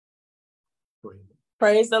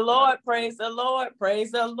Praise the Lord, praise the Lord,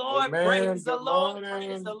 praise the Lord, Amen. praise the Lord,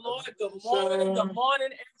 praise the Lord. Good morning,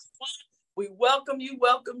 everyone. We welcome you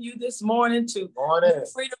this morning to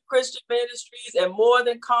Freedom Christian Ministries and More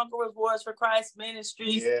Than Conquerors Wars for Christ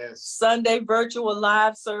Ministries. Yes. Sunday virtual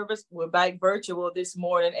live service. We're back virtual this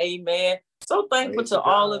morning. Amen. So thankful to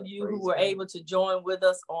all of you who were able to join with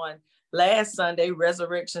us on last Sunday,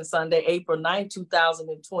 Resurrection Sunday, April 9,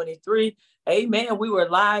 2023. Amen. We were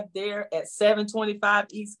live there at 725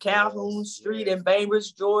 East Calhoun Street in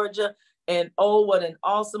Bainbridge, Georgia. And oh, what an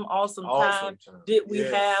awesome time did we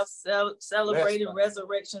have celebrating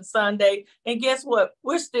Resurrection Sunday. And guess what?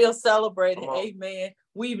 We're still celebrating. Amen.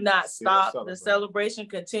 We've not stopped. The celebration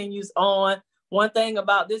continues on. One thing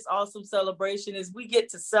about this awesome celebration is we get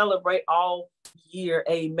to celebrate all year.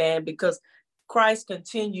 Amen. Because Christ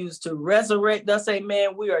continues to resurrect us.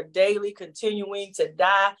 Amen. We are daily continuing to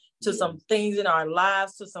die to some things in our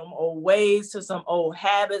lives, to some old ways, to some old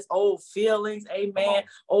habits, old feelings. Amen.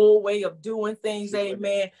 Old way of doing things.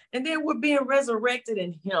 Amen. And then we're being resurrected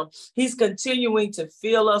in him. He's continuing to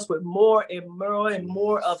fill us with more and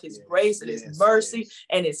more of his grace and his mercy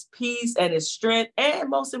and his peace and his strength. And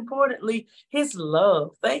most importantly, his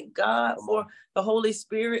love. Thank God for the Holy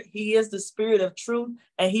Spirit. He is the Spirit of truth,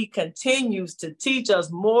 and he continues to teach us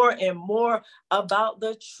more and more about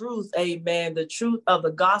the truth. Amen. The truth of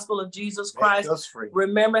the gospel of Jesus Christ.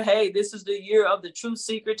 Remember, hey, this is the year of the Truth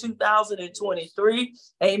Seeker 2023.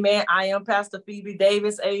 Amen. I am Pastor Phoebe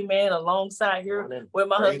Davis. Amen. Alongside here with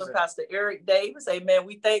my husband, Pastor Eric Davis. Amen.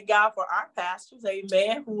 We thank God for our pastors.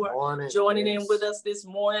 Amen. Who are joining in with us this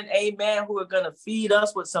morning. Amen. Who are going to feed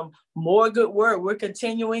us with some more good word. We're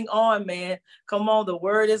continuing on, man. Come on. The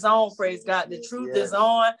word is on. Praise God. The truth is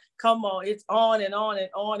on. Come on. It's on and on and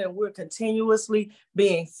on. And we're continuously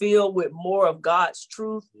being filled with more of God's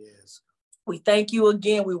truth. Yes. We thank you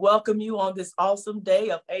again. We welcome you on this awesome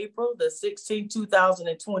day of April the 16th,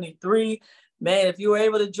 2023. Man, if you were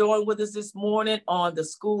able to join with us this morning on the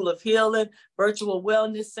School of Healing Virtual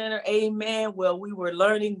Wellness Center, amen. Well, we were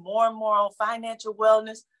learning more and more on financial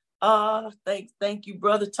wellness. Thank you,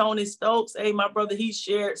 Brother Tony Stokes. Hey, my brother, he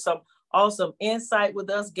shared some awesome insight with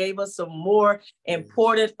us, gave us some more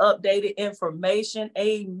important updated information.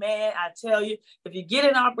 Amen. I tell you, if you get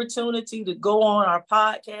an opportunity to go on our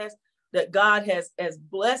podcast, that God has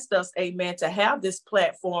blessed us, amen, to have this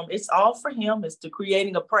platform. It's all for him. It's to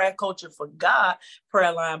creating a prayer culture for God,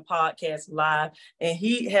 Prayer Line Podcast Live. And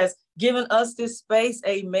he has given us this space,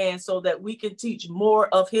 amen, so that we can teach more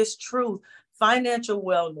of his truth, financial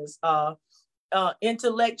wellness,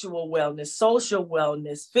 intellectual wellness, social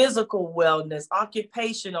wellness, physical wellness,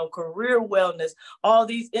 occupational, career wellness, all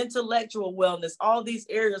these intellectual wellness, all these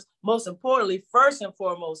areas, most importantly, first and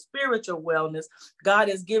foremost, spiritual wellness. God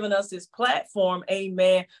has given us this platform,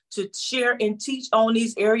 amen, to share and teach on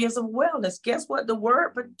these areas of wellness. Guess what? The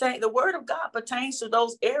word of God pertains to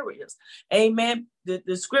those areas. Amen.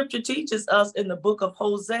 The scripture teaches us in the book of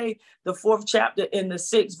Hosea, the 4th chapter in the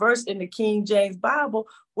 6th verse in the King James Bible,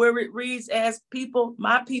 where it reads as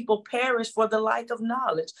my people perish for the lack of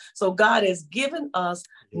knowledge. So God has given us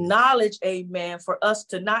knowledge, amen, for us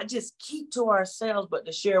to not just keep to ourselves, but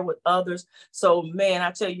to share with others. So, man,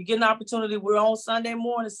 I tell you, get an opportunity. We're on Sunday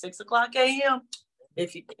morning, 6 o'clock a.m.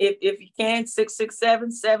 If you can,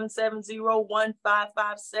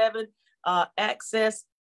 667-770-1557, access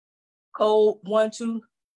code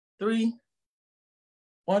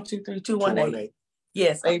 123-218.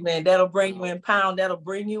 Yes, amen. That'll bring you in pound. That'll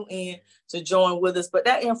bring you in to join with us. But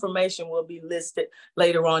that information will be listed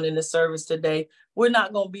later on in the service today. We're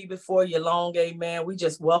not going to be before you long, amen. We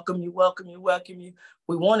just welcome you.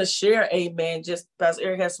 We want to share, amen. Just Pastor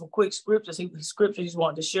Eric has some quick scriptures. He's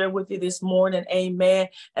wanting to share with you this morning, amen.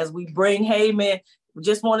 As we bring, amen. We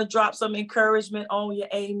just want to drop some encouragement on you,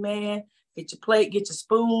 amen. Get your plate, get your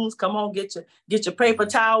spoons. Come on, get your paper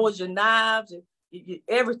towels, your knives,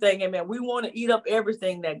 everything, amen. We want to eat up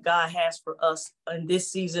everything that God has for us in this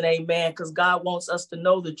season, amen, because God wants us to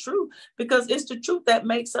know the truth, because it's the truth that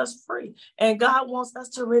makes us free. And God wants us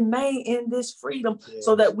to remain in this freedom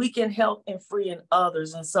so that we can help and free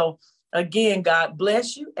others. And so, again, God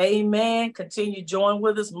bless you, amen. Continue join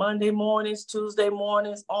with us Monday mornings, Tuesday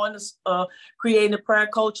mornings on the Creating a Prayer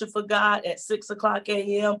Culture for God at 6 o'clock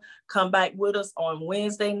a.m. Come back with us on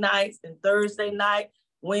Wednesday nights and Thursday night.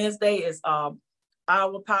 Wednesday is our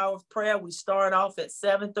power of prayer. We start off at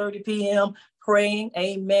 7:30 p.m. praying.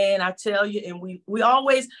 Amen. I tell you, and we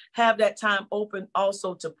always have that time open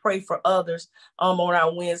also to pray for others on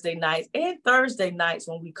our Wednesday nights and Thursday nights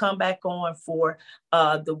when we come back on for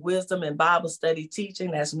the wisdom and Bible study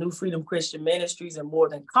teaching. That's New Freedom Christian Ministries and More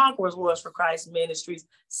Than Conquerors Wars for Christ Ministries,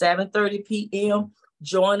 7:30 p.m.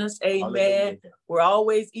 Join us. Amen. We're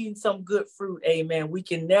always eating some good fruit. Amen. We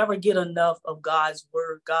can never get enough of God's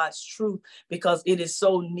word, God's truth, because it is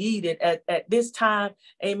so needed at this time.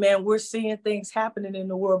 Amen. We're seeing things happening in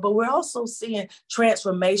the world, but we're also seeing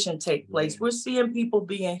transformation take place. We're seeing people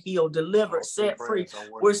being healed, delivered, set free.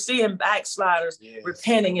 We're seeing backsliders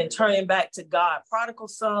repenting and turning back to God. Prodigal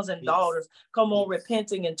sons and daughters, come on,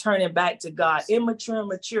 repenting and turning back to God. Immature and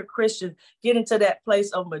mature Christians getting to that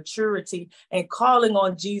place of maturity and calling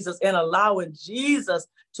on Jesus and allowing Jesus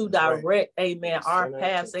to direct, amen, our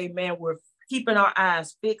paths. Amen. We're keeping our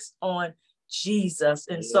eyes fixed on Jesus.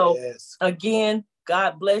 And so again,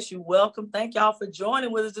 God bless you. Welcome. Thank y'all for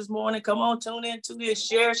joining with us this morning. Come on, tune in,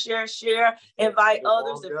 share, invite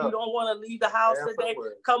others. If you don't want to leave the house today,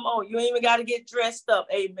 come on. You ain't even got to get dressed up.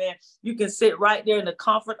 Amen. You can sit right there in the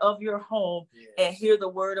comfort of your home and hear the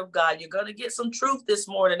word of God. You're going to get some truth this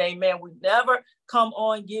morning. Amen. We never come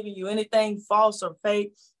on giving you anything false or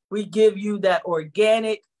fake. We give you that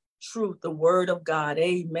organic truth, the word of God.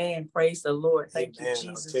 Amen. Praise the Lord. Thank you,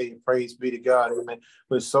 Jesus. I'll tell you, praise be to God. Amen.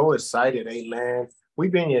 We're so excited. Amen.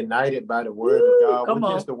 We've been united by the word of God.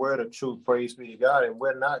 We're just the word of truth. Praise be to God. And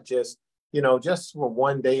we're not just, just for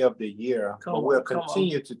one day of the year, but we'll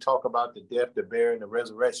continue to talk about the death, the burial, and the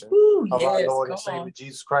resurrection of our Lord and Savior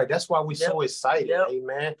Jesus Christ. That's why we're so excited.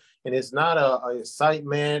 Amen. And it's not a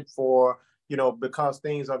excitement for, because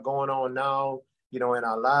things are going on now, in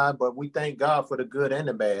our lives, but we thank God for the good and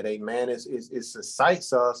the bad. Amen. It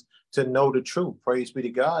excites us to know the truth. Praise be to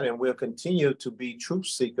God. And we'll continue to be truth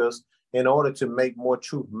seekers in order to make more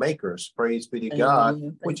truth makers. Praise be to God,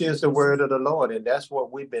 which is the word of the Lord. And that's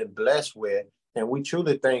what we've been blessed with. And we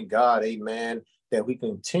truly thank God, amen, that we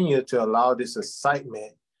continue to allow this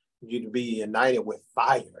excitement you to be united with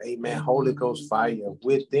fire. Amen. Holy Ghost fire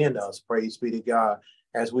within us. Praise be to God.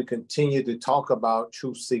 As we continue to talk about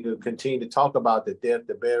truth seeker, continue to talk about the death,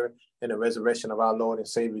 the burial, and the resurrection of our Lord and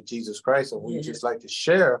Savior Jesus Christ. And we just like to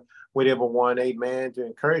share with everyone, amen, to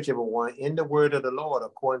encourage everyone in the word of the Lord,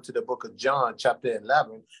 according to the book of John, chapter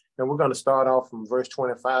 11. And we're going to start off from verse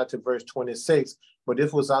 25 to verse 26. But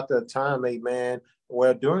this was after a time, amen,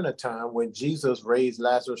 during a time when Jesus raised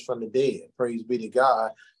Lazarus from the dead. Praise be to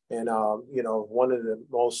God. And, one of the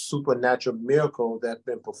most supernatural miracles that's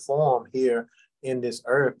been performed here in this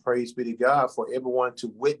earth, praise be to God, for everyone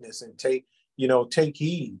to witness and take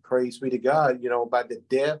heed, praise be to God, by the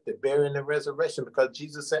death, the burial, and the resurrection, because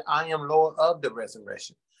Jesus said, I am Lord of the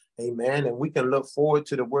resurrection. Amen. And we can look forward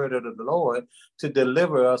to the word of the Lord to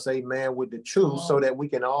deliver us, amen, with the truth, so that we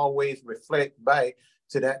can always reflect back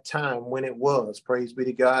to that time when it was, praise be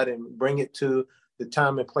to God, and bring it to the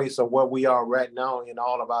time and place of where we are right now in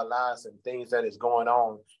all of our lives and things that is going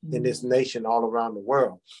on in this nation all around the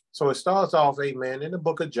world. So it starts off, amen, in the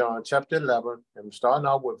book of John, chapter 11, and we're starting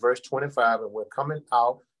off with verse 25, and we're coming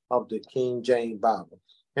out of the King James Bible.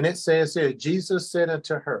 And it says here, Jesus said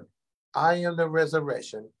unto her, I am the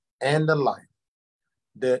resurrection and the life,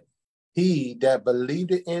 that he that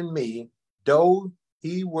believed in me, though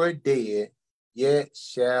he were dead, yet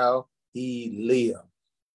shall he live.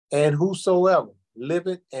 And whosoever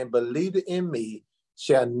liveth and believeth in me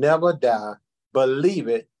shall never die. Believe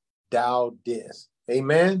it thou didst.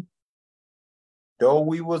 Amen. Though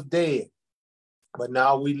we was dead, but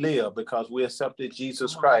now we live because we accepted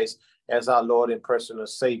Jesus Christ as our Lord and personal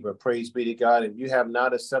Savior. Praise be to God. If you have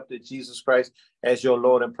not accepted Jesus Christ as your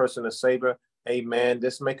Lord and personal Savior, amen,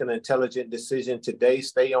 just make an intelligent decision today.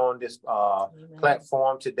 Stay on this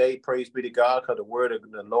platform today. Praise be to God, because the word of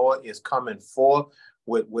the Lord is coming forth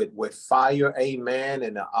with fire, amen,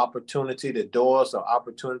 and the opportunity, the doors of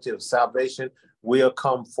opportunity of salvation will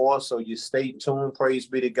come forth. So you stay tuned, praise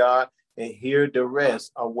be to God, and hear the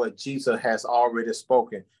rest of what Jesus has already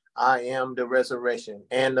spoken. I am the resurrection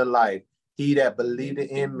and the life. He that believed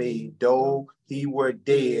in me, though he were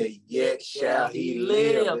dead, yet shall he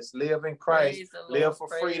live. Let's live in Christ, live for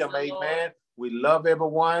freedom, amen. We love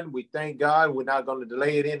everyone. We thank God. We're not going to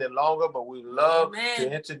delay it any longer, but we love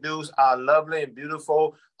to introduce our lovely and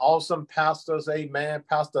beautiful awesome pastors, amen.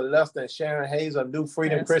 Pastor Lester and Sharon Hayes of New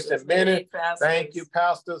Freedom Christian Ministry. Thank you,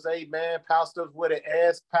 pastors, amen. Pastors with an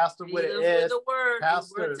S, pastor with an S.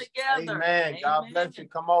 Pastors, amen. God bless you.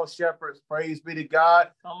 Come on, shepherds. Praise be to God.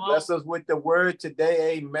 Bless us with the word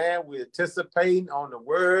today, amen. We're anticipating on the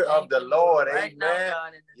word of the Lord, amen.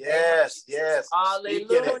 Yes, yes.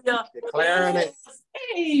 Hallelujah. Declaring it.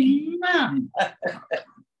 Amen.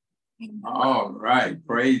 All right.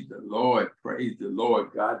 Praise the Lord. Praise the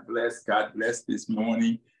Lord. God bless. God bless this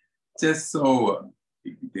morning. Just so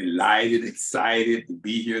delighted, excited to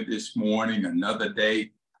be here this morning. Another day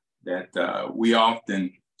that we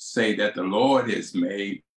often say that the Lord has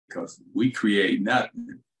made, because we create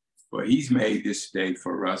nothing. But he's made this day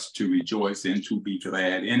for us to rejoice and to be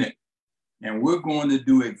glad in it. And we're going to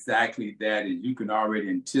do exactly that. As you can already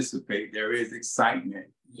anticipate, there is excitement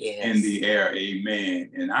in the air. Amen.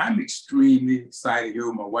 And I'm extremely excited here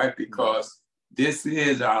with my wife, because this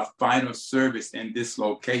is our final service in this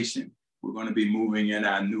location. We're going to be moving in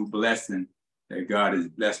our new blessing that God has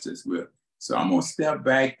blessed us with. So I'm going to step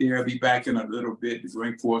back there. I'll be back in a little bit to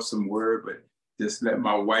bring forth some word, but just let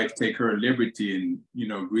my wife take her liberty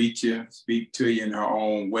and, greet you, speak to you in her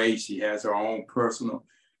own way. She has her own personal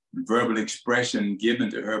verbal expression given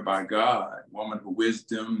to her by God. Woman of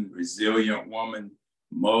wisdom, resilient woman,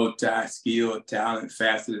 multi-skilled, talent,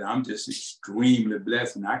 faceted. I'm just extremely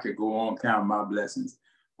blessed, and I could go on counting my blessings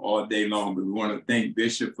all day long. But we want to thank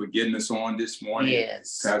Bishop for getting us on this morning.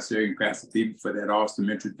 Yes. Pastor and Pastor Phoebe for that awesome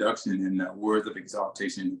introduction and words of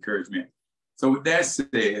exaltation and encouragement. So with that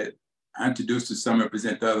said, I introduce to some and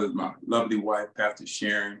present to others my lovely wife, Pastor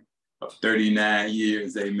Sharon, of 39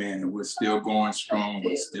 years, amen. And we're still going strong.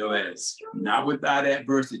 We're still at it. Not without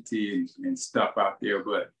adversity and stuff out there,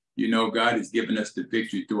 but God has given us the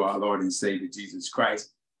victory through our Lord and Savior, Jesus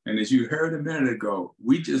Christ. And as you heard a minute ago,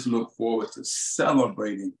 we just look forward to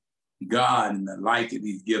celebrating God and the life that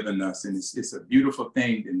he's given us. And it's a beautiful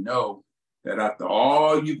thing to know that after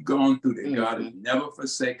all you've gone through, that God has never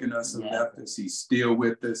forsaken us or left us. He's still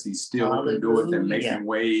with us. He's still open doors and making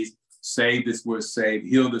ways. Saved us, we're saved.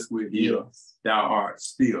 Healed us, we're healed. Yes. Thou art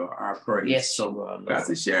still our praise. Yes, so, you are,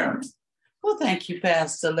 Pastor Sharon. Well, thank you,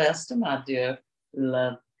 Pastor Lester, my dear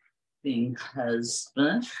loving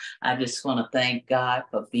husband. I just want to thank God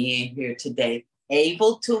for being here today,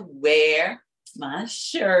 able to wear my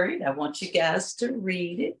shirt. I want you guys to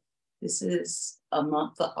read it. This is a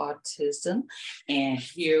month of autism, and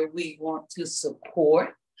here we want to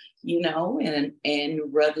support, and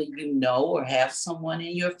whether or have someone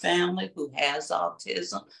in your family who has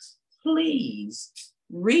autism, please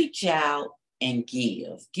reach out and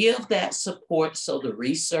give that support so the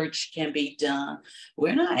research can be done.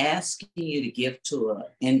 We're not asking you to give to an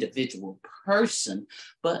individual person,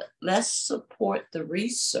 but let's support the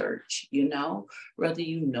research, whether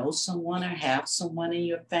someone or have someone in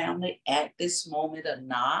your family at this moment or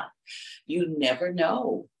not. You never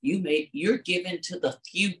know. You're given to the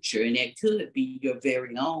future, and it could be your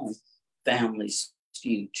very own family's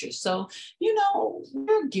future. So,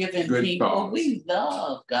 we're giving good people, cause. We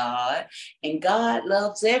love God, and God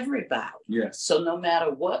loves everybody. Yes. So no matter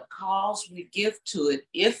what cause we give to it,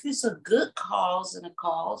 if it's a good cause and a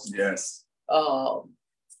cause, yes,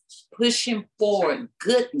 pushing forward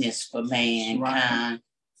goodness for mankind,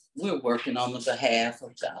 we're working on the behalf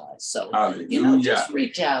of God. So, just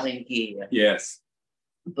reach out and give. Yes.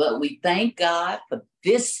 But we thank God for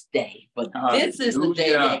this day. But this is the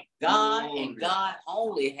day that God and God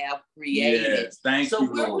only have created. Yes. Thank so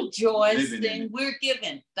you, we're Lord, rejoicing. We're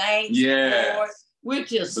giving thanks, Lord. We're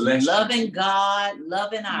just loving God,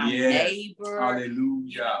 loving our neighbor.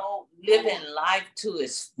 Hallelujah. Living life to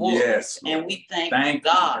its fullest. Yes, and we thank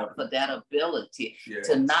God for that ability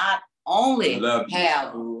to not only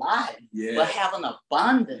have life, but have an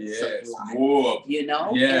abundance of life. More.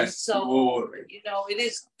 And so, it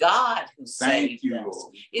is God who saved us.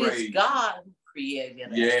 It is God who created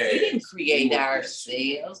us. We didn't create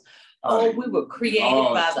ourselves. We were created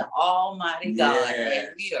by the Almighty God. And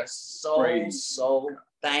we are so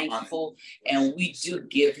thankful, and we do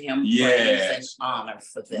give him praise and honor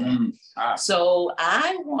for that. So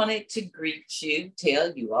I wanted to greet you,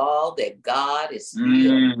 tell you all that God is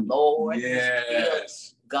still Lord, still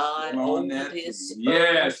God over this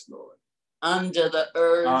earth, Lord. Under the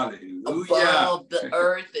earth, above the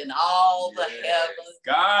earth, and all the heavens.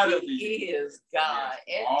 God He is God.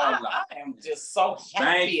 And I am just so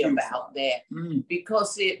happy about that,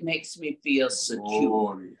 because it makes me feel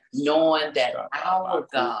secure, knowing that our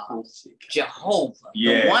God, Jehovah,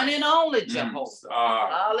 the one and only Jehovah,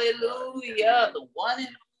 hallelujah, the one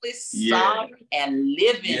and only sovereign and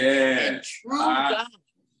living and true God,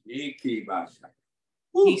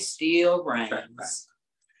 He still reigns.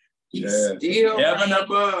 He's still heaven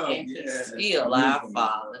above, and he's still our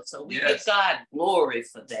Father. So we give God glory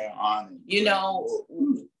for that. You know,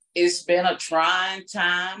 it's been a trying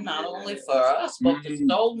time, not only for us, but for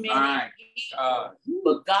so many people.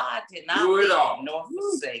 But God did not leave nor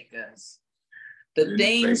forsake us. The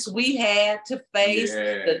things we had to face,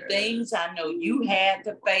 the things I know you had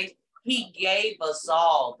to face, He gave us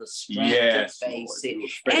all the strength to face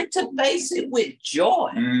it, and to face it with joy,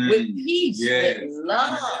 with peace, with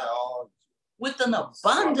love, with an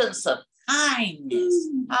abundance of kindness.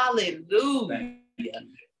 Hallelujah.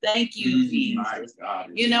 Thank you, Jesus.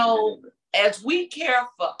 You know, as we care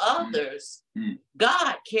for others,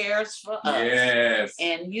 God cares for us.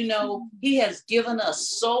 And, you know, He has given us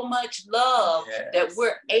so much love that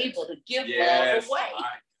we're able to give love away.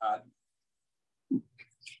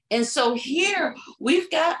 And so here we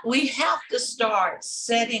have to start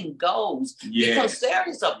setting goals, because there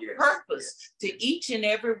is a purpose to each and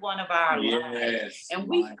every one of our lives. And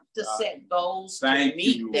we have to set goals to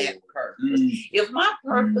meet that purpose. If my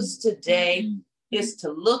purpose today is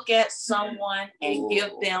to look at someone and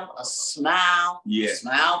give them a smile,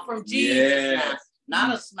 smile from Jesus,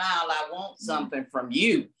 not a smile, I want something from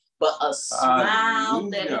you, but a smile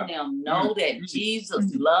letting them know that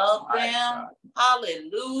Jesus loved them.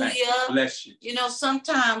 Hallelujah. Bless you. You know,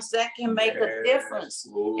 sometimes that can make a difference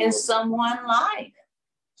in someone's life.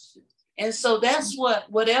 And so that's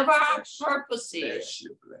whatever our purpose is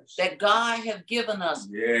that God have given us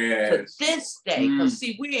for this day. Because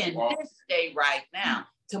see, we're in this day right now.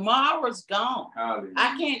 Tomorrow's gone.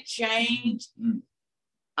 I can't change.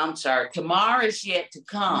 I'm sorry, tomorrow is yet to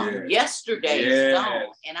come. Yesterday is gone.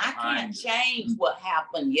 And I can't change what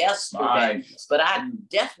happened yesterday, but I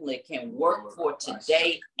definitely can work for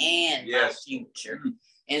today and my future.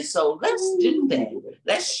 And so let's do that.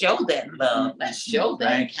 Let's show that love. Let's show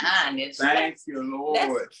that kindness. Thank you, Lord.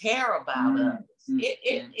 Let's care about others.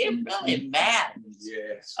 It really matters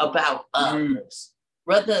about others.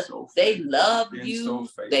 Whether they love you,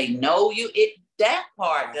 they know you. That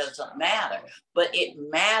part doesn't matter, but it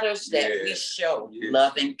matters that we show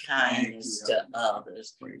loving kindness to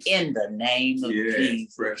others in the name of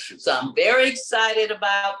Jesus. So I'm very excited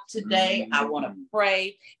about today. I want to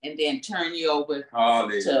pray and then turn you over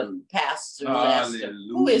to Pastor Lester,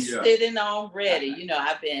 who is sitting on ready. You know,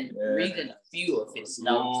 I've been reading a few of his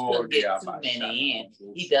notes. We'll get too many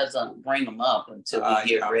in. He doesn't bring them up until we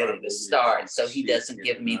get ready to start. So he doesn't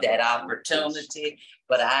give me that opportunity.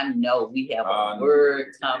 But I know we have a word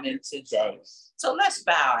coming today. So let's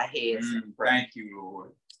bow our heads and pray. Thank you,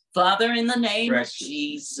 Lord. Father, in the name of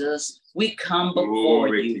Jesus, we come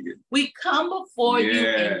before you. We come before you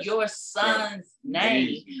in your Son's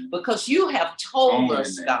name, because you have told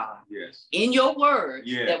us, God, in your word,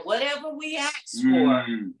 that whatever we ask for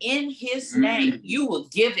in his name, you will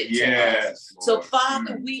give it to us. So,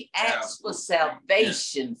 Father, we ask for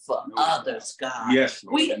salvation for others, God.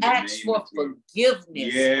 We ask for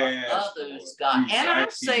forgiveness for others, God, and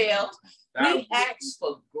ourselves. We ask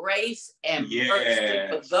for grace and mercy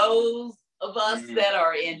for those of us that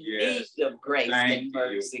are in need of grace and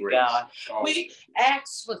mercy, God. We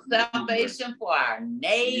ask for salvation for our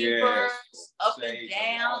neighbors up and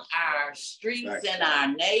down our streets and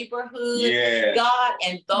our neighborhood, God,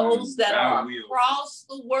 and those that are across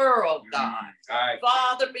the world, God.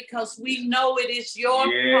 Father, because we know it is your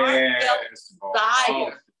heartfelt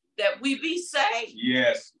desire that we be saved,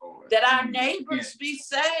 Lord. That our neighbors be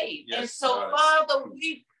saved. And so, Father,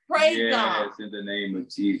 we pray, God. In the name of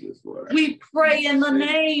Jesus, Lord. We pray in the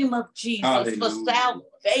name of Jesus for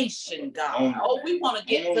salvation, God. We want to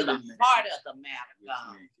get to the heart of the matter,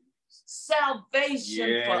 God.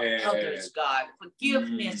 Salvation for others, God.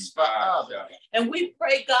 Forgiveness for others. And we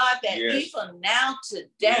pray, God, that even now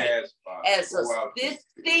today, as this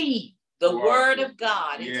seed, the word of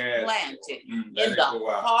God is planted in the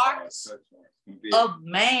hearts of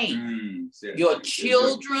man, your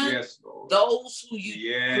children, those who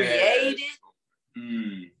you created,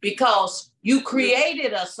 because you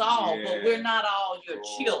created us all, but we're not all your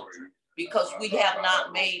children, because we have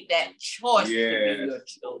not made that choice to be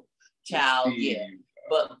your child yet.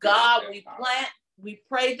 But God, we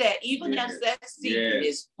pray that even as that seed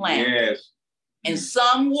is planted, and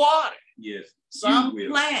some water, some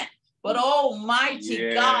plant, but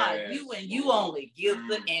Almighty God, you and you only give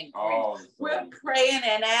the increase. We're praying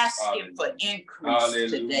and asking for increase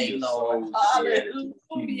today, Lord.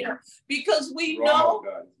 Hallelujah. Because we know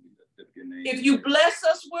if you bless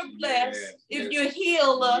us, we're blessed. If you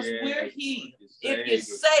heal us, we're healed. If you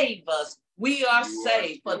save us, we are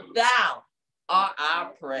saved. For thou art our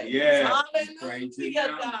praise.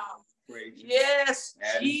 Hallelujah, God. Yes,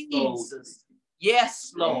 Jesus.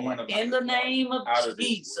 Yes, Lord. In the name of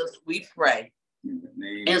Jesus, we pray.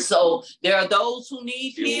 And so there are those who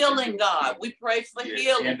need healing, God. We pray for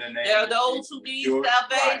healing. There are those who need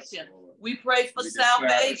salvation. We pray for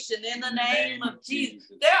salvation in the name of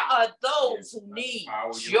Jesus. There are those who need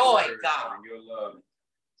joy, God.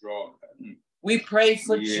 We pray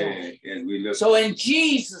for joy. So in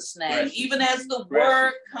Jesus' name, even as the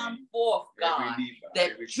word comes forth, God,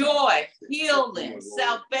 that joy, healing,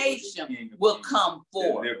 salvation will come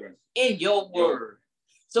forth in your word.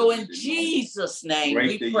 So in Jesus' name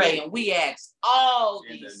we pray and we ask all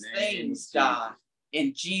these things, God,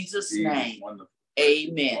 in Jesus' name.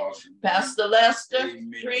 Amen. Pastor Lester,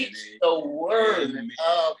 preach the word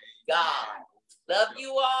of God. Love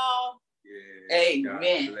you all.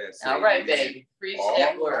 Amen. All right, baby. Preach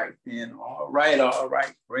that word. All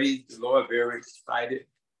right. Praise the Lord. Very excited.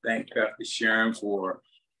 Thank Pastor Sharon for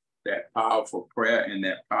that powerful prayer and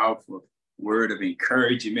that powerful word of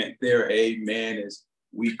encouragement there. Amen. As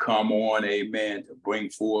we come on, amen, to bring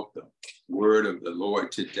forth the word of the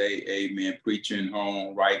Lord today. Amen. Preaching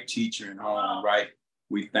home, right? Teaching home, right?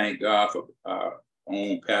 We thank God for our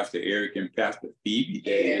own Pastor Eric and Pastor Phoebe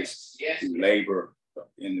Davis who labor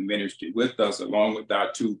in the ministry with us, along with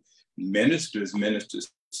our two ministers, Minister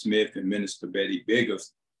Smith and Minister Betty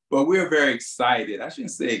Biggers. But we're very excited. I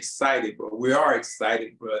shouldn't say excited, but we are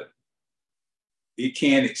excited, but it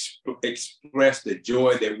can't express the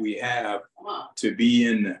joy that we have to be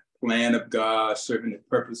in the plan of God, serving the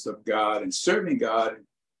purpose of God, and serving God,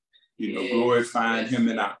 you know, glorifying Him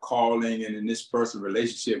in our calling and in this personal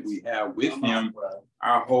relationship we have with Him.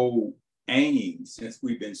 Our whole aim since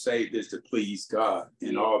we've been saved is to please God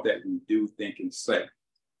in all that we do, think, and say.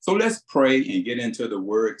 So let's pray and get into the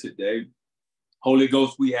word today. Holy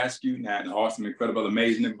Ghost, we ask you now in the awesome, incredible,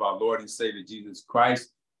 amazing name of our Lord and Savior Jesus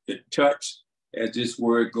Christ to touch as this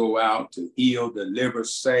word go out, to heal, deliver,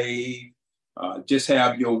 save. Just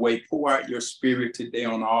have your way. Pour out your spirit today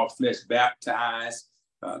on all flesh. Baptize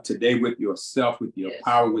today with yourself, with your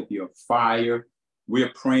power, with your fire.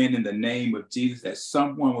 We're praying in the name of Jesus that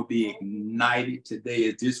someone will be ignited today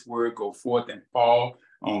as this word go forth and fall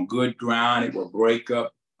on good ground. It will break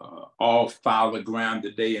up all fallow ground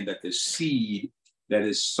today, and that the seed that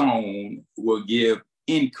is sown will give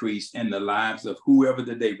increase in the lives of whoever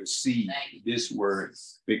that they receive this word,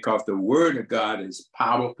 because the word of God is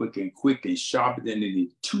powerful and quick and sharper than any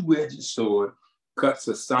two-edged sword, cuts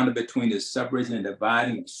asunder between the separation and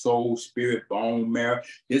dividing of soul, spirit, bone, marrow.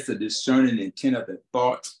 It's a discerning intent of the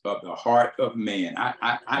thoughts of the heart of man.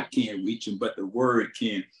 I can't reach him, but the word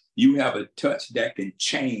can. You have a touch that can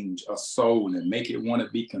change a soul and make it want to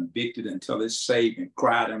be convicted until it's saved and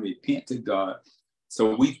cried and repent to God.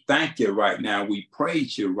 So we thank you right now. We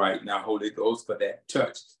praise you right now, Holy Ghost, for that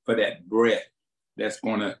touch, for that breath that's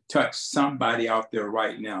going to touch somebody out there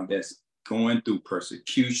right now that's going through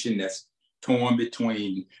persecution, that's torn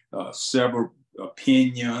between several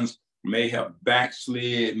opinions, may have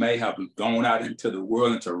backslid, may have gone out into the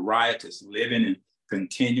world into riotous living and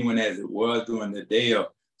continuing as it was during the day of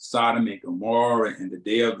Sodom and Gomorrah and the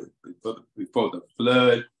day of before the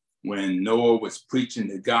flood, when Noah was preaching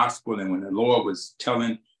the gospel and when the Lord was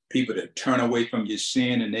telling people to turn away from your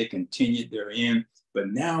sin, and they continued therein. But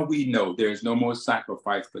now we know there's no more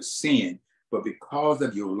sacrifice for sin, but because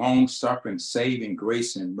of your long-suffering, saving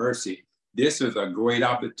grace and mercy, this is a great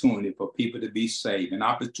opportunity for people to be saved. An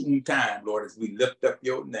opportune time, Lord, as we lift up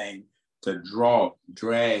your name to draw,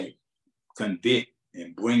 drag, convict,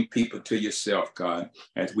 and bring people to yourself, God,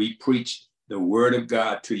 as we preach the word of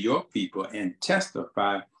God to your people and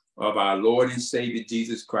testify of our Lord and Savior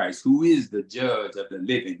Jesus Christ, who is the judge of the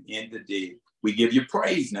living and the dead. We give you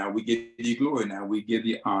praise now. We give you glory now. We give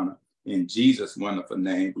you honor. In Jesus' wonderful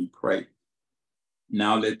name we pray.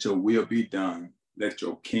 Now let your will be done. Let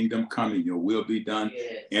your kingdom come and your will be done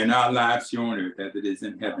in our lives here on earth as it is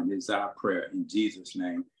in heaven. Is our prayer. In Jesus'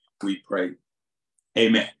 name we pray.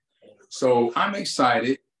 Amen. So I'm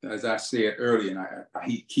excited, as I said earlier, and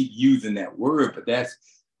I keep using that word, but that's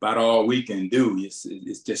about all we can do.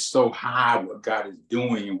 It's just so high what God is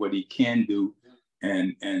doing and what he can do.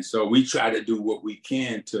 And so we try to do what we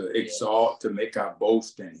can to exalt, to make our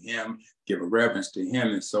boast in him, give a reverence to him.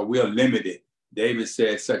 And so we're limited. David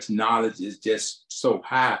said such knowledge is just so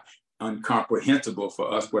high, incomprehensible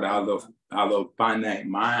for us with our little finite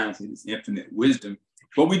minds and his infinite wisdom.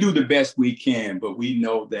 But we do the best we can, but we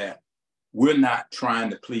know that we're not trying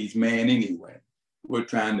to please man anyway. We're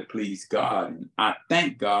trying to please God. And I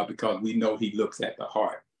thank God because we know he looks at the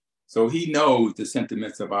heart. So he knows the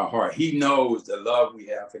sentiments of our heart. He knows the love we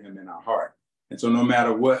have for him in our heart. And so no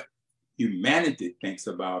matter what, humanity thinks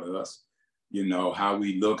about us, you know, how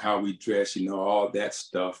we look, how we dress, you know, all that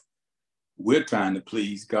stuff. We're trying to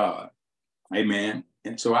please God. Amen.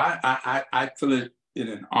 And so I feel it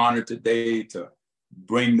an honor today to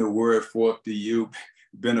bring the word forth to you.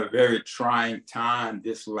 Been a very trying time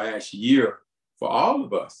this last year for all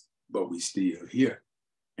of us, but we still here.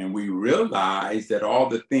 And we realize that all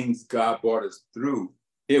the things God brought us through,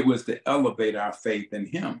 it was to elevate our faith in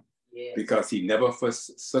him. Yes. Because he never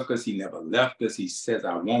forsook us. He never left us. He says,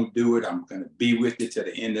 I won't do it. I'm going to be with you to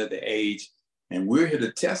the end of the age. And we're here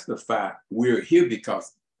to testify. We're here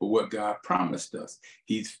because of what God promised us.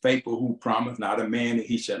 He's faithful who promised, not a man that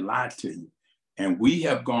he should lie to you. And we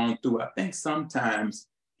have gone through, I think sometimes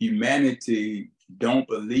humanity don't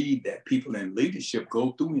believe that people in leadership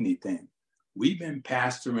go through anything. We've been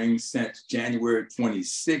pastoring since January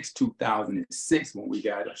 26, 2006, when we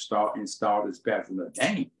got installed as pastor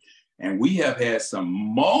ordained. And we have had some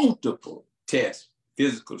multiple tests,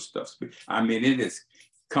 physical stuff. I mean, it has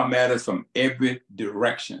come at us from every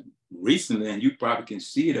direction. Recently, and you probably can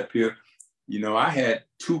see it up here, you know, I had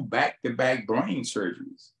 2 back-to-back brain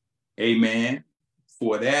surgeries. Amen.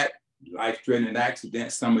 For that, life-threatening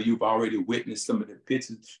accident, some of you have already witnessed some of the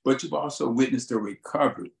pictures, but you've also witnessed the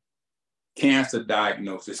recovery. Cancer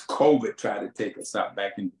diagnosis, COVID tried to take us out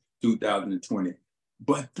back in 2020.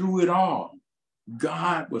 But through it all,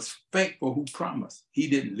 God was faithful who promised. He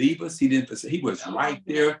didn't leave us. He was right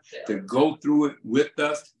there to go through it with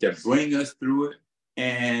us, to bring us through it.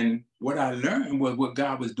 And what I learned was what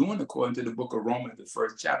God was doing according to the book of Romans, the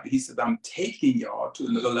 1st chapter. He said, I'm taking y'all to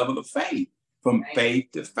another level of faith, from faith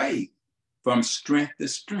to faith, from strength to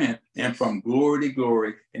strength, and from glory to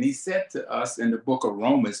glory. And he said to us in the book of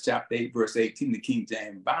Romans, chapter 8, verse 18, the King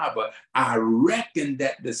James Bible, I reckon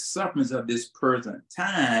that the sufferings of this present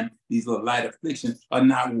time, these little light afflictions, are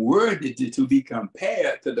not worthy to be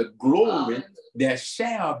compared to the glory that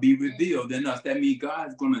shall be revealed in us. That means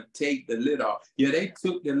God's going to take the lid off. Yeah, they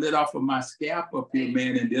took the lid off of my scalp up here,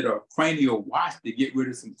 man, and did a cranial wash to get rid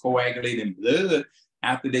of some coagulating blood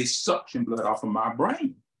after they suctioned blood off of my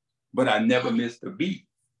brain. But I never missed a beat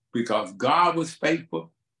because God was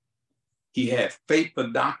faithful. He had faithful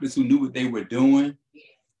doctors who knew what they were doing.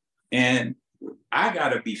 And I got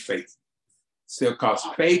to be faithful. So, because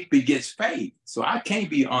faith begets faith. So I can't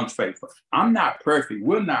be unfaithful. I'm not perfect.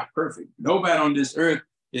 We're not perfect. Nobody on this earth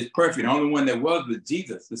is perfect. The only one that was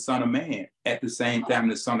Jesus, the Son of Man, at the same time,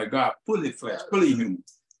 the Son of God, fully flesh, fully human.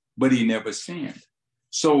 But he never sinned.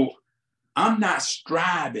 So I'm not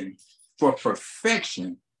striving for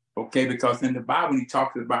perfection. Okay, because in the Bible, he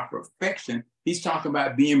talks about perfection. He's talking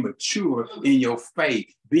about being mature in your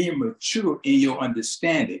faith, being mature in your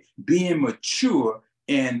understanding, being mature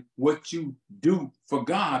in what you do for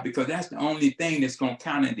God, because that's the only thing that's going to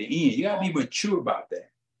count in the end. You got to be mature about that.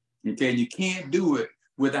 Okay, you can't do it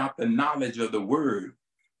without the knowledge of the word,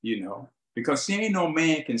 you know, because see, ain't no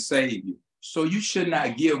man can save you. So you should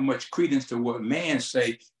not give much credence to what man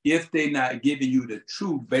say if they're not giving you the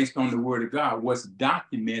truth based on the word of God, what's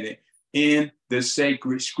documented in the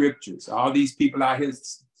sacred scriptures. All these people out here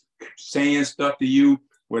saying stuff to you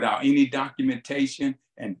without any documentation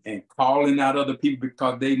and calling out other people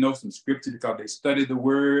because they know some scripture, because they study the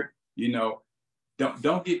word, you know,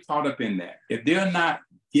 don't get caught up in that. If they're not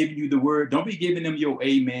giving you the word, don't be giving them your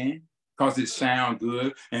amen because it sounds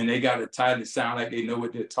good and they got a title that sound like they know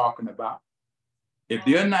what they're talking about. If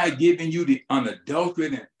they're not giving you the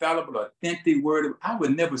unadulterated, infallible, authentic word, I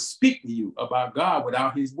would never speak to you about God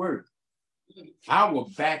without his word. I will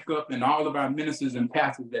back up, and all of our ministers and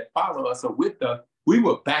pastors that follow us or with us, we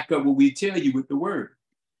will back up what we tell you with the word.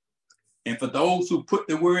 And for those who put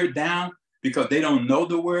the word down because they don't know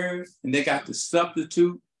the word and they got the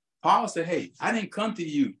substitute, Paul said, hey, I didn't come to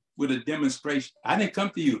you with a demonstration. I didn't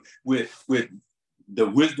come to you with the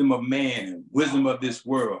wisdom of man and wisdom of this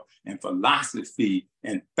world and philosophy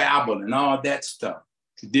and fable and all that stuff.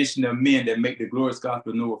 Tradition of men that make the glorious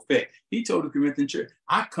gospel no effect. He told the Corinthian church,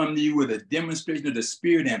 I come to you with a demonstration of the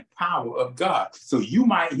spirit and power of God. So you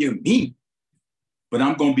might hear me, but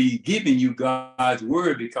I'm going to be giving you God's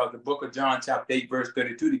word, because the book of John chapter 8, verse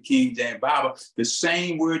 32, the King James Bible, the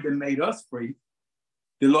same word that made us free.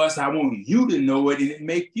 The Lord said, I want you to know it and it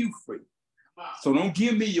make you free. So don't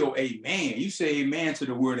give me your amen. You say amen to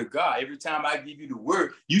the word of God. Every time I give you the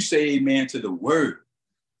word, you say amen to the word.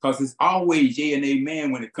 Because it's always yea and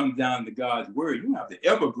amen when it comes down to God's word. You don't have to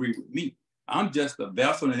ever agree with me. I'm just a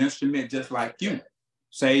vessel, an instrument just like you.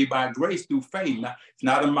 Saved by grace through faith. It's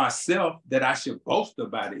not of myself that I should boast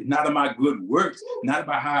about it. It's not of my good works. Not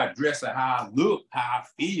about how I dress or how I look, how I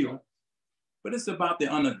feel. But it's about the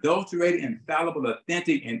unadulterated, infallible,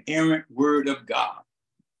 authentic, and inerrant word of God.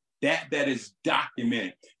 that is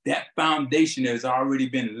documented, that foundation has already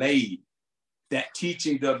been laid, that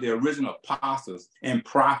teachings of the original apostles and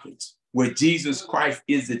prophets, where Jesus Christ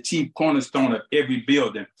is the chief cornerstone of every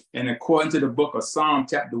building. And according to the book of Psalm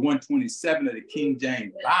chapter 127 of the King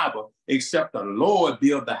James Bible, except the Lord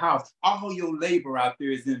build the house, all your labor out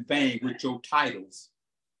there is in vain with your titles.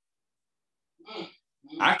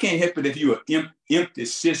 I can't help it if you're an empty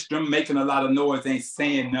system, making a lot of noise, ain't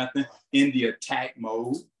saying nothing, in the attack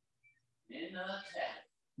mode.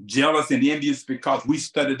 Jealous and envious because we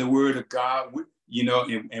study the word of God,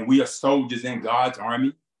 and we are soldiers in God's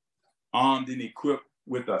army, armed and equipped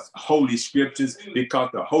with us holy scriptures, because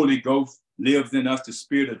the Holy Ghost lives in us, the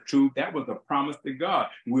spirit of truth. That was a promise to God.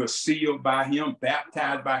 We're sealed by him,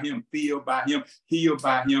 baptized by him, filled by him, healed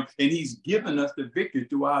by him. And he's given us the victory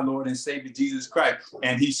through our Lord and Savior, Jesus Christ.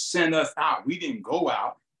 And he sent us out. We didn't go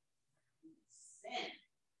out.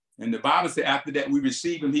 And the Bible said after that we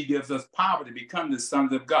receive him, he gives us power to become the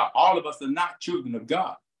sons of God. All of us are not children of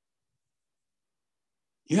God.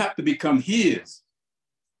 You have to become his.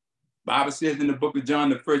 Bible says in the book of John,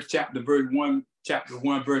 the first chapter, chapter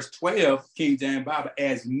 1, verse 12, King James Bible,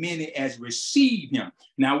 as many as receive him.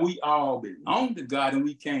 Now we all belong to God and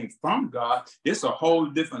we came from God. It's a whole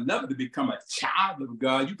different level to become a child of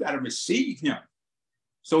God. You got to receive him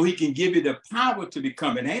so he can give you the power to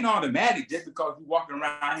become. It ain't automatic just because you're walking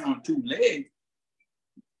around here on two legs.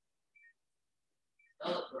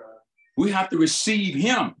 We have to receive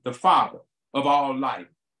him, the Father of all life.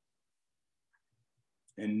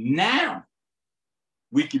 And now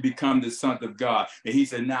we can become the sons of God. And he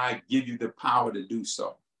said, now I give you the power to do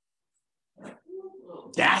so.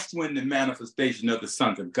 That's when the manifestation of the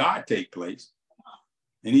sons of God take place.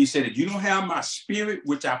 And he said, if you don't have my spirit,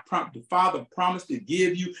 which the Father promised to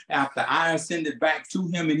give you after I ascended back to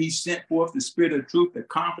him, and he sent forth the spirit of truth, the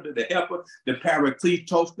comforter, the helper, the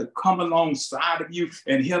paracletos, to come alongside of you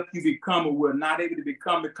and help you become what we're not able to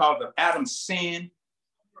become because of Adam's sin.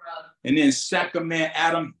 And then second man,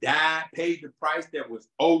 Adam died, paid the price that was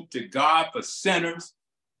owed to God for sinners.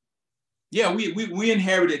 Yeah, we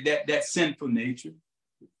inherited that sinful nature.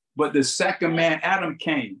 But the second man, Adam,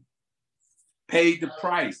 came, paid the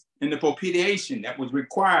price, and the propitiation that was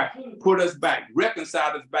required, put us back,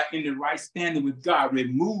 reconciled us back in the right standing with God,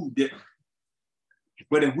 removed it.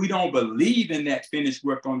 But if we don't believe in that finished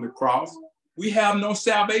work on the cross, we have no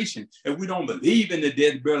salvation. If we don't believe in the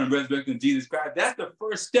death, burial, and resurrection of Jesus Christ, that's the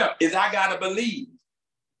first step, is I got to believe.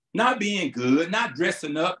 Not being good, not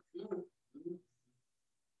dressing up.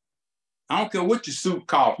 I don't care what your suit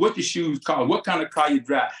costs, what your shoes cost, what kind of car you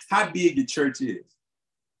drive, how big your church is,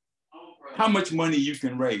 how much money you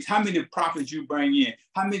can raise, how many prophets you bring in,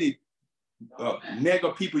 how many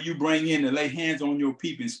mega people you bring in to lay hands on your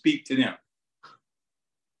people and speak to them.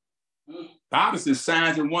 Bible says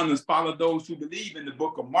signs and wonders follow those who believe. In the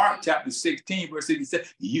book of Mark, chapter 16, verse 67,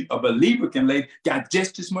 a believer got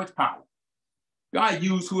just as much power. God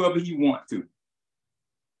used whoever he wants to.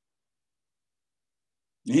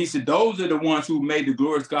 And he said, those are the ones who made the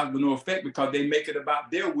glorious gospel no effect because they make it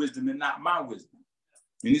about their wisdom and not my wisdom.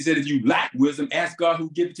 And he said, if you lack wisdom, ask God who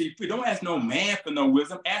gives it to you free. Don't ask no man for no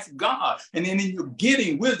wisdom, ask God. And then in your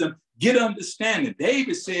getting wisdom, get understanding.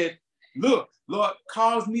 David said, look, Lord,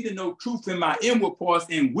 cause me to know truth in my inward parts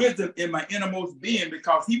and wisdom in my innermost being,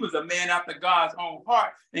 because he was a man after God's own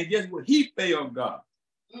heart. And guess what? He failed God.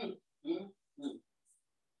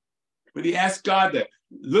 But he asked God to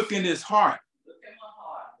look in his heart,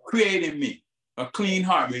 create in me a clean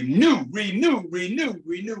heart, renew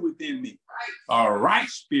within me a right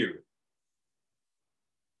spirit.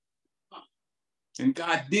 And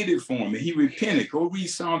God did it for him, and he repented. Go read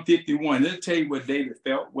Psalm 51. It'll tell you what David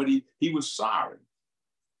felt, what he was sorry.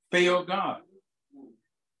 Failed God.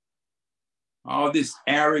 All this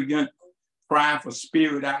arrogant, prideful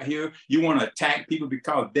spirit out here. You want to attack people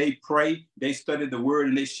because they pray, they study the word,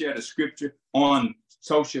 and they share the scripture on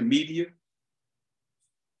social media.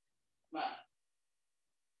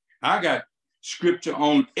 I got scripture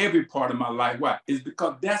on every part of my life. Why? It's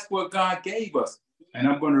because that's what God gave us. And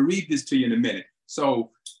I'm going to read this to you in a minute.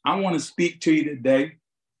 So I want to speak to you today.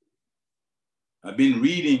 I've been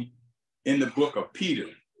reading in the book of Peter.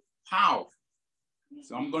 Powerful.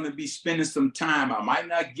 So I'm going to be spending some time. I might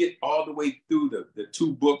not get all the way through the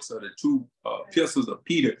two books or the two epistles of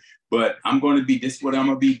Peter, but this is what I'm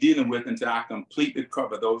going to be dealing with until I completely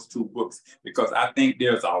cover those two books, because I think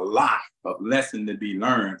there's a lot of lesson to be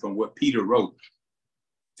learned from what Peter wrote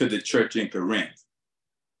to the church in Corinth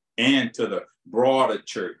and to the broader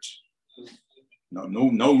church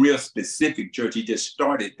No real specific church. He just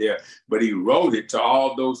started there, but he wrote it to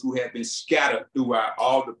all those who have been scattered throughout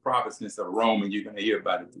all the provinces of Rome, and you're going to hear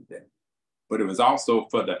about it today. But it was also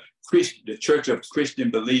for the church of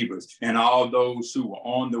Christian believers and all those who were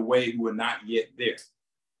on the way who were not yet there.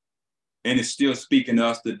 And it's still speaking to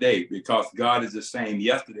us today because God is the same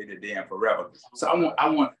yesterday, today, and forever. So I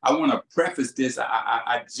want to preface this.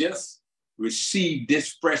 I just received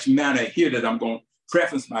this fresh manna here that I'm going to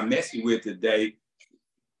preface my message with today,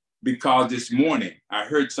 because this morning I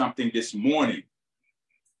heard something this morning,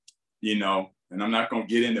 and I'm not going to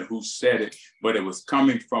get into who said it, but it was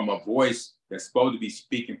coming from a voice that's supposed to be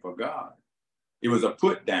speaking for God. It was a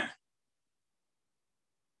put down.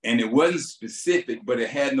 And it wasn't specific, but it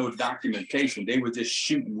had no documentation. They were just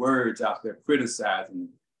shooting words out there, criticizing,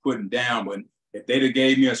 putting down. When if they'd have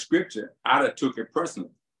gave me a scripture, I'd have took it personally.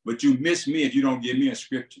 But you miss me if you don't give me a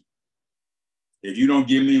scripture. If you don't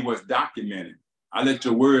give me what's documented, I let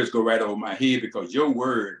your words go right over my head, because your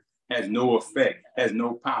word has no effect, has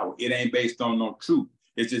no power. It ain't based on no truth.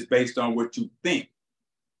 It's just based on what you think.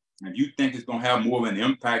 And you think it's going to have more of an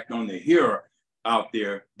impact on the hearer out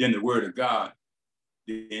there than the word of God,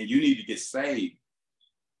 then you need to get saved.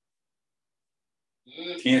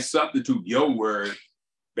 Can't substitute your word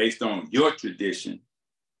based on your tradition,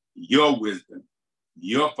 your wisdom,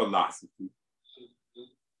 your philosophy. It's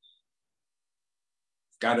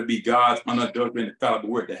got to be God's unadulterated, infallible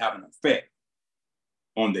word to have an effect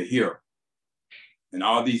on the hearer. And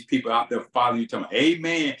all these people out there following you, telling me,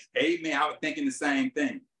 amen, amen. I was thinking the same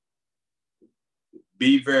thing.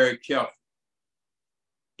 Be very careful.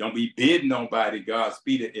 Don't be bidding nobody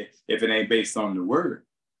Godspeed if it ain't based on the word.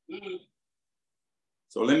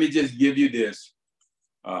 So let me just give you this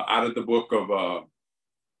out of the book of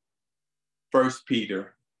 1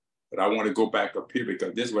 Peter. But I want to go back up here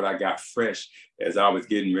because this is what I got fresh as I was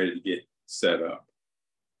getting ready to get set up.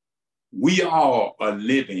 We all are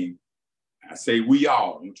living, I say we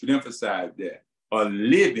all, I want you to emphasize that, are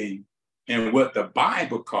living in what the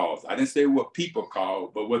Bible calls, I didn't say what people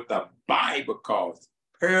call, but what the Bible calls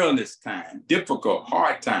perilous time, difficult,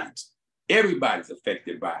 hard times. Everybody's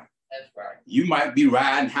affected by it. That's right. You might be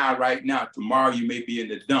riding high right now. Tomorrow you may be in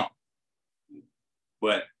the dump.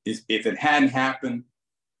 But if it hadn't happened,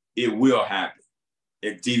 it will happen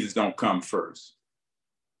if Jesus don't come first.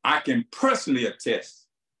 I can personally attest.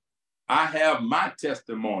 I have my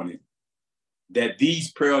testimony that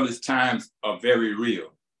these perilous times are very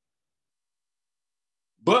real.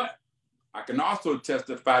 But I can also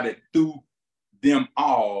testify that through them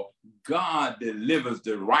all, God delivers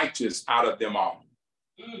the righteous out of them all.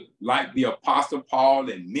 Like the Apostle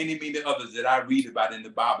Paul and many, many others that I read about in the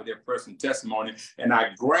Bible, their personal testimony, and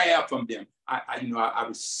I grab from them. I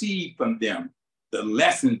receive from them the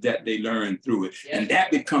lessons that they learned through it. And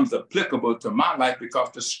that becomes applicable to my life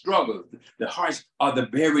because the struggles, the hearts are the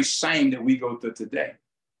very same that we go through today.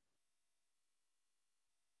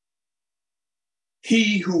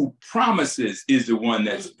 He who promises is the one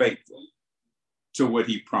that's faithful to what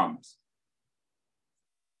he promised.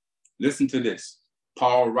 Listen to this.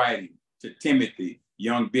 Paul writing to Timothy,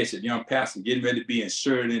 young bishop, young pastor, getting ready to be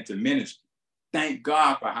inserted into ministry. Thank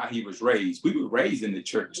God for how he was raised. We were raised in the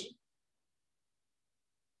church.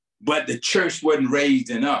 But the church wasn't raised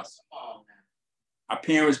in us. Our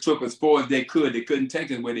parents took us far as they could. They couldn't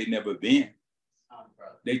take us where they'd never been.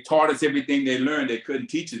 They taught us everything they learned. They couldn't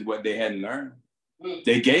teach us what they hadn't learned.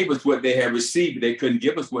 They gave us what they had received. They couldn't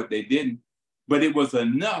give us what they didn't. But it was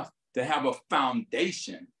enough to have a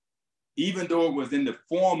foundation. Even though it was in the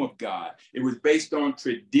form of God, it was based on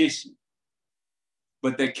tradition.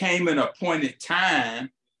 But there came an appointed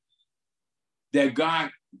time that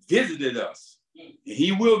God visited us.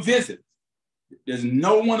 He will visit. There's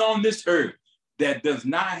no one on this earth that does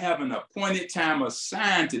not have an appointed time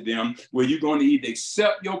assigned to them where you're going to either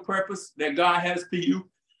accept your purpose that God has for you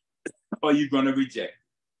or you're going to reject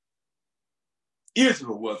it.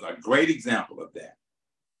 Israel was a great example of that.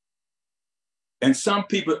 And some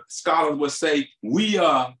people, scholars will say, we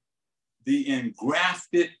are the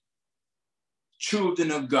engrafted children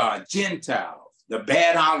of God, Gentiles, the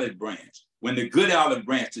bad olive branch. When the good olive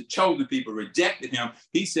branch, the chosen people, rejected him,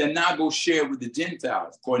 he said, now go share with the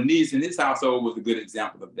Gentiles. Cornelius in his household was a good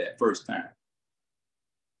example of that first time.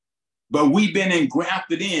 But we've been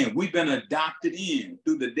engrafted in. We've been adopted in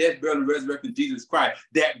through the death, burial, and resurrection of Jesus Christ.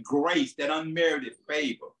 That grace, that unmerited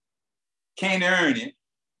favor. Can't earn it.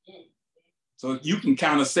 So you can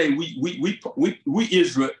kind of say we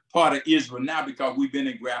Israel, part of Israel now because we've been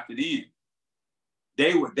engrafted in.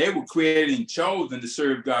 They were created and chosen to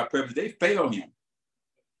serve God's purpose. They failed him.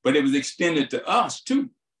 But it was extended to us too.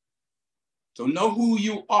 So know who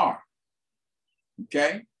you are.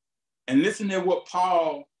 Okay? And listen to what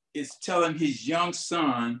Paul is telling his young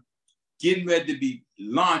son, getting ready to be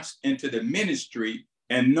launched into the ministry.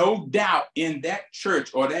 And no doubt in that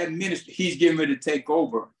church or that ministry he's getting ready to take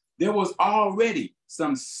over, there was already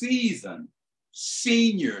some seasoned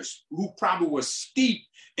seniors who probably were steeped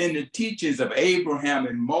in the teachings of Abraham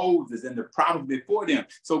and Moses and the prophets before them.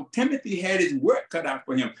 So Timothy had his work cut out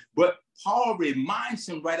for him. But Paul reminds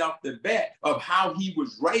him right off the bat of how he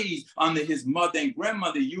was raised under his mother and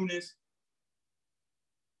grandmother Eunice,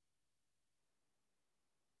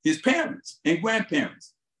 his parents and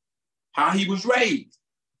grandparents, how he was raised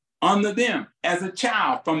under them as a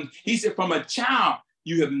child. He said, from a child,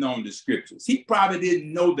 you have known the scriptures. He probably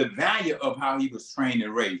didn't know the value of how he was trained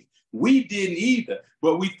and raised. We didn't either,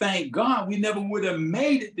 but we thank God we never would have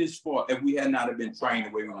made it this far if we had not have been trained the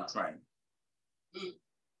way we were trained.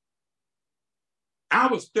 I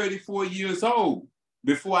was 34 years old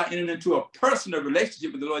before I entered into a personal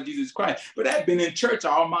relationship with the Lord Jesus Christ, but I've been in church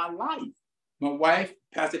all my life. My wife,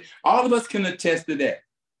 Pastor, all of us can attest to that.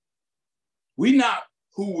 We're not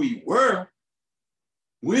who we were.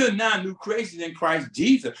 We're now new creations in Christ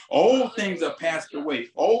Jesus. Old things are passed away.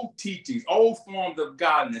 Old teachings, old forms of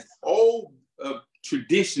godliness, old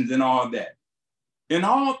traditions and all that. And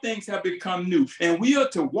all things have become new. And we are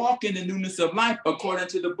to walk in the newness of life according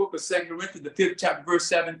to the book of 2 Corinthians, the 5th chapter, verse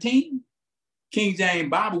 17. King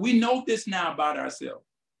James Bible. We know this now about ourselves.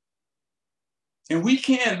 And we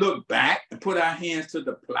can't look back and put our hands to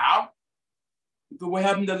the plow. Look at what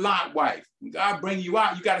happened to Lot's wife. When God bring you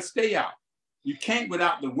out, you got to stay out. You can't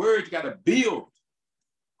without the word. You got to build.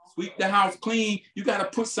 Sweep the house clean. You got to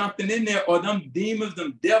put something in there, or them demons,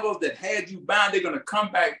 them devils that had you bound, they're going to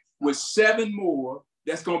come back with 7 more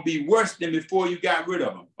that's going to be worse than before you got rid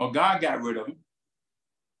of them, or God got rid of them.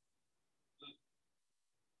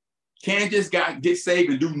 Can't just get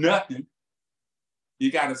saved and do nothing.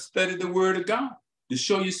 You got to study the word of God to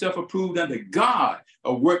show yourself approved unto God,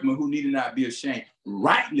 a workman who need not be ashamed.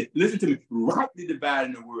 Rightly, listen to me, rightly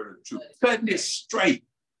dividing the word of truth, cutting it straight.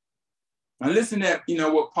 Now listen to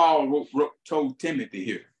what Paul told Timothy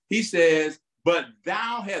here. He says, but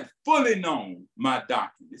thou hast fully known my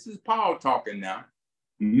doctrine. This is Paul talking now.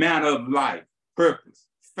 Manner of life, purpose,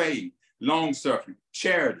 faith, long-suffering,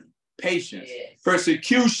 charity, patience,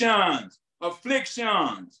 persecutions,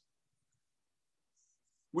 afflictions,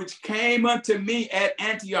 which came unto me at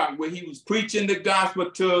Antioch, where he was preaching the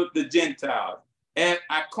gospel to the Gentiles. At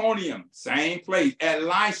Iconium, same place. At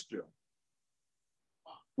Lystra,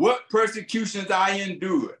 what persecutions I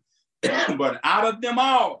endured. But out of them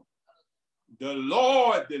all, the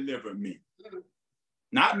Lord delivered me.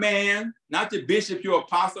 Not man, not the bishop, your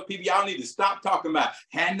apostle. People, y'all need to stop talking about,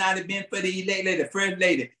 had not it been for the elect lady, the first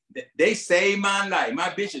lady, they saved my life.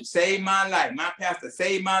 My bishop saved my life. My pastor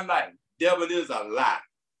saved my life. Devil is a lie.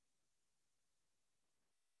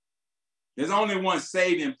 There's only one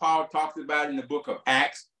saving Paul talks about in the book of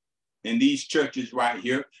Acts in these churches right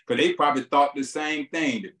here, because they probably thought the same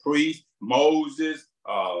thing. The priest, Moses,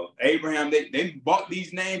 Abraham, they brought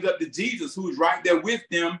these names up to Jesus, who's right there with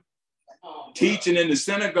them, teaching in the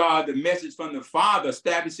synagogue the message from the Father,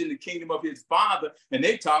 establishing the kingdom of his Father. And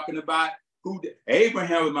they talking about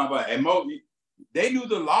Abraham was my father. And Moses, they knew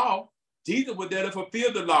the law. Jesus was there to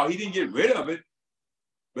fulfill the law. He didn't get rid of it.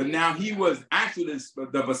 But now he was actually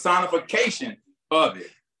the personification of it.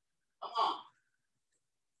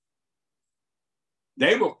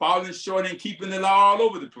 They were falling short and keeping the law all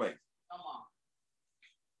over the place.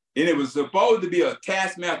 And it was supposed to be a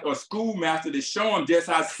taskmaster or schoolmaster to show them just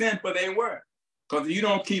how sinful they were. Because if you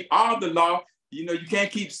don't keep all the law, you can't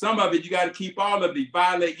keep some of it. You got to keep all of it. You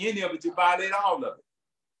violate any of it, you violate all of it.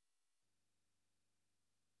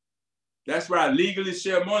 That's right. Legally,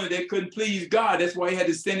 ceremonially, they couldn't please God. That's why he had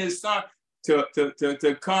to send his son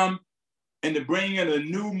to come and to bring in a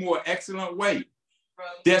new, more excellent way.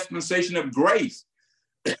 Dispensation of grace.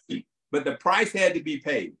 But the price had to be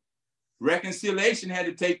paid. Reconciliation had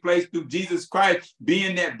to take place through Jesus Christ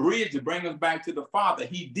being that bridge to bring us back to the Father.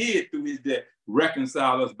 He did through his death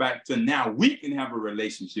reconcile us back to now. We can have a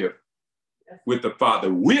relationship with the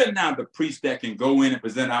Father. We're now the priest that can go in and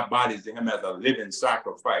present our bodies to him as a living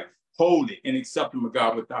sacrifice, holy and acceptable to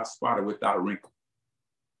God, without spot or without wrinkle.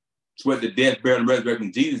 It's what the death, burial, and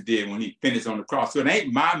resurrection Jesus did when he finished on the cross. So it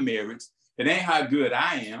ain't my merits. It ain't how good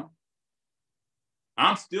I am.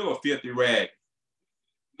 I'm still a filthy rag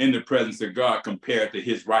in the presence of God compared to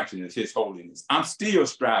his righteousness, his holiness. I'm still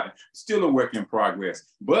striving, still a work in progress.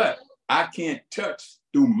 But I can't touch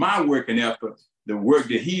through my work and effort the work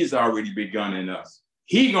that he has already begun in us.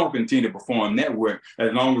 He gonna continue to perform that work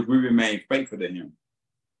as long as we remain faithful to him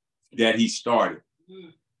that he started.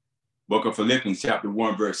 Book of Philippians, chapter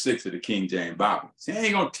 1, verse 6 of the King James Bible. See, I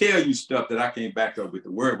ain't going to tell you stuff that I can't back up with.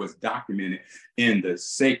 The word was documented in the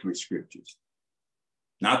sacred scriptures.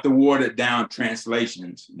 Not the watered down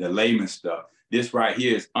translations, the layman stuff. This right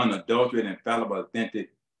here is unadulterated, infallible,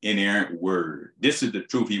 authentic, inerrant word. This is the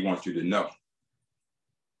truth he wants you to know.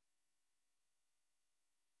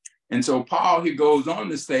 And so Paul, he goes on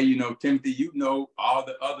to say, you know, Timothy, you know, all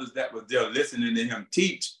the others that were there listening to him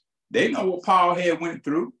teach, they know what Paul had went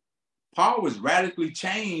through. Paul was radically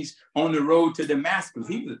changed on the road to Damascus.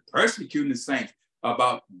 He was persecuting the saints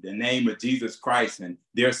about the name of Jesus Christ and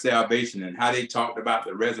their salvation and how they talked about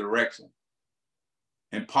the resurrection.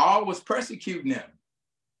 And Paul was persecuting them.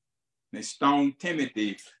 They stoned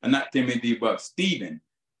Timothy, not Timothy, but Stephen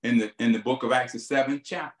in the book of Acts, the 7th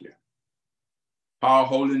chapter. Paul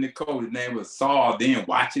holding the coat, his name was Saul, then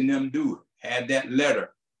watching them do it, had that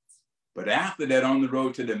letter. But after that, on the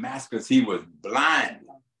road to Damascus, he was blind.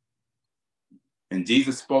 And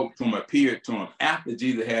Jesus spoke to him, appeared to him. After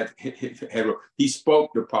Jesus he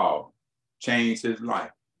spoke to Paul, changed his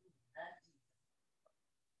life.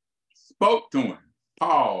 Spoke to him.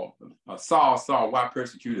 Paul, Saul, why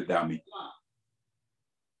persecuted thou me?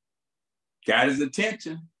 Got his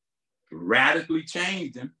attention, radically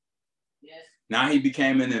changed him. Yes. Now he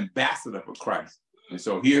became an ambassador for Christ. And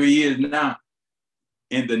so here he is now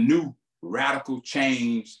in the new radical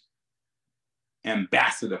change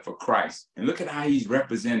ambassador for Christ. And look at how he's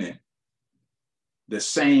representing the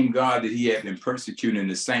same God that he had been persecuting,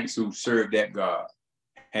 the saints who served that God,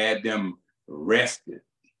 had them arrested,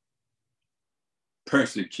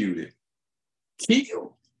 persecuted,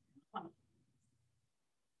 killed.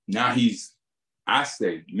 Now he's, I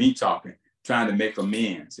say, me talking, trying to make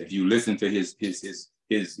amends. If you listen to his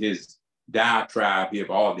diatribe of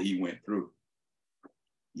all that he went through,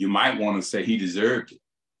 you might want to say he deserved it.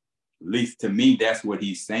 At least to me, that's what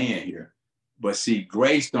he's saying here. But see,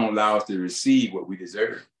 grace don't allow us to receive what we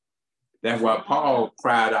deserve. That's why Paul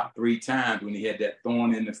cried out 3 times when he had that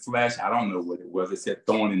thorn in the flesh. I don't know what it was. It said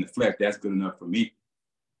thorn in the flesh. That's good enough for me.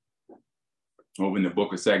 Over in the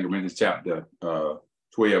book of 2 Corinthians chapter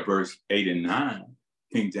 12, verse 8 and 9,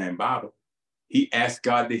 King James Bible, he asked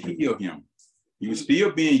God to heal him. He was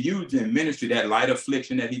still being used in ministry, that light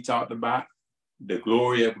affliction that he talked about. The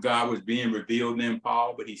glory of God was being revealed in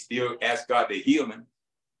Paul, but he still asked God to heal him.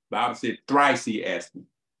 The Bible said thrice he asked him.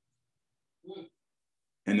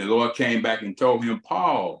 And the Lord came back and told him,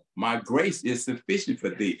 Paul, my grace is sufficient for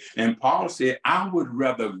thee. And Paul said, I would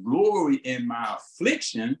rather glory in my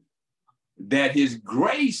affliction that his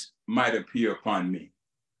grace might appear upon me.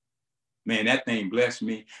 Man, that thing blessed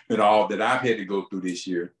me with all that I've had to go through this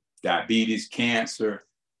year. Diabetes, cancer,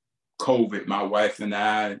 COVID. My wife and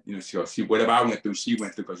I, you know, she whatever I went through, she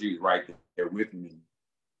went through because she was right there with me.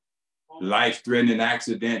 Life-threatening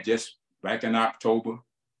accident just back in October.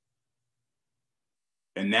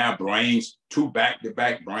 And now two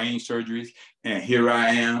back-to-back brain surgeries. And here I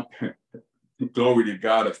am, glory to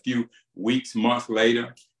God, a few weeks, months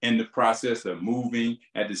later, in the process of moving.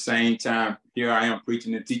 At the same time, here I am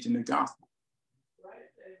preaching and teaching the gospel.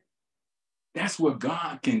 That's what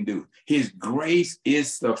God can do. His grace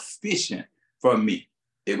is sufficient for me.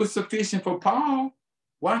 It was sufficient for Paul.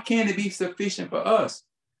 Why can't it be sufficient for us?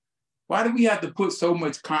 Why do we have to put so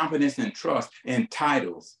much confidence and trust in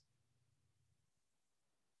titles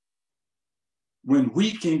when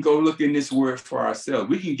we can go look in this word for ourselves?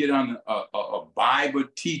 We can get on a Bible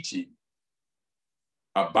teaching,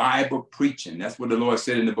 a Bible preaching. That's what the Lord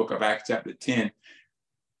said in the book of Acts chapter 10,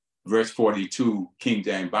 verse 42, King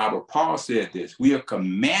James Bible. Paul said this: we are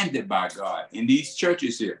commanded by God in these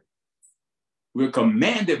churches here. We're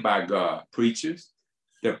commanded by God, preachers,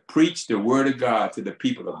 to preach the word of God to the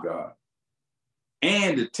people of God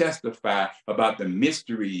and to testify about the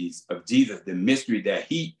mysteries of Jesus, the mystery that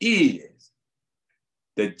he is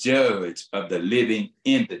the judge of the living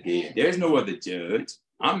and the dead. There's no other judge.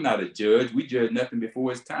 I'm not a judge. We judge nothing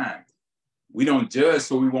before it's time. We don't judge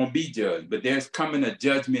so we won't be judged, but there's coming a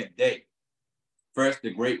judgment day. First,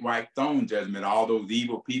 the great white throne judgment, all those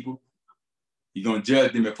evil people, you're going to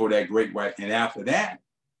judge them before that great white. And after that,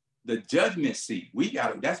 the judgment seat.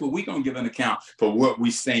 That's what we're going to give an account for what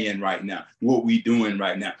we're saying right now, what we're doing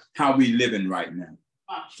right now, how we living right now.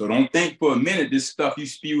 So don't think for a minute this stuff you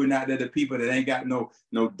spewing out there to people that ain't got no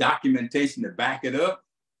documentation to back it up.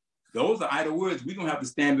 Those are idle words. We're going to have to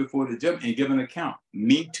stand before the judge and give an account.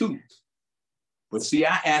 Me too. But see,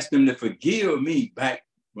 I asked them to forgive me back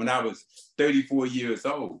when I was 34 years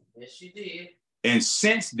old. Yes, you did. And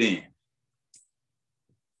since then,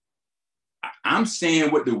 I'm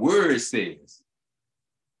saying what the word says.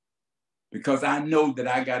 because I know that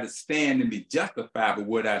I got to stand and be justified with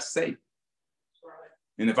what I say.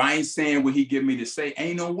 And if I ain't saying what he give me to say,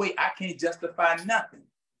 ain't no way I can't justify nothing.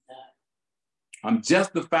 I'm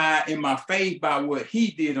justified in my faith by what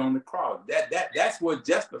he did on the cross. That's what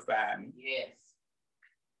justified me. Yes.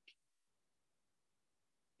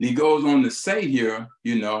 And he goes on to say here,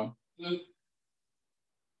 you know,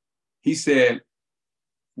 he said,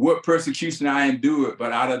 what persecution I endured,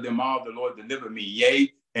 but out of them all the Lord delivered me.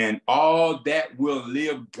 Yea, and all that will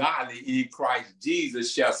live godly in Christ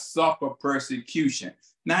Jesus shall suffer persecution.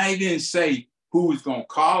 Now, he didn't say who is going to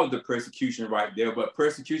cause the persecution right there, but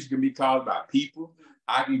persecution can be caused by people.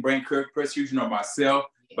 I can bring persecution on myself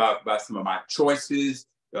by some of my choices,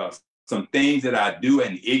 some things that I do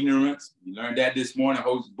in ignorance. You learned that this morning,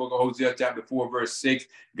 book of Hosea, chapter 4, verse 6.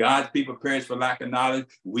 God's people perish for lack of knowledge.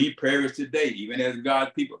 We perish today, even as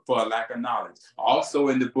God's people, for a lack of knowledge. Also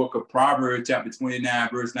in the book of Proverbs, chapter 29,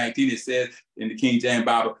 verse 19, it says in the King James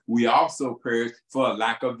Bible, we also perish for a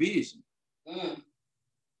lack of vision.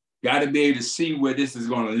 Got to be able to see where this is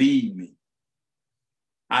going to lead me.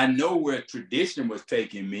 I know where tradition was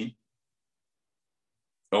taking me,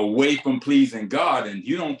 away from pleasing God, and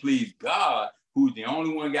you don't please God, who's the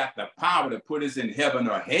only one got the power to put us in heaven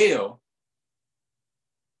or hell.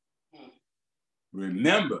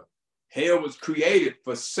 Remember, hell was created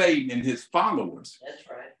for Satan and his followers. That's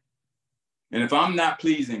right. And if I'm not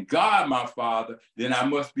pleasing God, my Father, then I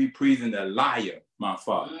must be pleasing the liar, my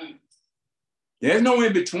Father. There's no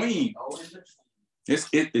in between. No in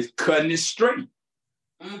between. It's cutting it straight,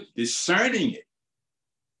 discerning it.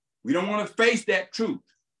 We don't want to face that truth.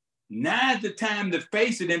 Now's the time to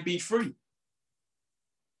face it and be free.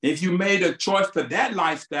 If you made a choice for that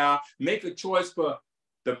lifestyle, make a choice for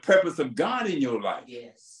the purpose of God in your life.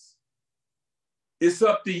 Yes. It's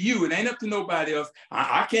up to you. It ain't up to nobody else.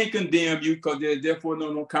 I can't condemn you because there's therefore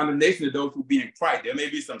no condemnation to those who be in Christ. There may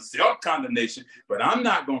be some self-condemnation, but I'm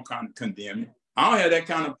not going to condemn you. I don't have that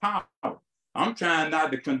kind of power. I'm trying not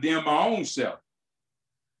to condemn my own self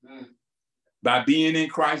by being in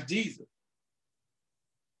Christ Jesus.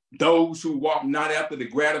 Those who walk not after the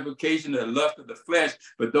gratification of the lust of the flesh,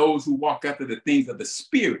 but those who walk after the things of the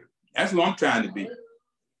spirit. That's who I'm trying to be.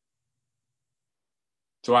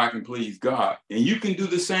 So I can please God. And you can do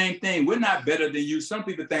the same thing. We're not better than you. Some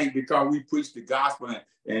people think because we preach the gospel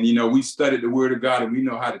and you know, we studied the word of God and we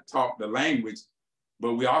know how to talk the language,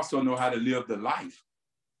 but we also know how to live the life.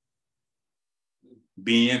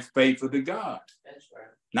 Being faithful to God. That's right.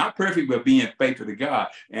 Not perfect, but being faithful to God.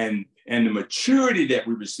 And the maturity that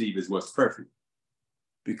we receive is what's perfect.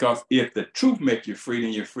 Because if the truth makes you free,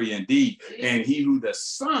 then you're free indeed. And he who the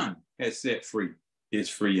Son has set free is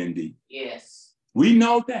free indeed. Yes. We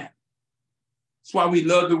know that. That's why we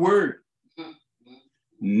love the word.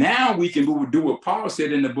 Now we can do what Paul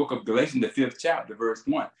said in the book of Galatians, the 5th chapter, verse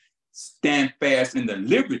 1. Stand fast in the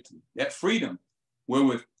liberty, that freedom,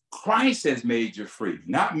 wherewith Christ has made you free.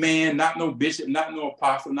 Not man, not no bishop, not no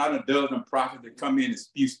apostle, not a dozen prophets that come in and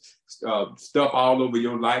spew stuff all over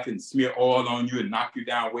your life and smear oil on you and knock you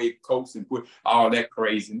down, wave coats and put all that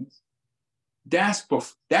craziness. That's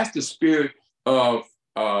the spirit of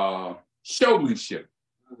showmanship.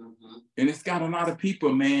 And it's got a lot of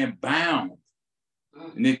people, man, bound.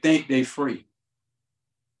 And they think they're free.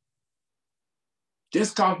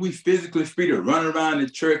 Just because we physically free to run around the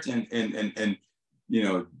church and you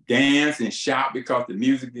know, dance and shout because the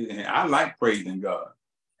music is, and I like praising God.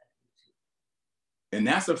 And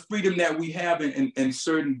that's a freedom that we have in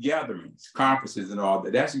certain gatherings, conferences and all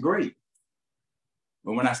that. That's great.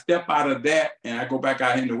 But when I step out of that and I go back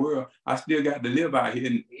out in the world, I still got to live out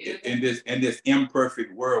here in this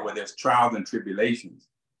imperfect world where there's trials and tribulations.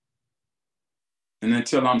 And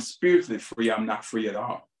until I'm spiritually free, I'm not free at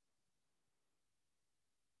all.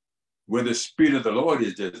 Where the Spirit of the Lord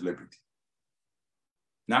is, there's liberty.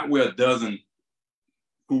 Not where a dozen,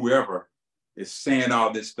 whoever is saying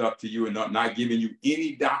all this stuff to you and not giving you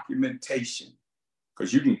any documentation.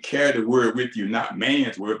 Because you can carry the word with you, not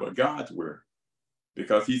man's word, but God's word.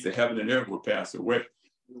 Because he said heaven and earth will pass away.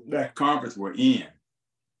 That conference we're in,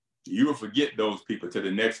 you will forget those people to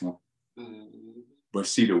the next one. But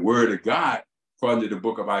see, the word of God, according to the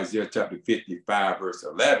book of Isaiah chapter 55, verse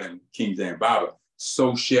 11, King James Bible,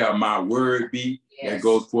 so shall my word be that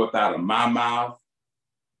goes forth out of my mouth.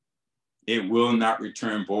 It will not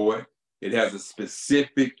return void. It has a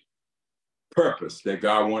specific purpose that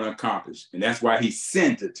God wants to accomplish. And that's why he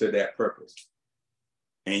sent it to that purpose.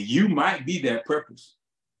 And you might be that purpose.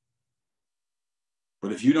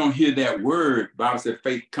 But if you don't hear that word, the Bible said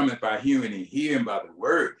faith cometh by hearing and hearing by the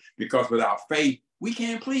word. Because without faith, we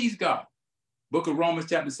can't please God. Book of Romans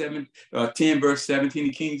chapter 10, verse 17,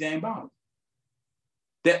 the King James Bible.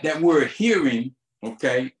 That word hearing,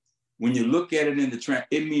 okay, when you look at it in the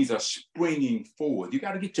it means a springing forward. You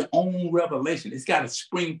got to get your own revelation. It's got to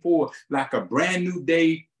spring forward like a brand new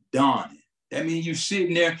day dawning. That means you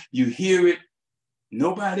sitting there, you hear it.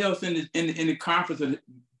 Nobody else in the conference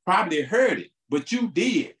probably heard it, but you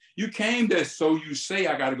did. You came there, so you say,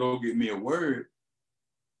 I got to go get me a word.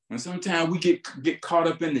 And sometimes we get caught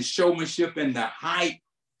up in the showmanship and the hype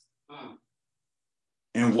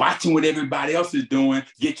and watching what everybody else is doing.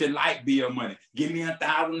 Get your light bill money. Give me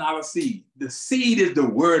 $1,000 seed. The seed is the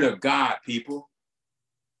word of God, people.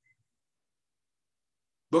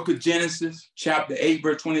 Book of Genesis, chapter 8,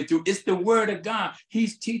 verse 22. It's the word of God.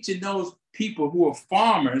 He's teaching those people who are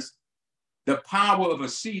farmers the power of a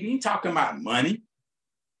seed. He ain't talking about money.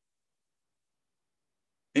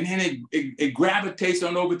 And then it gravitates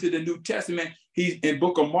on over to the New Testament. He's in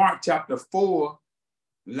book of Mark, chapter 4,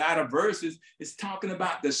 latter verses, it's talking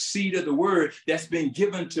about the seed of the word that's been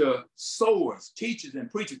given to sowers, teachers, and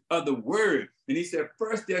preachers of the word. And he said,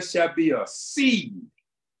 first there shall be a seed.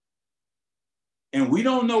 And we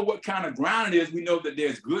don't know what kind of ground it is. We know that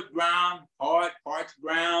there's good ground, hard, parched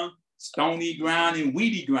ground, stony ground, and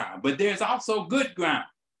weedy ground. But there's also good ground.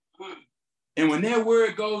 And when that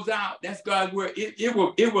word goes out, that's God's word. It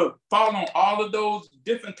will fall on all of those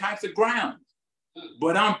different types of grounds.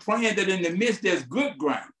 But I'm praying that in the midst, there's good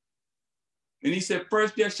ground. And he said,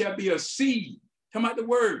 first there shall be a seed. Come out the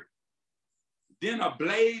word. Then a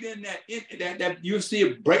blade in that you'll see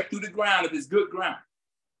it break through the ground if it's good ground.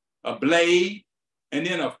 A blade, and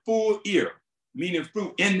then a full ear, meaning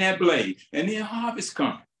fruit in that blade. And then harvest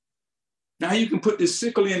coming. Now you can put the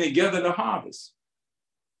sickle in together to harvest.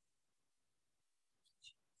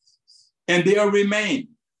 And they'll remain.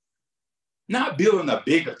 Not building a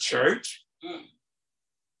bigger church,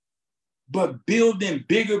 but building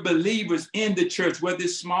bigger believers in the church, whether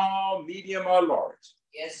it's small, medium, or large.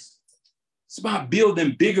 Yes. It's about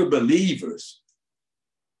building bigger believers.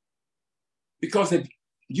 Because if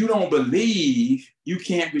you don't believe, you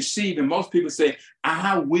can't receive. And most people say,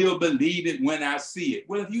 I will believe it when I see it.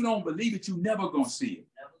 Well, if you don't believe it, you're never going to see it.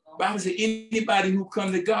 The Bible says anybody who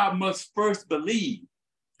comes to God must first believe.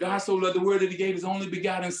 God so loved the world that he gave his only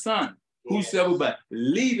begotten son. Yes. Whosoever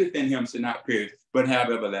believeth in him shall not perish, but have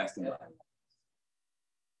everlasting life.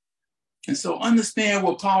 And so understand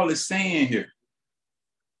what Paul is saying here.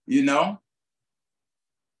 You know,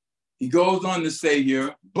 he goes on to say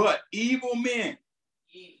here, but evil men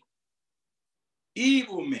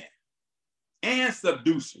and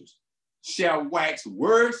seducers shall wax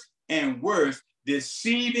worse and worse,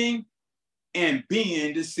 deceiving and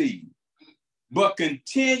being deceived. But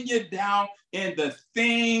continue thou in the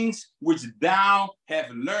things which thou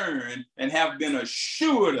hast learned and have been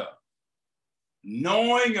assured of,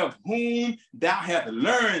 knowing of whom thou hast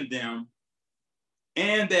learned them,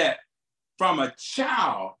 and that from a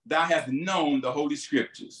child thou hast known the holy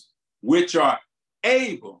scriptures, which are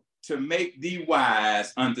able to make thee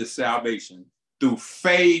wise unto salvation through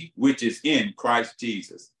faith which is in Christ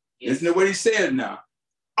Jesus. Yes. Listen to what he says now.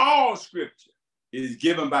 All scripture is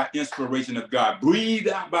given by inspiration of God, breathed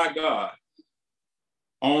out by God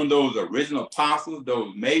on those original apostles,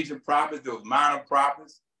 those major prophets, those minor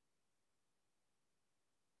prophets.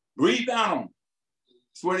 Breathe out on them.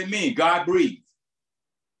 That's what it means. God breathes.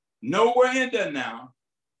 Nowhere in there now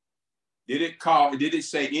did it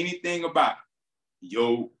say anything about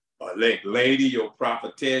your elect lady, your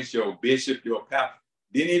prophetess, your bishop, your pastor.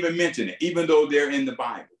 Didn't even mention it, even though they're in the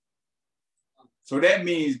Bible. So that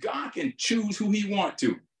means God can choose who he wants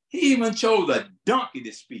to. He even chose a donkey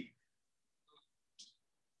to speak.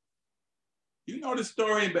 You know the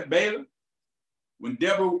story about Balaam? When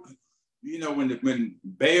Deborah, you know, when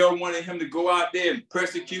Baal wanted him to go out there and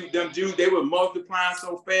persecute them Jews, they were multiplying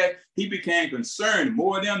so fast, he became concerned.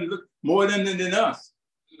 More of them than us.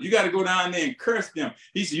 You got to go down there and curse them.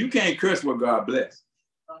 He said, you can't curse what God blessed.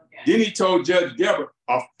 Okay. Then he told Judge Deborah,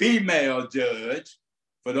 a female judge,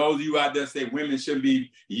 for those of you out there say women shouldn't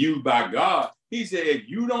be used by God, he said, if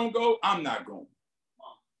you don't go, I'm not going.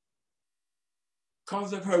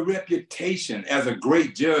 Because of her reputation as a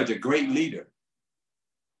great judge, a great leader.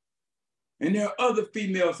 And there are other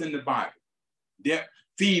females in the Bible. There,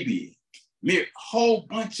 Phoebe, a whole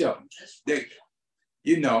bunch of them. They,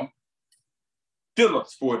 you know,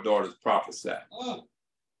 Philip's 4 daughters prophesied.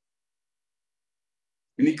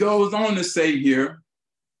 And he goes on to say here,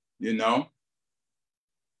 you know,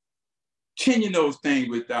 continue those things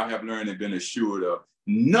which thou have learned and been assured of,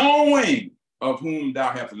 knowing of whom thou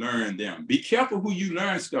hast learned them. Be careful who you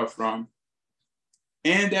learn stuff from.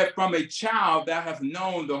 And that from a child thou hast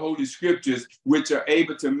known the holy scriptures, which are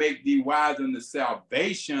able to make thee wise unto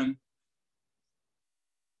salvation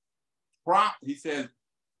he says,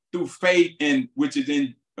 through faith in which is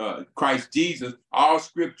in Christ Jesus, all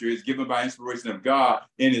scripture is given by inspiration of God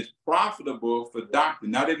and is profitable for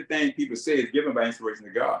doctrine. Not everything people say is given by inspiration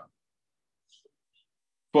of God.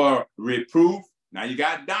 For reproof, now you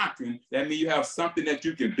got doctrine. That means you have something that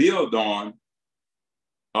you can build on,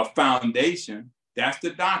 a foundation. That's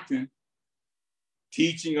the doctrine.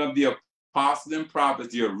 Teaching of the apostles and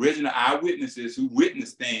prophets, the original eyewitnesses who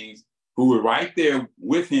witnessed things, who were right there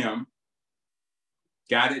with him,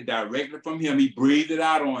 got it directly from him. He breathed it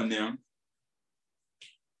out on them.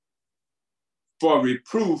 For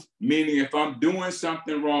reproof, meaning if I'm doing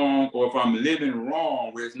something wrong or if I'm living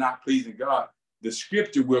wrong where it's not pleasing God, the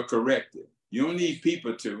scripture will correct it. You don't need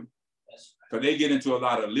people to, because they get into a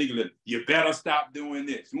lot of legalism. You better stop doing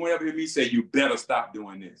this. You won't ever hear me say, you better stop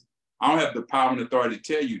doing this. I don't have the power and authority to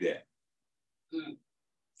tell you that.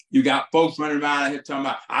 You got folks running around here talking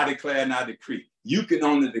about, I declare and I decree. You can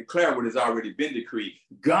only declare what has already been decreed.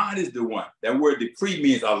 God is the one. That word decree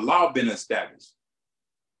means a law been established.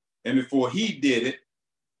 And before he did it,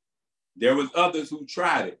 there was others who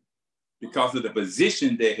tried it because of the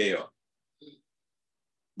position they held.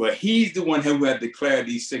 But he's the one who had declared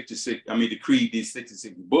decreed these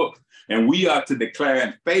 66 books. And we are to declare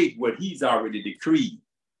in faith what he's already decreed.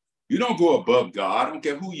 You don't go above God. I don't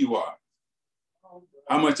care who you are.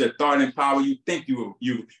 How much authority and power you think you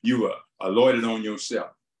are loaded on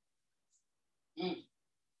yourself.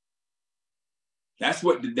 That's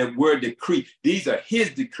what the word decree. These are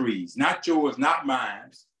his decrees, not yours, not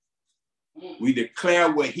mine. We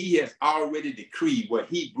declare what he has already decreed, what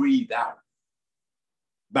he breathed out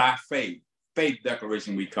by faith. Faith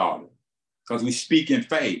declaration, we call it, because we speak in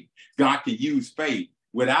faith. God can use faith.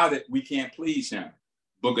 Without it, we can't please him.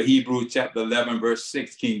 Book of Hebrews, chapter 11, verse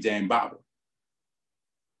 6, King James Bible.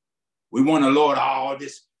 We want to lord all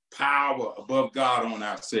this power above God on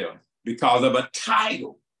ourselves because of a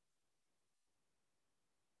title.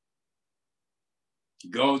 He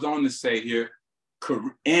goes on to say here,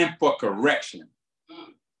 and for correction.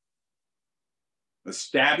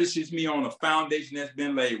 Establishes me on a foundation that's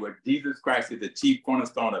been laid where Jesus Christ is the chief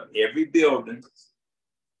cornerstone of every building.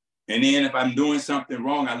 And then if I'm doing something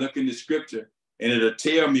wrong, I look in the scripture and it'll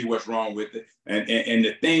tell me what's wrong with it. And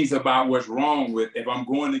the things about what's wrong with, if I'm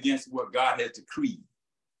going against what God has decreed,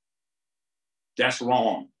 that's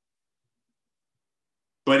wrong.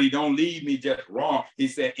 But he don't leave me just wrong. He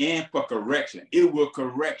said, and for correction. It will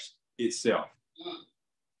correct itself.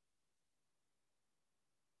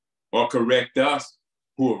 Or correct us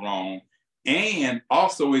who are wrong. And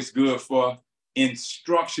also it's good for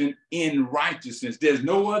instruction in righteousness. There's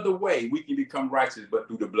no other way we can become righteous but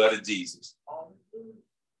through the blood of Jesus.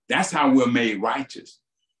 That's how we're made righteous.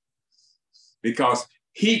 Because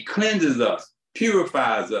he cleanses us,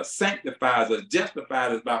 purifies us, sanctifies us,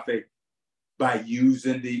 justifies us by faith, by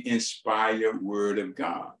using the inspired word of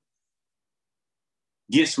God.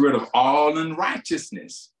 Gets rid of all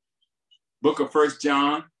unrighteousness. Book of 1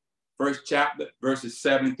 John, first chapter, verses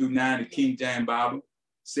 7 through 9, the King James Bible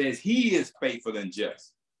says he is faithful and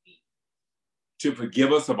just to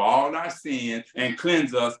forgive us of all our sins and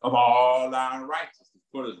cleanse us of all our unrighteousness.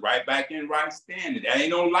 Put us right back in right standing. There ain't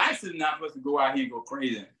no license not for us to go out here and go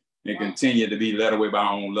crazy and continue to be led away by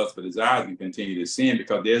our own lust for desires and continue to sin,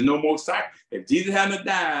 because there's no more sacrifice. If Jesus hadn't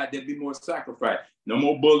died, there'd be more sacrifice. No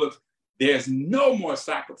more bullets. There's no more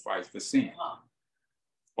sacrifice for sin.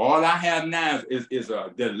 All I have now is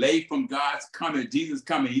a delay from God's coming. Jesus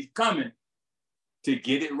coming. He's coming to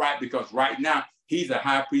get it right, because right now he's a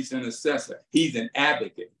high priest and intercessor. He's an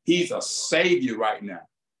advocate. He's a savior right now.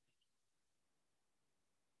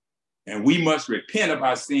 And we must repent of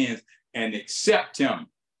our sins and accept him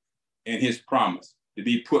and his promise to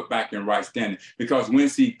be put back in right standing. Because when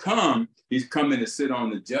he comes, he's coming to sit on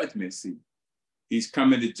the judgment seat. He's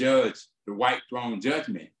coming to judge the white throne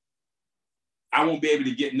judgment. I won't be able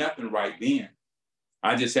to get nothing right then.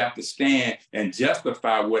 I just have to stand and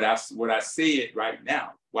justify what I said right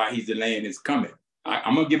now while he's delaying his coming.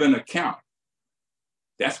 I'm going to give an account.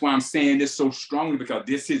 That's why I'm saying this so strongly, because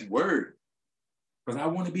this is his word. Because I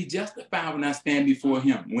want to be justified when I stand before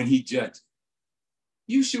him, when he judges.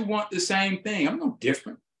 You should want the same thing. I'm no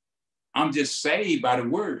different. I'm just saved by the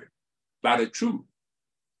word, by the truth.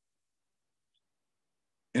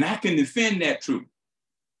 And I can defend that truth.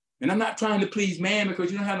 And I'm not trying to please man,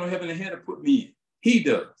 because you don't have no heaven and hell to put me in. He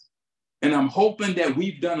does. And I'm hoping that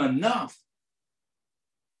we've done enough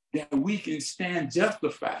that we can stand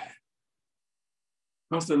justified.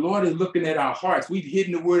 Because the Lord is looking at our hearts. We've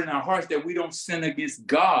hidden the word in our hearts that we don't sin against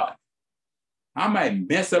God. I might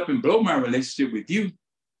mess up and blow my relationship with you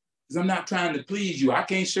because I'm not trying to please you. I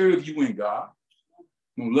can't serve you in God.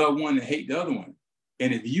 You're gonna love one and hate the other one.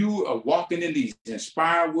 And if you are walking in these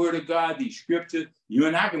inspired word of God, these scriptures, you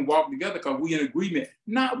and I can walk together because we're in agreement,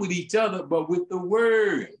 not with each other, but with the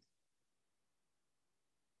word.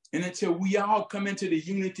 And until we all come into the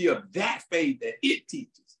unity of that faith that it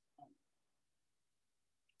teaches,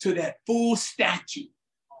 to that full stature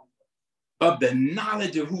of the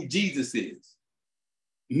knowledge of who Jesus is,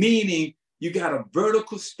 meaning you got a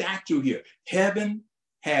vertical statue here. Heaven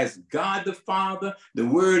has God the Father, the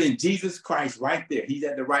Word, and Jesus Christ right there. He's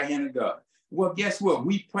at the right hand of God. Well, guess what?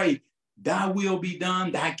 We pray, thy will be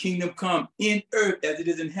done, thy kingdom come in earth as it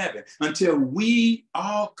is in heaven. Until we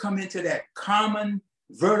all come into that common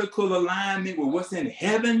vertical alignment with what's in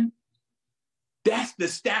heaven, that's the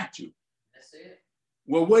statue. That's it.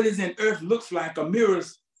 Well, what is in earth looks like a mirror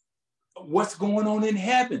of what's going on in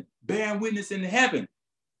heaven, bearing witness in heaven.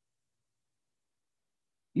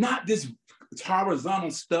 Not this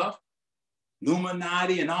horizontal stuff,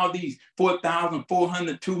 Illuminati and all these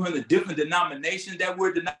 4,400, 200 different denominations. That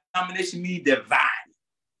word denomination means divided.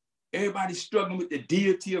 Everybody's struggling with the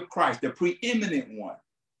deity of Christ, the preeminent one,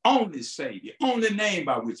 only Savior, only name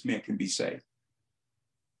by which men can be saved.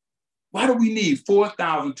 Why do we need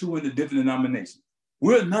 4,200 different denominations?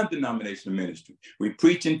 We're a non-denominational ministry. We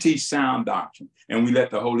preach and teach sound doctrine, and we let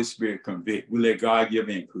the Holy Spirit convict. We let God give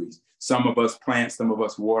increase. Some of us plant, some of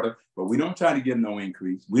us water, but we don't try to give no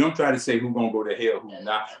increase. We don't try to say who's going to go to hell, who's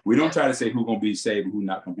not. We don't try to say who's going to be saved and who's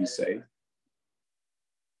not going to be saved.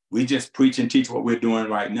 We just preach and teach what we're doing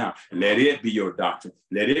right now. Let it be your doctrine.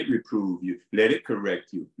 Let it reprove you. Let it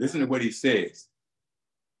correct you. Listen to what he says.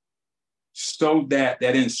 So that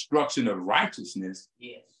instruction of righteousness,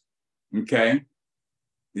 yes. Okay?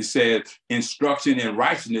 It says instruction in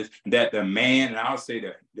righteousness that the man, and I'll say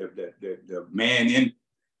the man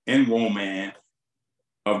and woman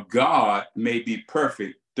of God may be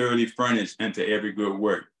perfect, thoroughly furnished unto every good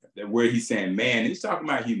work. That where he's saying man, he's talking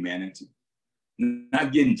about humanity.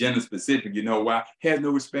 Not getting gender specific, you know why? He has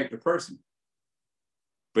no respect to person.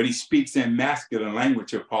 But he speaks in masculine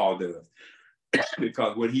language, as Paul does.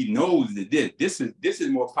 Because what he knows is this is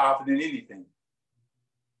more powerful than anything.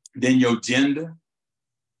 Than your gender,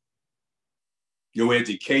 your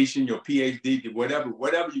education, your PhD,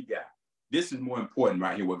 whatever you got. This is more important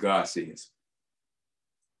right here, what God says.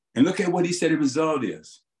 And look at what he said the result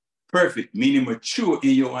is. Perfect, meaning mature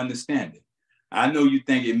in your understanding. I know you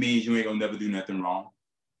think it means you ain't gonna never do nothing wrong.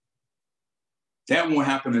 That won't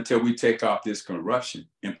happen until we take off this corruption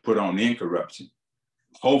and put on incorruption.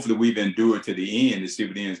 Hopefully we've endured to the end to see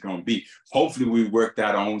what the end is gonna be. Hopefully we worked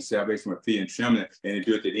out our own salvation with fear and trembling and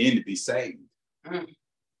endure to the end to be saved.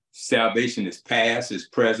 Salvation is past, is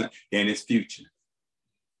present, and is future.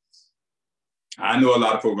 I know a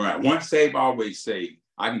lot of folks around. Once saved, always saved.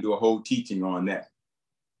 I can do a whole teaching on that.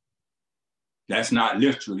 That's not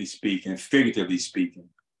literally speaking, figuratively speaking.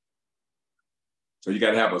 So you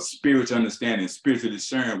got to have a spiritual understanding, spiritually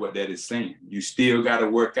discern what that is saying. You still got to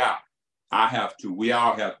work out. I have to. We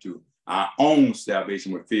all have to. Our own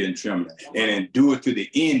salvation with fear and trembling and endure to the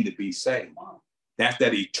end to be saved. That's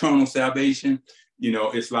that eternal salvation. You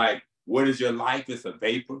know, it's like, what is your life? It's a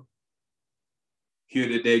vapor. Here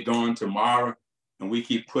today, gone tomorrow. And we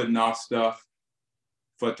keep putting off stuff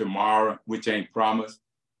for tomorrow, which ain't promised.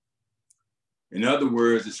 In other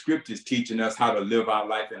words, the scripture is teaching us how to live our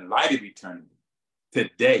life in light of eternity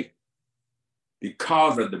today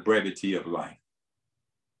because of the brevity of life.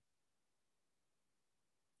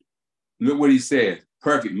 Look what he says.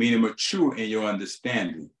 Perfect, meaning mature in your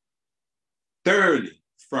understanding. Thoroughly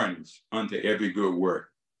furnished unto every good work.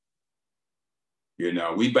 You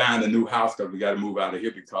know, we buying a new house because we got to move out of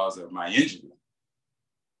here because of my injury,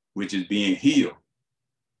 which is being healed.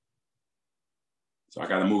 So I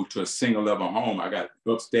got to move to a single level home. I got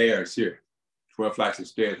upstairs here, 12 flights of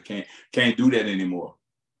stairs. Can't do that anymore.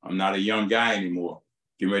 I'm not a young guy anymore.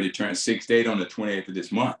 Getting ready to turn 68 on the 28th of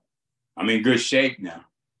this month. I'm in good shape now.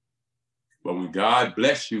 But when God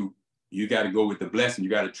bless you, you got to go with the blessing. You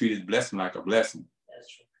got to treat his blessing like a blessing. That's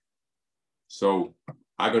true. So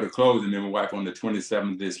I go to close, and then my wife on the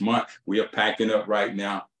 27th of this month. We are packing up right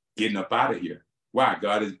now, getting up out of here. Why?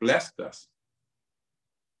 God has blessed us.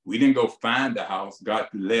 We didn't go find the house. God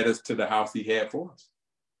led us to the house he had for us.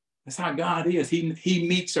 That's how God is. He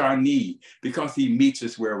meets our need because he meets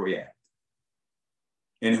us where we're at.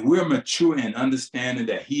 And if we're mature in understanding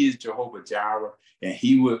that he is Jehovah Jireh and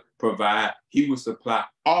he will provide, he will supply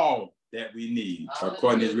all that we need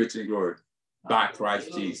according to his riches and glory by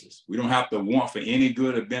Christ Jesus. We don't have to want for any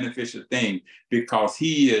good or beneficial thing because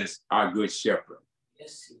he is our good shepherd.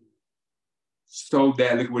 Yes. So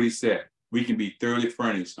that, look what he said, we can be thoroughly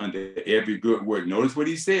furnished under every good work. Notice what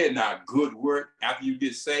he said now, good work. After you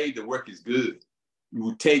get saved, the work is good. We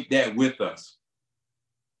will take that with us.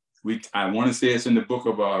 I want to say it's in the book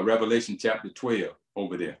of Revelation chapter 12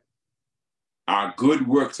 over there. Our good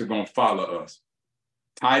works are going to follow us.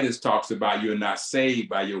 Titus talks about you're not saved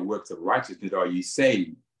by your works of righteousness, are you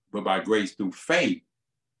saved, but by grace through faith.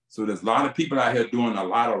 So there's a lot of people out here doing a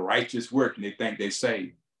lot of righteous work and they think they're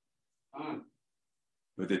saved.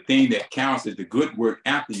 But the thing that counts is the good work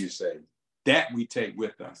after you're saved. That we take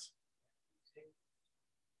with us.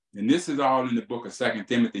 And this is all in the book of 2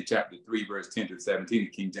 Timothy chapter 3, verse 10 to 17, the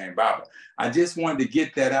King James Bible. I just wanted to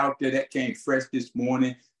get that out there. That came fresh this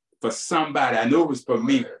morning for somebody. I know it was for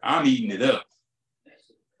me. I'm eating it up.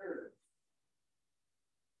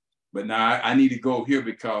 But now I need to go here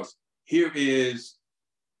because here is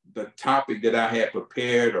the topic that I had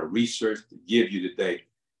prepared or researched to give you today.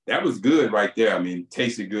 That was good right there. I mean, it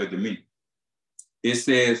tasted good to me. It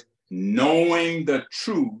says, knowing the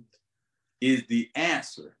truth is the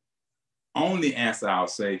answer. Only answer, I'll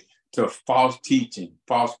say, to false teaching,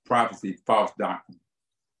 false prophecy, false doctrine.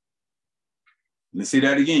 Let's see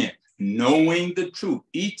that again. Knowing the truth.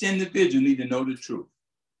 Each individual needs to know the truth.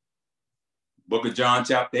 Book of John,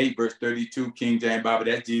 chapter 8, verse 32, King James Bible,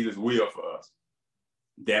 that's Jesus' will for us.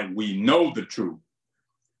 That we know the truth.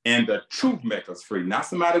 And the truth makes us free. Not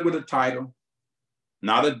somebody with a title,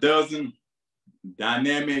 not a dozen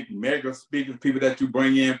dynamic mega speakers, people that you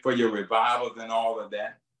bring in for your revivals and all of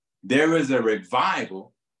that. There is a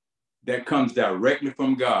revival that comes directly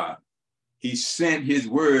from God. He sent his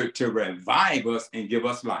word to revive us and give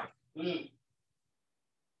us life.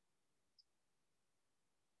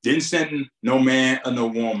 Didn't send no man or no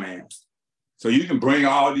woman. So you can bring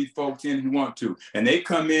all these folks in if you want to. And they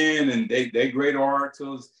come in and they great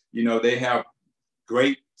orators. You know, they have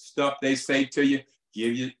great stuff they say to you,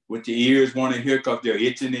 give you what your ears want to hear because they're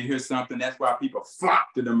itching to hear something. That's why people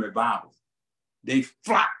flock to them revivals. They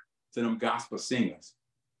flock to them gospel singers.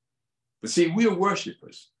 But see, we're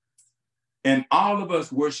worshipers. And all of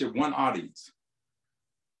us worship one audience.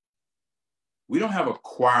 We don't have a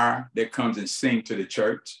choir that comes and sing to the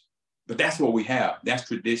church, but that's what we have. That's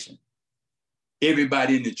tradition.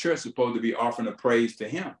 Everybody in the church is supposed to be offering a praise to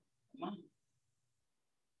him.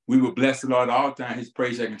 We will bless the Lord all the time. His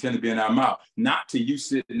praise shall continue to be in our mouth. Not to you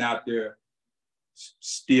sitting out there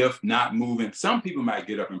stiff, not moving. Some people might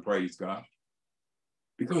get up and praise God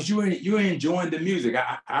because you're enjoying the music.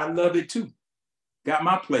 I love it too. Got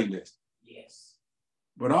my playlist. Yes.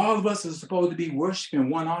 But all of us are supposed to be worshiping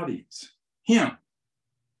one audience. Him.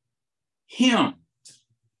 Him.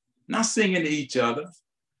 Not singing to each other.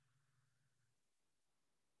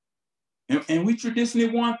 And we traditionally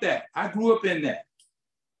want that. I grew up in that.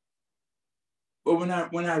 But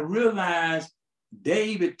when I realized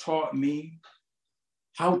David taught me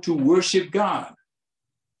how to worship God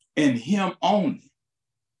and him only.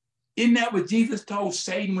 Isn't that what Jesus told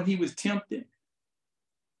Satan when he was tempted?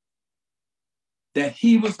 That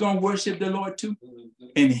he was going to worship the Lord too?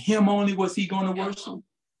 And him only was he going to worship?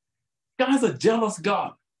 God's a jealous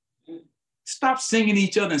God. Stop singing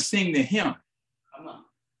each other and sing to him. Come on.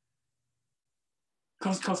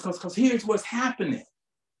 Because here's what's happening.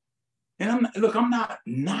 And I'm not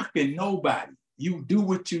knocking nobody. You do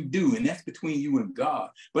what you do, and that's between you and God.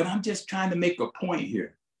 But I'm just trying to make a point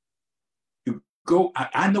here. You go,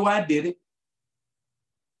 I know I did it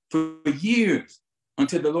for years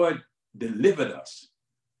until the Lord delivered us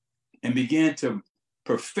and began to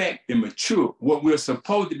perfect and mature what we're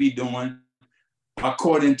supposed to be doing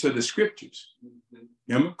according to the scriptures.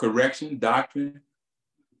 Remember, correction, doctrine,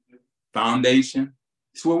 foundation.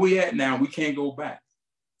 It's where we at now. We can't go back.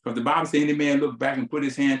 Because the Bible says any man look back and put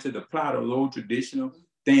his hand to the plow, those old traditional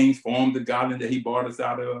things, form the godliness that he brought us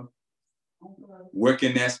out of,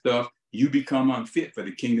 working that stuff, you become unfit for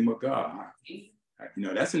the kingdom of God. You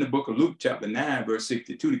know, that's in the book of Luke, chapter 9, verse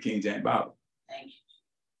 62, the King James Bible. Thank you.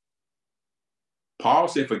 Paul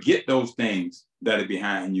said, forget those things that are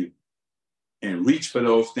behind you and reach for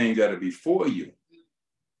those things that are before you.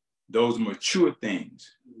 Those mature things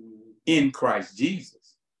in Christ Jesus.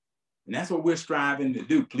 And that's what we're striving to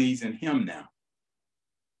do, pleasing him now.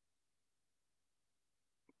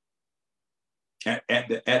 At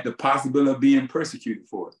the possibility of being persecuted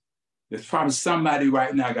for it. There's probably somebody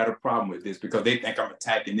right now got a problem with this because they think I'm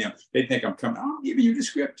attacking them. They think I'm coming. I'm giving you the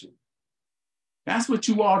scripture. That's what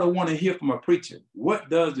you ought to want to hear from a preacher. What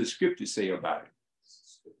does the scripture say about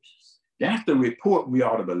it? That's the report we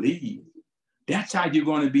ought to believe. That's how you're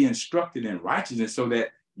going to be instructed in righteousness so that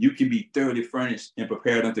you can be thoroughly furnished and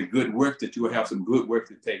prepared unto good work, that you will have some good work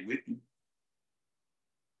to take with you.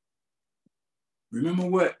 Remember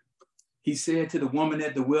what He said to the woman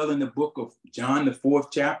at the well in the book of John, the 4th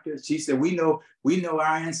chapter, she said, we know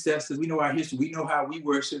our ancestors, we know our history, we know how we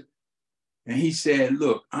worship. And he said,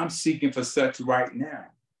 look, I'm seeking for such right now,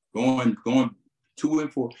 going to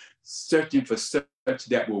and fro, searching for such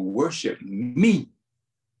that will worship me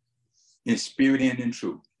in spirit and in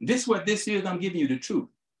truth. This is what this is. I'm giving you the truth.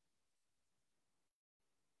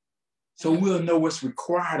 So we'll know what's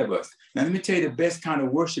required of us. Now, let me tell you the best kind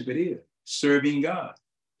of worship it is, serving God.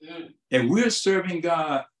 And we're serving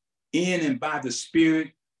God in and by the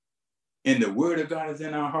Spirit, and the word of God is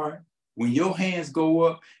in our heart. When your hands go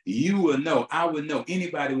up, you will know, I will know,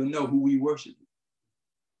 anybody will know who we worship.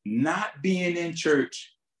 Not being in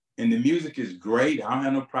church, and the music is great. I don't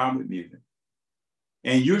have no problem with music.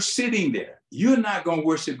 And you're sitting there. You're not going to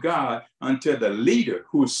worship God until the leader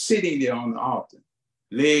who is sitting there on the altar,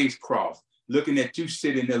 legs crossed, looking at you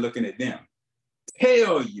sitting there looking at them,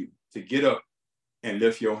 tell you to get up and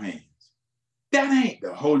lift your hands. That ain't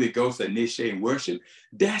the Holy Ghost initiating worship.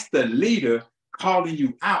 That's the leader calling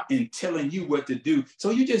you out and telling you what to do.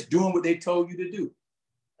 So you're just doing what they told you to do.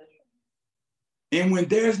 And when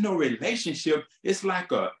there's no relationship, it's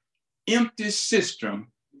like an empty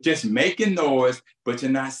system just making noise, but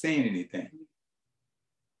you're not saying anything.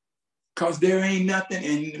 Because there ain't nothing,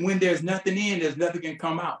 and when there's nothing in, there's nothing can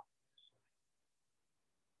come out.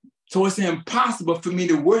 So it's impossible for me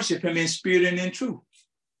to worship him in spirit and in truth.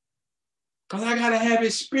 Because I got to have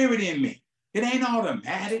his spirit in me. It ain't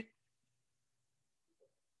automatic.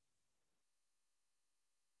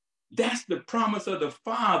 That's the promise of the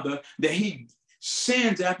Father that he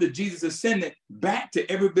sends after Jesus ascended back to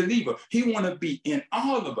every believer. He want to be in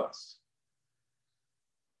all of us.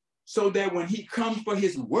 So that when he comes for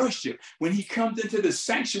his worship, when he comes into the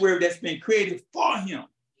sanctuary that's been created for him,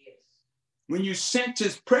 when you sense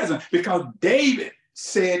his presence, because David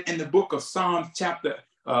said in the book of Psalms chapter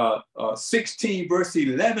 16, verse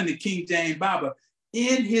 11, the King James Bible,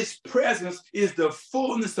 in his presence is the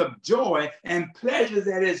fullness of joy and pleasures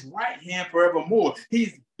at his right hand forevermore.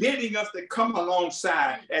 He's bidding us to come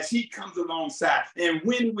alongside as he comes alongside. And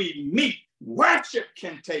when we meet, worship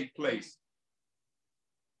can take place.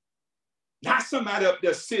 Not somebody up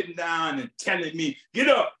there sitting down and telling me, get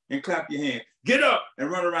up and clap your hands. Get up and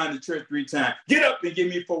run around the church 3 times. Get up and give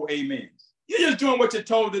me 4 amens. You're just doing what you're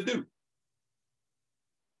told to do.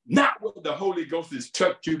 Not what the Holy Ghost has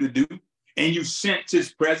touched you to do, and you sense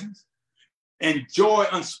his presence, and joy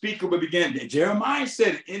unspeakable began. Jeremiah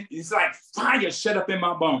said, it's like fire shut up in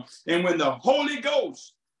my bones. And when the Holy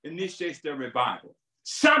Ghost initiates the revival,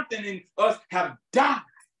 something in us have died,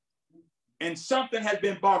 and something has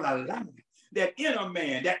been brought alive. That inner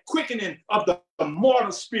man, that quickening of the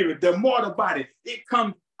mortal spirit, the mortal body, it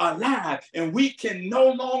comes alive, and we can no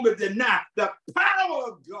longer deny the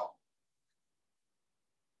power of God.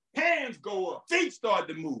 Hands go up, feet start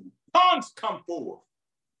to move, tongues come forth.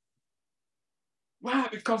 Why?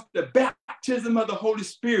 Because the baptism of the Holy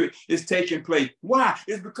Spirit is taking place. Why?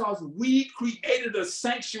 It's because we created a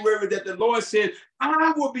sanctuary that the Lord said,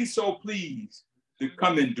 I will be so pleased to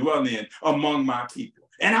come and dwell in among my people.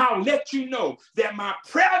 And I'll let you know that my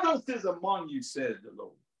presence is among you, says the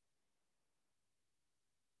Lord.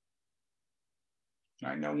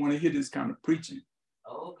 I now want to hear this kind of preaching.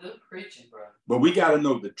 Oh, good preaching, brother. But we got to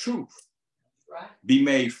know the truth. Right. Be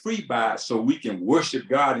made free by it so we can worship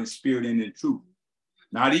God in spirit and in truth.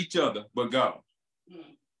 Not each other, but God.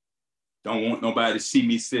 Don't want nobody to see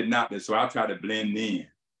me sitting out there, so I try to blend in.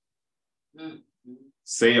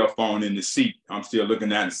 Cell phone in the seat. I'm still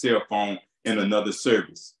looking at the cell phone in another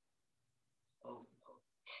service.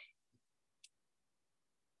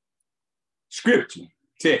 Scripture,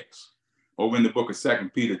 text, over in the book of 2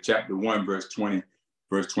 Peter, chapter 1, verse 20,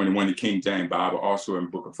 verse 21, the King James Bible, also in the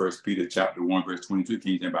book of 1 Peter, chapter 1, verse 22,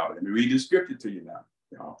 King James Bible. Let me read the scripture to you now.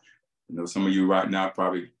 Y'all. I know some of you right now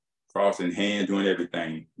probably crossing hands, doing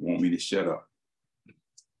everything, want me to shut up.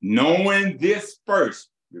 Knowing this first,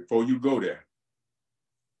 before you go there,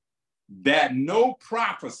 that no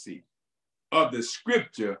prophecy of the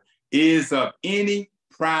scripture is of any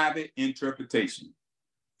private interpretation.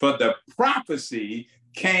 For the prophecy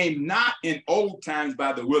came not in old times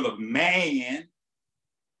by the will of man,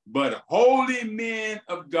 but holy men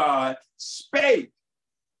of God spake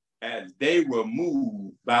as they were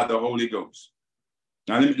moved by the Holy Ghost.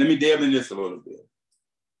 Now let me delve in this a little bit.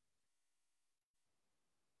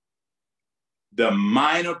 The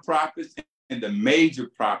minor prophets and the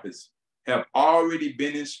major prophets have already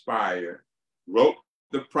been inspired, wrote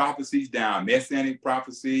the prophecies down, messianic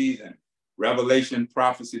prophecies and Revelation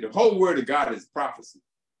prophecy. The whole word of God is prophecy.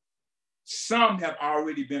 Some have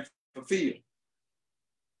already been fulfilled.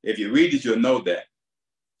 If you read it, you'll know that.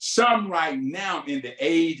 Some right now in the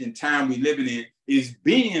age and time we're living in is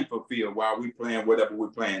being fulfilled while we're playing whatever we're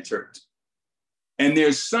playing church. And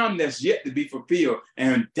there's some that's yet to be fulfilled.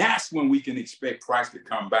 And that's when we can expect Christ to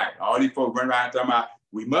come back. All these folks run around talking about,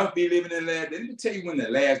 we must be living in the last days. Let me tell you when the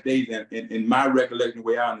last days, in my recollection, the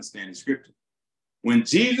way I understand the scripture, when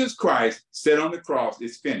Jesus Christ sat on the cross,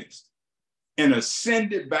 it's finished, and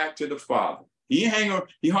ascended back to the Father. He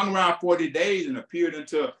hung around 40 days and appeared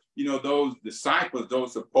unto, you know, those disciples,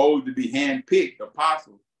 those supposed to be handpicked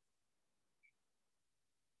apostles.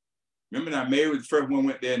 Remember now, Mary was the first one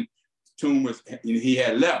went there, and the tomb was, he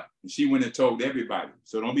had left, and she went and told everybody.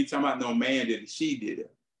 So don't be talking about no man did it, she did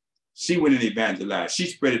it. She went and evangelized. She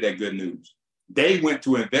spread that good news. They went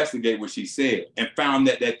to investigate what she said and found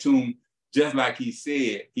that that tomb, just like he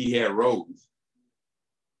said, he had rose.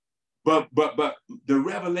 But the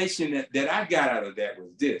revelation that I got out of that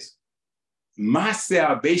was this. My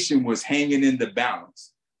salvation was hanging in the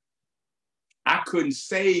balance. I couldn't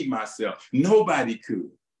save myself. Nobody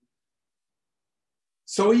could.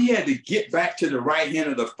 So he had to get back to the right hand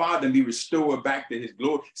of the Father and be restored back to his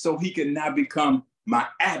glory so he could now become my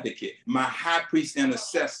advocate, my high priest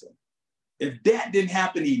intercessor. If that didn't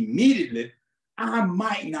happen immediately, I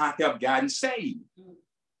might not have gotten saved.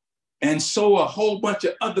 And so a whole bunch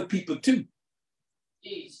of other people too.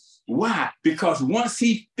 Jeez. Why? Because once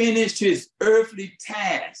he finished his earthly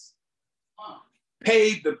task,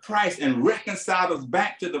 paid the price and reconciled us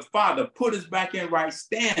back to the Father, put us back in right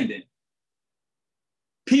standing,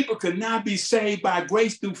 people could now be saved by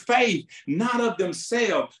grace through faith, not of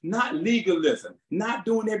themselves, not legalism, not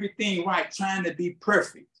doing everything right, trying to be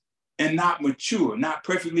perfect and not mature, not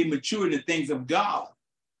perfectly mature in the things of God.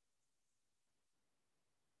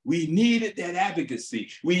 We needed that advocacy.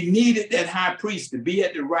 We needed that high priest to be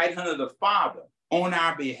at the right hand of the Father on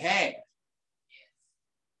our behalf.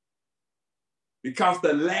 Because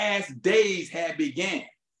the last days had began.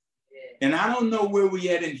 And I don't know where we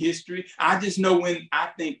at in history. I just know when I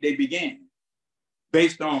think they began,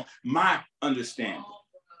 based on my understanding.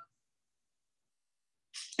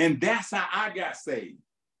 And that's how I got saved.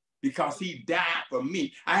 Because he died for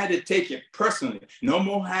me. I had to take it personally. No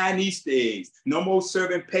more hiding Easter eggs. No more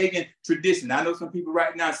serving pagan tradition. I know some people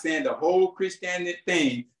right now saying the whole Christianity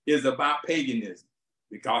thing is about paganism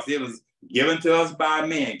because it was given to us by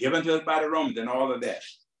man, given to us by the Romans and all of that.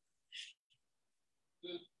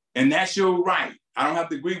 And that's your right. I don't have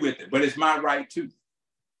to agree with it, but it's my right too.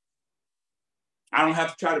 I don't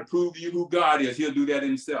have to try to prove to you who God is. He'll do that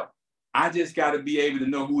himself. I just got to be able to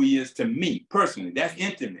know who he is to me personally. That's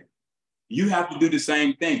intimate. You have to do the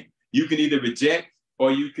same thing. You can either reject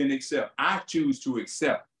or you can accept. I choose to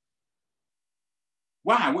accept.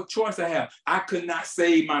 Why? What choice I have? I could not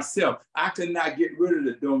save myself. I could not get rid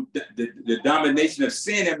of the domination of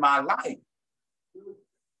sin in my life.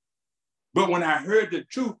 But when I heard the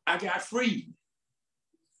truth, I got free.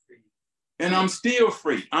 And I'm still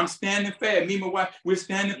free. I'm standing fast. Me and my wife, we're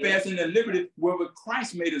standing fast in the liberty where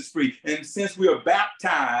Christ made us free. And since we are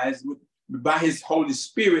baptized by his Holy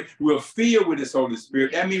Spirit, we're filled with his Holy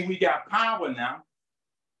Spirit. That means we got power now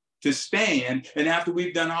to stand. And after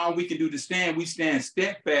we've done all we can do to stand, we stand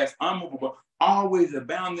steadfast, unmovable, always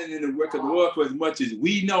abounding in the work of the Lord, for as much as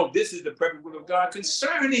we know this is the perfect will of God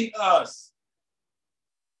concerning us.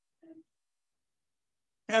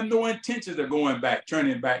 Have no intentions of going back,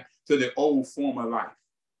 turning back to the old form of life,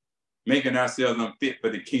 making ourselves unfit for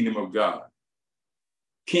the kingdom of God.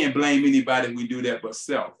 Can't blame anybody if we do that but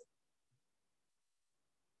self.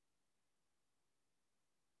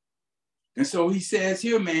 And so he says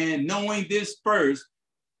here, man, knowing this first,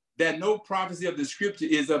 that no prophecy of the scripture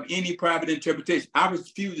is of any private interpretation. I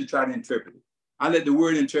refuse to try to interpret it. I let the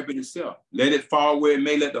word interpret itself. Let it fall where it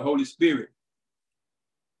may, let the Holy Spirit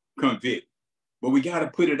convict. But we got to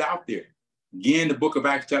put it out there. Again, the book of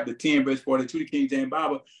Acts chapter 10, verse 42, the King James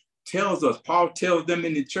Bible tells us, Paul tells them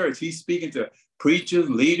in the church, he's speaking to preachers,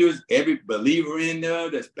 leaders, every believer in there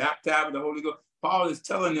that's baptized with the Holy Ghost. Paul is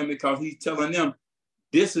telling them because he's telling them,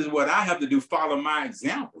 this is what I have to do, follow my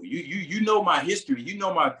example. You know my history, you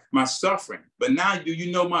know my suffering. But now, do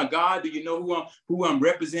you know my God? Do you know who I'm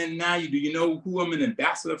representing now? Do you know who I'm an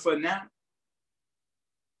ambassador for now?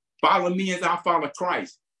 Follow me as I follow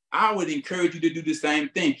Christ. I would encourage you to do the same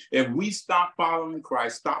thing. If we stop following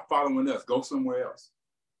Christ, stop following us, go somewhere else.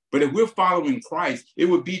 But if we're following Christ, it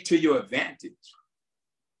would be to your advantage.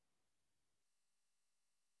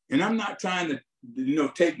 And I'm not trying to,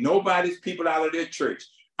 take nobody's people out of their church.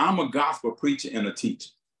 I'm a gospel preacher and a teacher.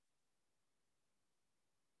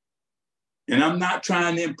 And I'm not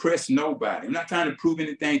trying to impress nobody. I'm not trying to prove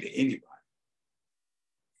anything to anybody.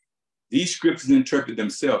 These scriptures interpret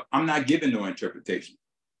themselves. I'm not giving no interpretation.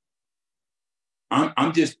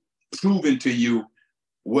 I'm just proving to you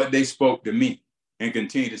what they spoke to me and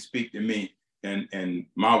continue to speak to me and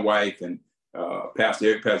my wife and Pastor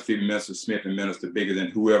Eric, Pastor Phoebe, Minister Smith, and Minister Bigger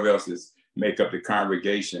than whoever else is make up the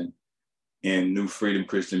congregation in New Freedom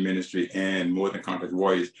Christian Ministry and More Than Conquerors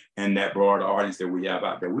Warriors and that broad audience that we have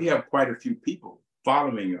out there. We have quite a few people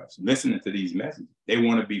following us, listening to these messages. They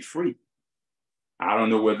want to be free. I don't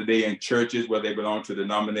know whether they're in churches, whether they belong to a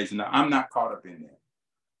denomination. Now, I'm not caught up in that.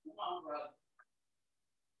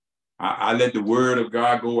 I let the word of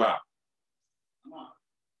God go out.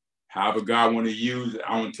 However God want to use it,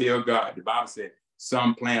 I want to tell God. The Bible said,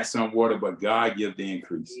 some plant, some water, but God gives the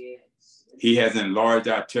increase. Yes. He has enlarged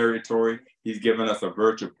our territory. He's given us a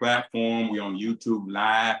virtual platform. We're on YouTube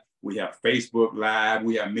Live. We have Facebook Live.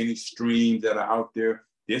 We have many streams that are out there.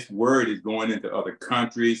 This word is going into other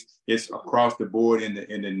countries. It's across the board in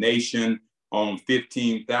the nation on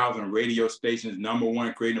 15,000 radio stations. Number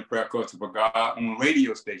one, creating a prayer culture for God on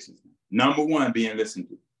radio stations. Number one, being listened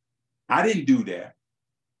to. I didn't do that.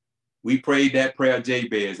 We prayed that prayer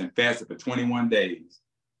Jabez and fasted for 21 days.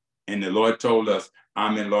 And the Lord told us,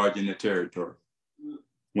 I'm enlarging the territory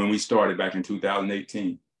when we started back in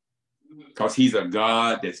 2018. Because he's a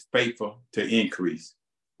God that's faithful to increase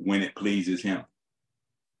when it pleases him.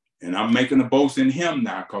 And I'm making a boast in him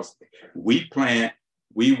now because we plant,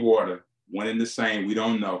 we water, one and the same, we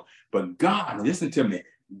don't know. But God, listen to me,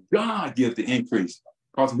 God gives the increase.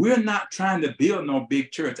 Because we're not trying to build no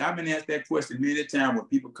big church. I've been asked that question many times when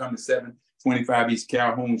people come to 725 East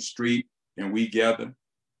Calhoun Street and we gather.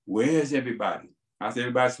 Where's everybody? I said,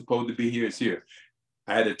 everybody's supposed to be here is here.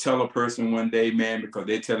 I had to tell a person one day, man, because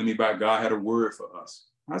they're telling me about God had a word for us.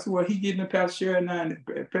 I said, well, he giving Pastor Sharon and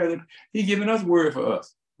he giving us word for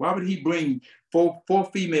us. Why would he bring four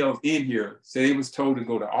females in here, say they was told to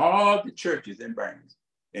go to all the churches in Birmingham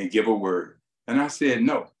and give a word? And I said,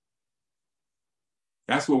 no.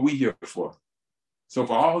 That's what we here for. So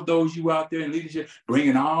for all those you out there in leadership,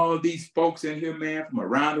 bringing all these folks in here, man, from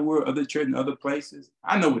around the world, other churches and other places,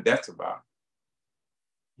 I know what that's about.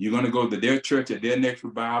 You're going to go to their church at their next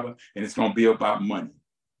revival, and it's going to be about money,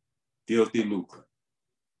 filthy lucre.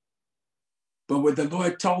 But what the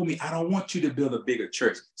Lord told me, I don't want you to build a bigger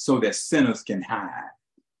church so that sinners can hide.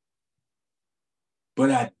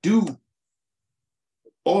 But I do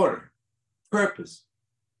order, purpose,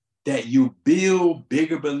 that you build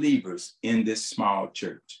bigger believers in this small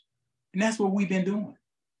church. And that's what we've been doing.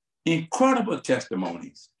 Incredible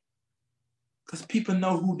testimonies. Because people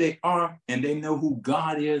know who they are and they know who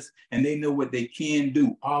God is and they know what they can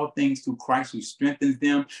do. All things through Christ who strengthens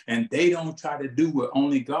them. And they don't try to do what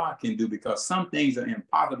only God can do because some things are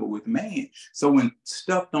impossible with man. So when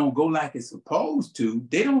stuff don't go like it's supposed to,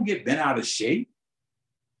 they don't get bent out of shape.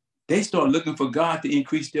 They start looking for God to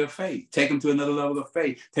increase their faith, take them to another level of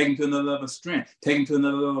faith, take them to another level of strength, take them to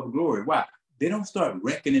another level of glory. Why? They don't start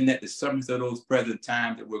reckoning that the sufferings of those present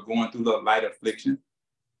times that we're going through, the light affliction,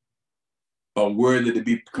 are worthy to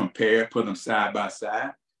be compared, put them side by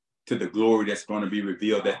side to the glory that's going to be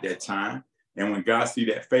revealed at that time. And when God sees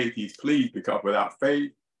that faith, he's pleased because without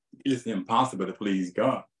faith, it's impossible to please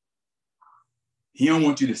God. He don't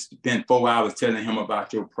want you to spend 4 hours telling him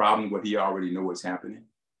about your problem, what he already knows is happening.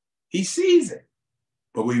 He sees it.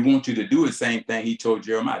 But what he wants you to do is the same thing he told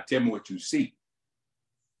Jeremiah. Tell me what you see.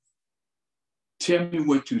 Tell me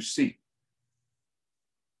what you see.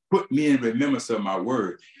 Put me in remembrance of my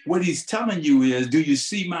word. What he's telling you is, do you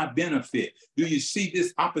see my benefit? Do you see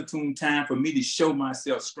this opportune time for me to show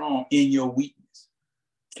myself strong in your weakness?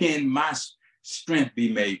 Can my strength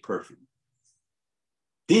be made perfect?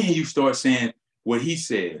 Then you start saying what he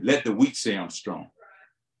said. Let the weak say I'm strong.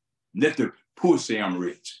 Let the poor say I'm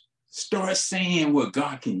rich. Start saying what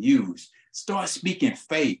God can use. Start speaking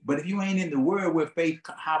faith. But if you ain't in the word where faith,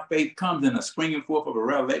 how faith comes in a springing forth of a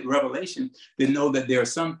revelation, then know that there are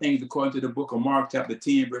some things, according to the book of Mark, chapter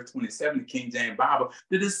 10, verse 27, the King James Bible,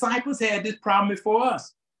 the disciples had this problem before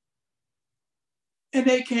us. And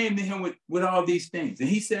they came to him with all these things. And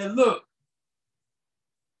he said, look,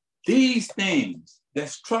 these things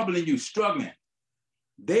that's troubling you, struggling,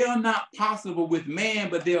 they are not possible with man,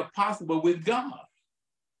 but they are possible with God.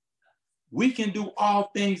 We can do all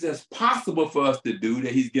things that's possible for us to do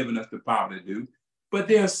that he's given us the power to do. But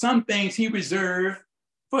there are some things he reserved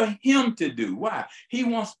for him to do. Why? He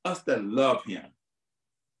wants us to love him,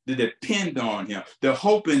 to depend on him, to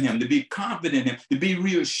hope in him, to be confident in him, to be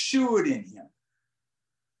reassured in him.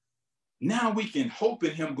 Now we can hope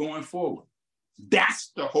in him going forward.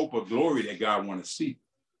 That's the hope of glory that God wants to see.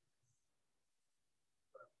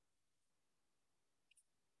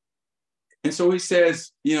 And so he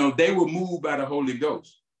says, you know, they were moved by the Holy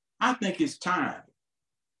Ghost. I think it's time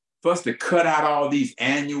for us to cut out all these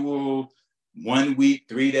annual 1 week,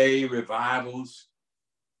 3-day revivals,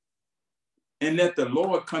 and let the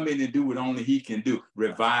Lord come in and do what only he can do,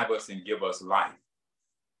 revive us and give us life.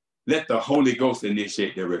 Let the Holy Ghost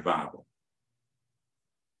initiate the revival.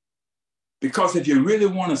 Because if you really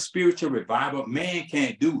want a spiritual revival, man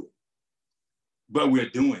can't do it, but we're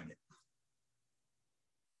doing it.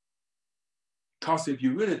 Because if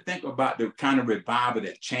you really think about the kind of revival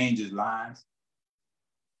that changes lives,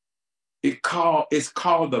 it's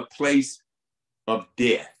called the place of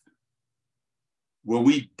death, where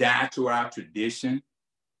we die to our tradition.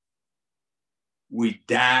 We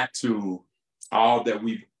die to all that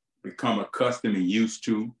we've become accustomed and used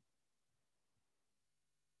to,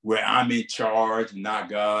 where I'm in charge, not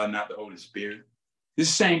God, not the Holy Spirit. It's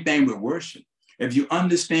the same thing with worship. If you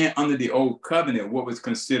understand under the old covenant what was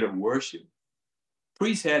considered worship,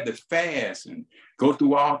 priests had to fast and go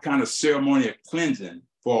through all kind of ceremonial cleansing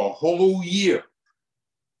for a whole year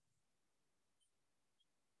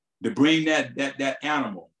to bring that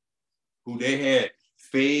animal who they had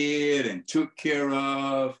fed and took care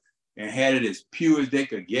of and had it as pure as they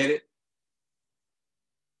could get it.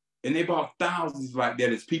 And they bought thousands like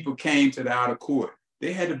that as people came to the outer court.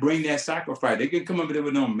 They had to bring that sacrifice. They couldn't come up there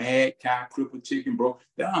with no mad cow, crippled chicken, bro.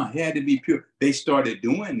 It had to be pure. They started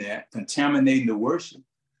doing that, contaminating the worship.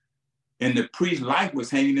 And the priest's life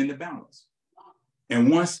was hanging in the balance. And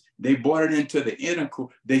once they brought it into the inner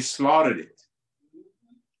court, they slaughtered it.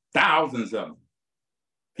 Thousands of them.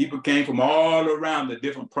 People came from all around the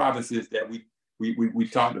different provinces that we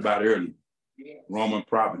talked about earlier. Roman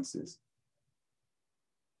provinces.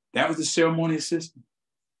 That was the ceremonial system.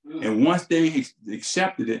 And once they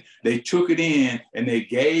accepted it, they took it in and they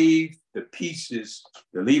gave the pieces,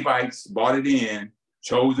 the Levites brought it in,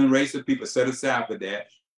 chosen race of people set aside for that,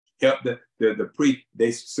 helped the priest.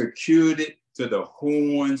 They secured it to the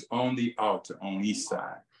horns on the altar on each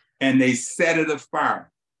side. And they set it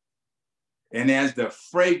afire. And as the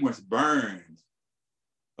fragrance burned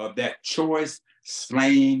of that choice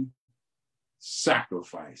slain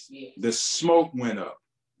sacrifice, yes, the smoke went up,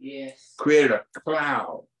 yes, created a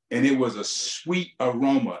cloud, and it was a sweet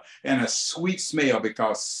aroma and a sweet smell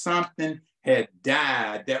because something had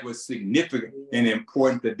died that was significant and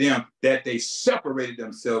important to them that they separated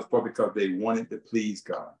themselves for because they wanted to please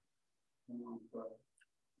God.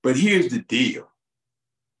 But here's the deal.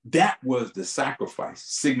 That was the sacrifice,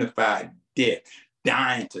 signified death,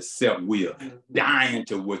 dying to self-will, dying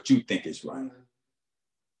to what you think is right.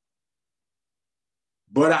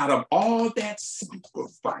 But out of all that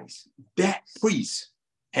sacrifice, that priest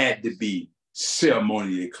had to be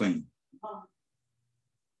ceremonially clean.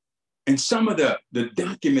 And some of the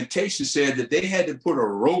documentation said that they had to put a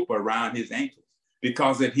rope around his ankles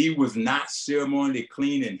because if he was not ceremonially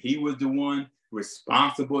clean and he was the one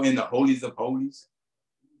responsible in the holies of holies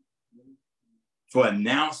for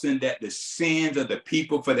announcing that the sins of the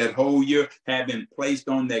people for that whole year had been placed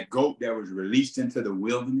on that goat that was released into the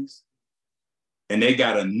wilderness. And they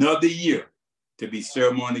got another year to be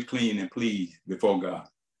ceremonially clean and pleased before God.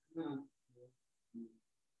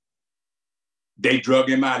 They drug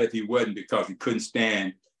him out if he wasn't because he couldn't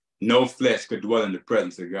stand, no flesh could dwell in the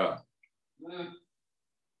presence of God.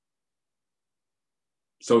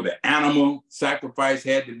 So the animal sacrifice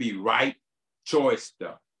had to be right, choice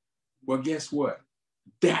stuff. Well, guess what?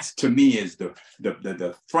 That's to me is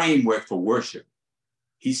the framework for worship.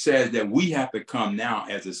 He says that we have to come now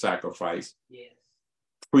as a sacrifice, yes,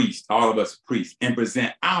 priest, all of us priests, and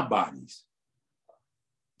present our bodies.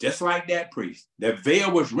 Just like that priest. The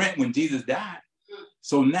veil was rent when Jesus died.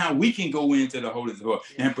 So now we can go into the holies of holies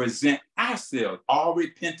and present ourselves, all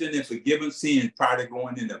repentant and forgiven sins prior to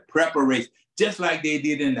going into preparation, just like they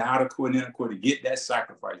did in the outer court and inner court to get that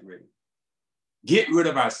sacrifice ready. Get rid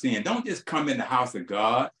of our sin. Don't just come in the house of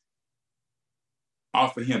God,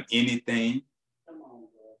 offer him anything.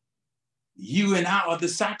 You and I are the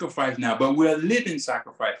sacrifice now, but we're a living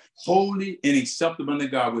sacrifice, holy and acceptable unto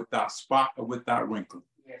God without spot or without wrinkle.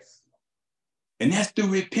 Yes. And that's through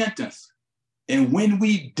repentance. And when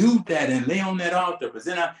we do that and lay on that altar,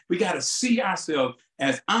 we got to see ourselves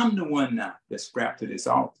as I'm the one now that's strapped to this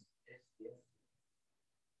altar.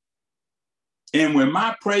 And when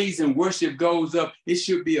my praise and worship goes up, it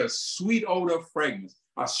should be a sweet odor of fragrance,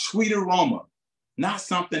 a sweet aroma, not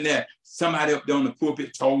something that somebody up there on the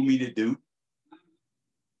pulpit told me to do.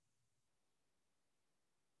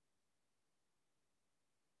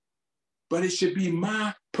 But it should be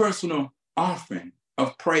my personal offering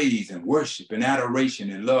of praise and worship and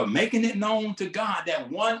adoration and love, making it known to God, that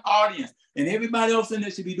one audience, and everybody else in there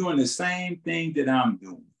should be doing the same thing that I'm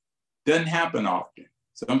doing. Doesn't happen often.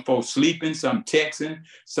 Some folks sleeping, some texting,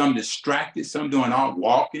 some distracted, some doing all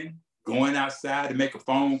walking, going outside to make a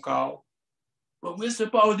phone call. But we're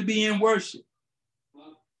supposed to be in worship.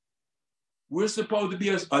 We're supposed to be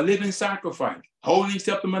a living sacrifice, holy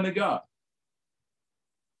acceptable unto God.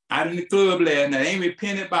 Out in the club last night, ain't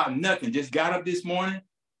repented about nothing. Just got up this morning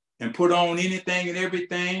and put on anything and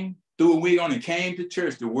everything, threw a wig on and came to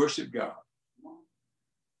church to worship God.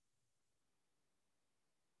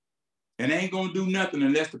 And I ain't gonna do nothing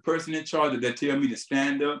unless the person in charge of that tell me to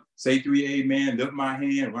stand up, say 3 amen, lift my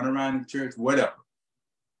hand, run around the church, whatever.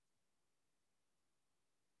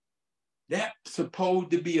 That's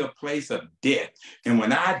supposed to be a place of death. And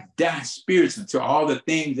when I die spiritually to all the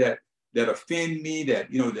things that offend me, that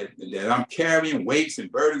I'm carrying weights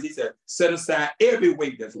and burdens, he said, set aside every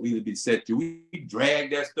weight that's really been set to. We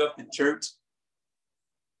drag that stuff to church.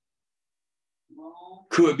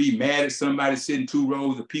 Could be mad at somebody sitting 2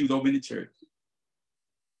 rows of pews over in the church.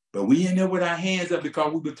 But we in there with our hands up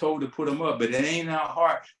because we were told to put them up, but it ain't our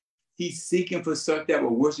heart. He's seeking for such that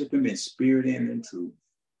will worship him in spirit and in truth.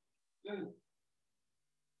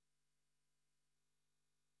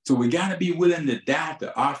 So we got to be willing to die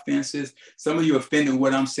to offenses. Some of you are offended with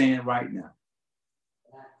what I'm saying right now.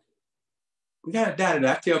 We got to die to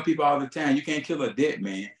that. I tell people all the time, you can't kill a dead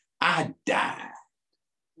man. I died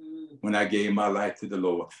when I gave my life to the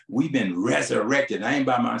Lord. We've been resurrected. I ain't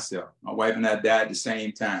by myself. My wife and I died at the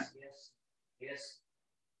same time. Yes.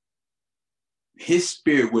 His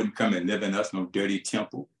spirit wouldn't come and live in us, no dirty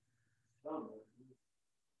temple.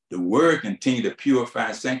 The word continued to purify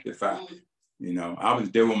and sanctify. I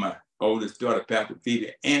was there with my oldest daughter, Pastor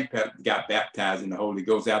Phoebe, and got baptized in the Holy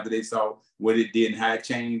Ghost after they saw what it did and how it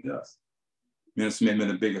changed us. Minister Smith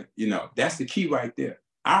and a bigger, that's the key right there.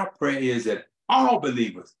 Our prayer is that all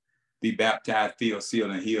believers be baptized, filled,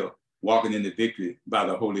 sealed, and healed, walking in the victory by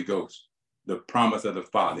the Holy Ghost, the promise of the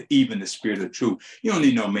Father, even the Spirit of truth. You don't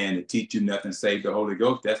need no man to teach you nothing save the Holy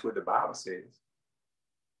Ghost. That's what the Bible says.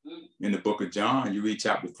 In the book of John, you read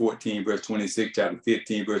chapter 14, verse 26, chapter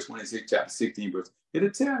 15, verse 26, chapter 16, verse, it'll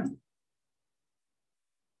tell you.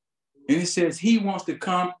 And it says he wants to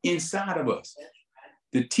come inside of us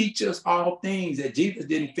to teach us all things that Jesus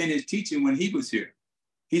didn't finish teaching when he was here.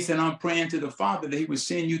 He said, I'm praying to the Father that he would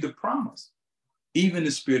send you the promise, even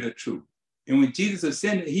the Spirit of truth. And when Jesus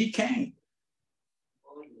ascended, he came.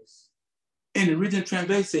 In the original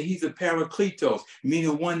translation, said he's a parakletos,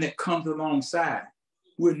 meaning one that comes alongside.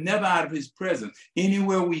 We're never out of his presence.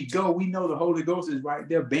 Anywhere we go, we know the Holy Ghost is right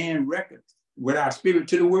there bearing records with our spirit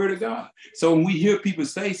to the word of God. So when we hear people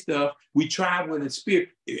say stuff, we try with the spirit.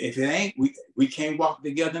 If it ain't, we can't walk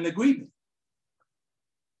together in agreement.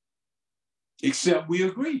 Except we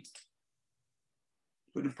agree.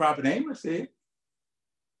 But the prophet Amos said.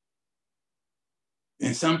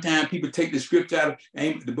 And sometimes people take the scripture out of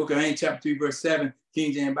Amos, the book of Amos, chapter 3, verse 7,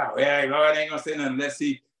 King James Bible. Yeah, Lord ain't gonna say nothing unless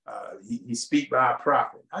he speak by a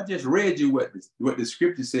prophet. I just read you what the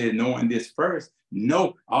scripture said, knowing this first.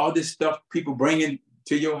 No, all this stuff people bringing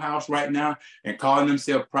to your house right now and calling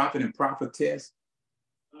themselves prophet and prophetess.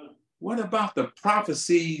 What about the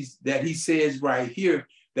prophecies that he says right here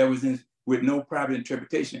that was with no private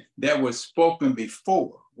interpretation, that was spoken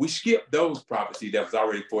before? We skip those prophecies that was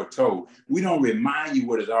already foretold. We don't remind you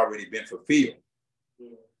what has already been fulfilled.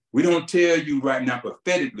 We don't tell you right now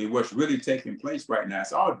prophetically what's really taking place right now.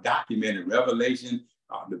 It's all documented. Revelation,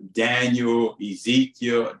 Daniel,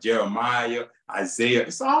 Ezekiel, Jeremiah, Isaiah.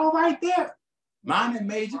 It's all right there. Minor,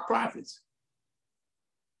 major prophets.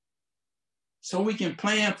 So we can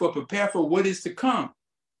prepare for what is to come.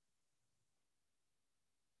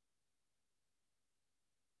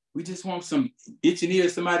 We just want some itching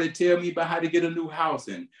ears, somebody to tell me about how to get a new house.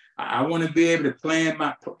 And I want to be able to plant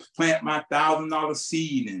my $1,000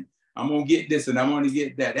 seed. And I'm going to get this and I want to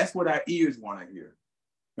get that. That's what our ears want to hear.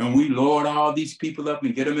 And we load all these people up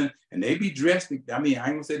and get them in. And they be dressed. I mean, I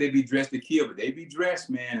ain't going to say they be dressed to kill, but they be dressed,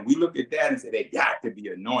 man. And we look at that and say they got to be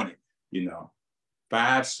anointed.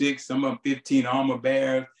 5, 6, some of them 15 armor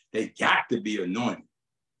bearers. They got to be anointed.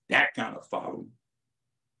 That kind of following.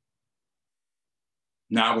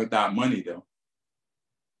 Not without money, though.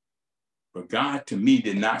 But God, to me,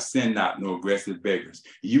 did not send out no aggressive beggars.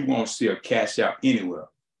 You won't see a cash out anywhere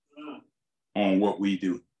on what we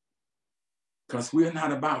do. Because we're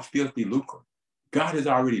not about filthy lucre. God has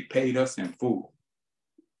already paid us in full.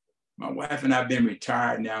 My wife and I have been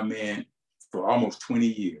retired now, man, for almost 20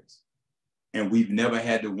 years. And we've never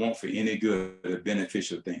had to want for any good or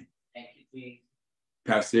beneficial thing. Thank you, Phoebe.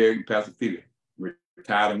 Pastor Eric and Pastor Phoebe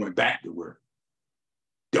retired and went back to work.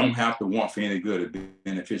 Don't have to want for any good or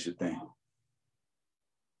beneficial thing.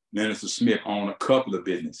 Minister Smith owned a couple of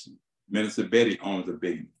businesses. Minister Betty owns a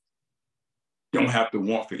business. Don't have to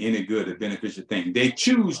want for any good or beneficial thing. They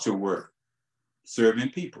choose to work serving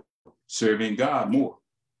people, serving God more.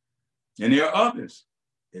 And there are others.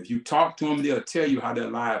 If you talk to them, they'll tell you how their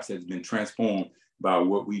lives has been transformed by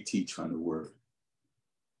what we teach from the word,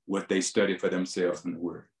 what they study for themselves from the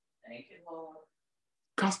word. Thank you, Lord.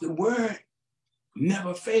 Because the word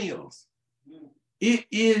never fails. It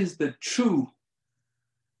is the truth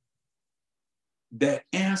that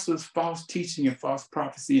answers false teaching and false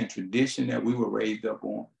prophecy and tradition that we were raised up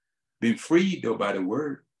on. Been freed, though, by the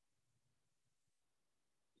word.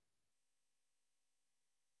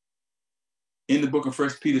 In the book of 1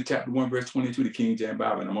 Peter chapter 1, verse 22, the King James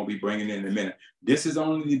Bible, and I'm going to be bringing it in a minute. This is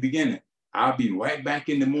only the beginning. I'll be right back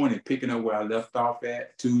in the morning picking up where I left off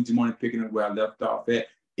at, Tuesday morning picking up where I left off at.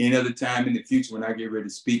 Any other time in the future when I get ready to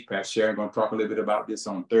speak, Pastor Sharon going to talk a little bit about this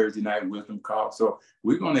on Thursday night wisdom call. So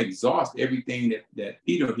we're going to exhaust everything that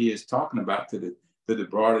Peter here is talking about to the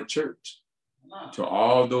broader church, to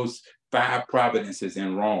all those 5 providences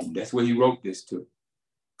in Rome. That's where he wrote this to.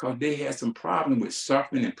 Because they had some problem with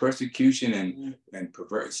suffering and persecution and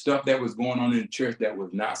perverted stuff that was going on in the church that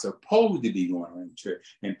was not supposed to be going on in the church.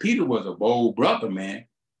 And Peter was a bold brother, man.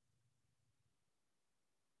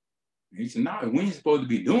 He said, no, we ain't supposed to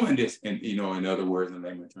be doing this, and in other words, in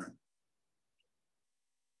layman terms.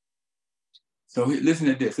 So listen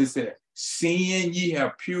to this. It said, seeing ye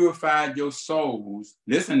have purified your souls,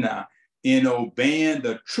 listen now, in obeying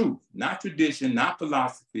the truth, not tradition, not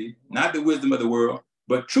philosophy, not the wisdom of the world,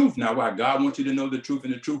 but truth. Now, why? God wants you to know the truth,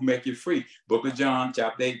 and the truth make you free. Book of John,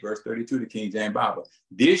 chapter 8, verse 32, the King James Bible.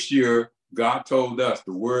 This year, God told us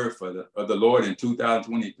the word of the Lord in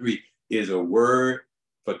 2023 is a word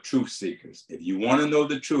for truth seekers. If you want to know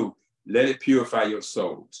the truth, let it purify your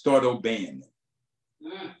soul. Start obeying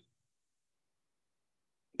it.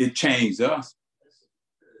 It changed us.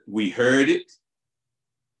 We heard it.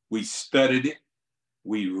 We studied it.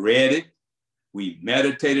 We read it. We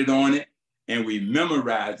meditated on it. And we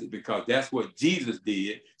memorized it because that's what Jesus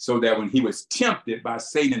did, so that when he was tempted by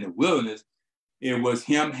Satan in the wilderness, it was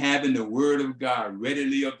him having the word of God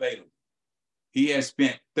readily available. He had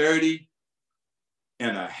spent 30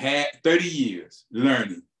 years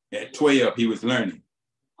learning. At 12, he was learning,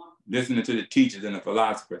 listening to the teachers and the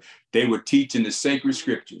philosophers. They were teaching the sacred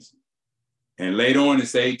scriptures. And later on,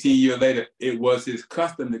 it's 18 years later, it was his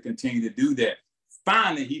custom to continue to do that.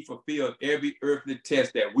 Finally, he fulfilled every earthly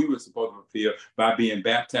test that we were supposed to fulfill by being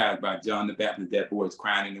baptized by John the Baptist, that boy was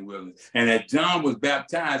crying in the wilderness. And as John was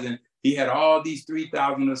baptizing, he had all these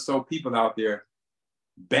 3,000 or so people out there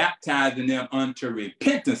baptizing them unto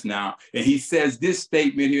repentance now. And he says this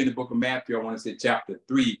statement here in the book of Matthew, I want to say chapter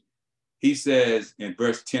 3. He says in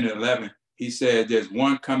verse 10 and 11, he says, there's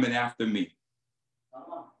one coming after me,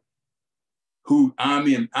 who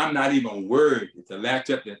I'm not even worthy to latch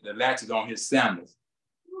up the latches on his sandals.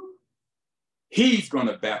 He's going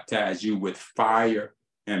to baptize you with fire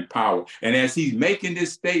and power. And as he's making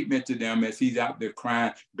this statement to them, as he's out there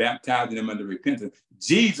crying, baptizing them under repentance,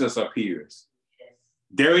 Jesus appears.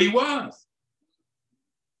 There he was.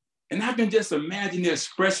 And I can just imagine the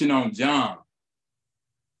expression on John.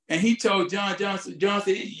 And he told John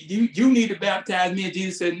said, you need to baptize me. And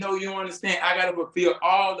Jesus said, no, you don't understand. I got to fulfill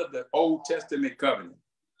all of the Old Testament covenant.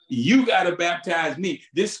 You got to baptize me.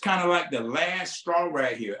 This is kind of like the last straw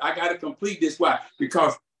right here. I got to complete this. Why?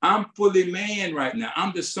 Because I'm fully man right now.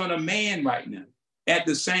 I'm the son of man right now. At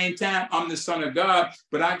the same time, I'm the son of God,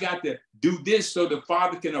 but I got to do this so the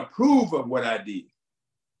Father can approve of what I did.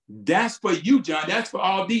 That's for you, John. That's for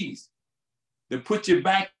all these. To put you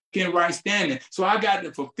back in right standing. So I got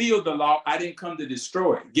to fulfill the law. I didn't come to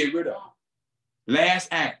destroy it, get rid of it. Last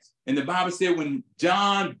act. And the Bible said when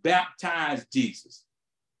John baptized Jesus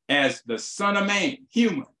as the Son of Man,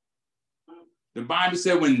 human, the Bible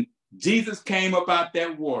said when Jesus came up out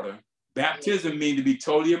that water, baptism means to be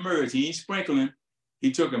totally immersed. He ain't sprinkling.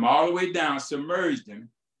 He took him all the way down, submerged him,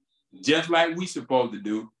 just like we supposed to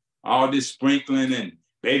do. All this sprinkling and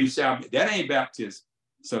baby shower, that ain't baptism.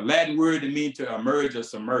 It's a Latin word that means to emerge or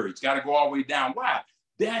submerge. Got to go all the way down. Why?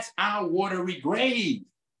 That's our watery grave.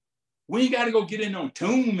 We ain't got to go get in no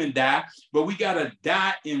tomb and die, but we got to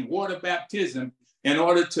die in water baptism in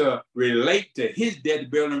order to relate to his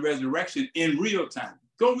death, burial, and resurrection in real time.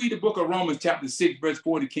 Go read the book of Romans chapter 6, verse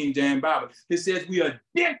 40, King James Bible. It says we are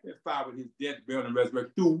identified with his death, burial, and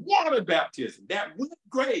resurrection through water baptism, that wet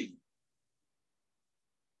grave.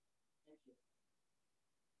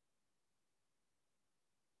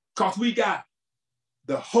 Because we got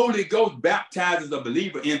the Holy Ghost baptizes the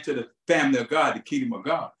believer into the family of God, the kingdom of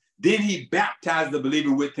God. Then he baptized the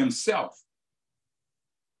believer with himself.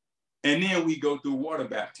 And then we go through water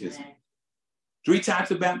baptism. 3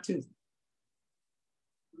 types of baptism.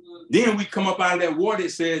 Then we come up out of that water,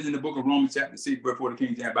 it says in the book of Romans chapter 6, verse 4, the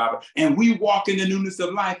King James Bible, and we walk in the newness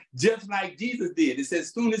of life just like Jesus did. It says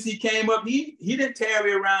as soon as he came up, he didn't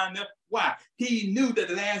tarry around there. Why? He knew that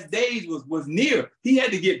the last days was near. He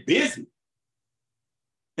had to get busy.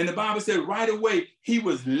 And the Bible said right away, he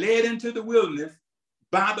was led into the wilderness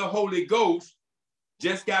by the Holy Ghost,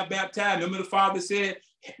 just got baptized. Remember the Father said,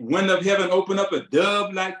 wind of heaven opened up, a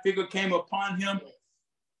dove-like figure came upon him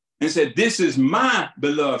and said, this is my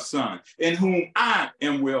beloved son, in whom I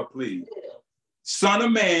am well pleased. Son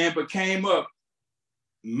of man became up,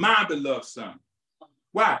 my beloved son.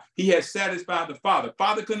 Why? He had satisfied the Father.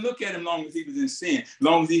 Father couldn't look at him long as he was in sin,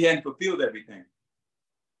 long as he hadn't fulfilled everything.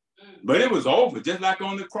 But it was over, just like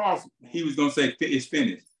on the cross, he was going to say, it's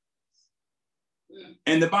finished.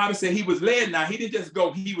 And the Bible said he was led. Now, he didn't just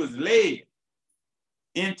go, he was led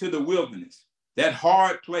into the wilderness, that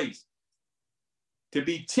hard place, to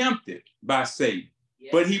be tempted by Satan.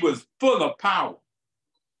 Yes. But he was full of power.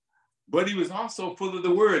 But he was also full of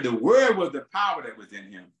the word. The word was the power that was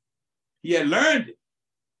in him. He had learned it.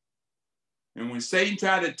 And when Satan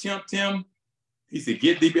tried to tempt him, he said,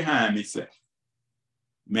 get thee behind me, Satan.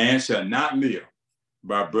 Man shall not live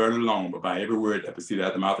by bread alone, but by every word that proceeded out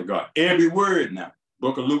of the mouth of God. Every word now.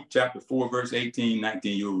 Book of Luke, chapter 4, verse 18,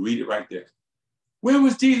 19. You'll read it right there. Where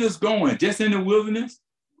was Jesus going? Just in the wilderness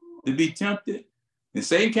to be tempted? And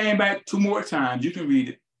Satan came back 2 more times. You can read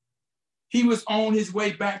it. He was on his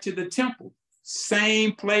way back to the temple.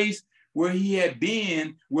 Same place where he had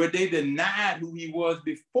been, where they denied who he was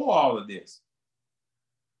before all of this.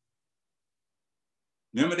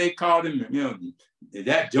 Remember they called him, is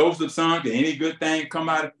that Joseph's son? Can any good thing come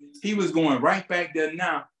out of it? He was going right back there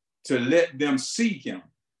now to let them see him,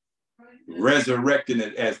 resurrecting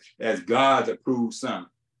it as God's approved son.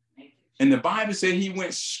 And the Bible said he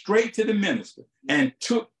went straight to the minister and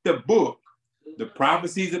took the book, the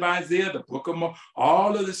prophecies of Isaiah, the book of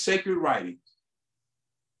all of the sacred writings.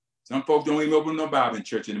 Some folks don't even open no Bible in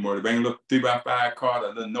church anymore. They bring a little 3x5 card, a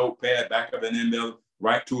little notepad, back up an envelope,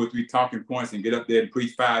 write 2 or 3 talking points and get up there and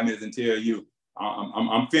preach 5 minutes and tell you,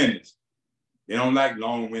 I'm finished. They don't like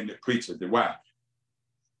long-winded preachers. Why?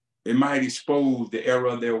 It might expose the error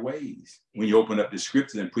of their ways when you open up the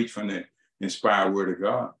scriptures and preach from the inspired word of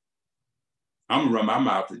God. I'm gonna run my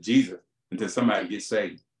mouth to Jesus until somebody gets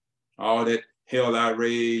saved. All that hell I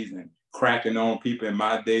raised and cracking on people in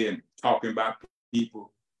my day and talking about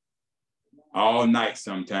people all night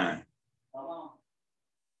sometime.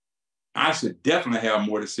 I should definitely have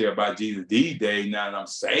more to say about Jesus these days now that I'm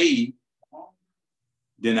saved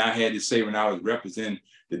than I had to say when I was representing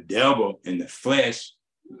the devil in the flesh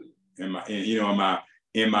in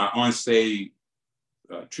my unsaved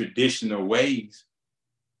traditional ways.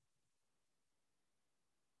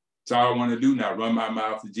 That's all I want to do now, run my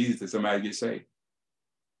mouth to Jesus till somebody gets saved.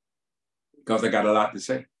 Because I got a lot to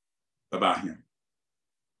say about him.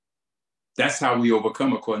 That's how we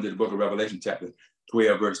overcome, according to the book of Revelation, chapter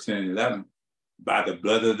 12, verse 10 and 11. By the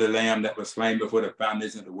blood of the Lamb that was slain before the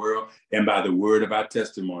foundation of the world, and by the word of our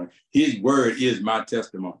testimony. His word is my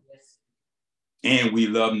testimony. Yes. And we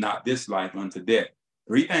love not this life unto death.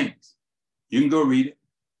 3 things. You can go read it.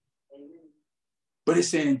 But it's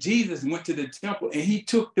saying Jesus went to the temple and he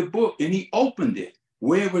took the book and he opened it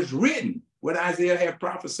where it was written, what Isaiah had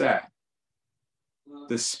prophesied.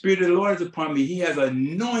 The Spirit of the Lord is upon me. He has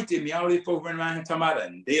anointed me. All these folks running around here talking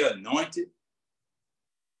about they're anointed.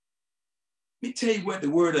 Let me tell you what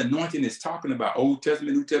the word anointing is talking about. Old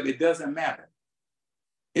Testament, New Testament, it doesn't matter.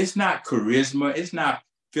 It's not charisma. It's not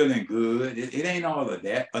feeling good. It ain't all of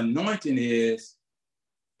that. Anointing is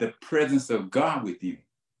the presence of God with you.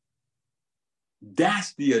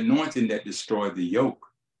 That's the anointing that destroys the yoke.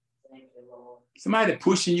 Thank you, Lord. Somebody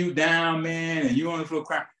pushing you down, man, and you on the floor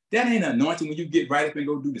crying. That ain't anointing when you get right up and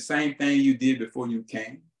go do the same thing you did before you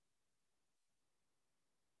came.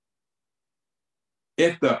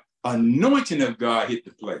 If the anointing of God hit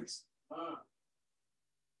the place,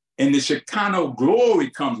 and the Shekinah glory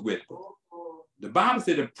comes with it, the Bible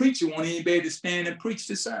said the preacher won't even be able to stand and preach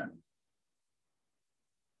the sermon.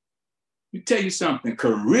 Let me tell you something,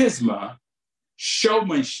 charisma,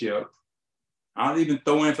 showmanship, I'll even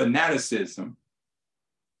throw in fanaticism,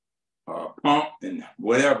 pump and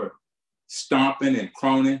whatever, stomping and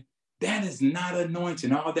croning, that is not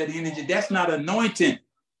anointing. All that energy, that's not anointing.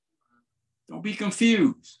 Don't be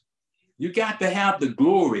confused. You got to have the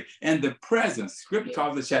glory and the presence. Scripture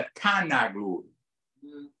calls it Shekinah glory.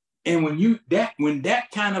 And when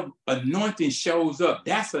that kind of anointing shows up,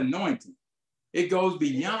 that's anointing. It goes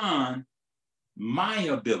beyond my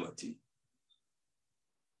ability.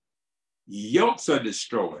 Yokes are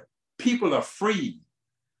destroyed. People are free.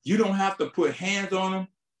 You don't have to put hands on them.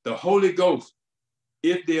 The Holy Ghost,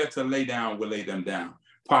 if they're to lay down, will lay them down,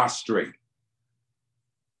 prostrate.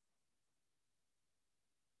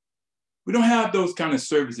 We don't have those kind of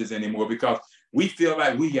services anymore because we feel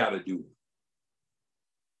like we got to do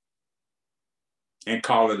it and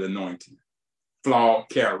call it anointing. Flawed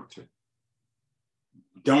character.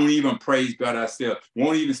 Don't even praise God ourselves.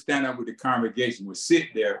 Won't even stand up with the congregation. We'll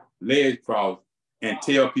sit there, legs crossed, and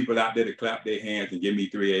tell people out there to clap their hands and give me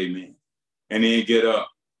 3 amen. And then get up.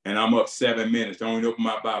 And I'm up 7 minutes. Don't even open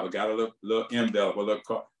my Bible. Got a little envelope, a little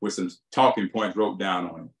card with some talking points wrote down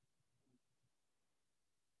on it.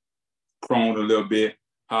 Crone a little bit,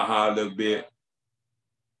 ha-ha a little bit.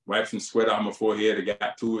 Wipe some sweat off my forehead. I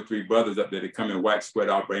got 2 or 3 brothers up there to come and wipe sweat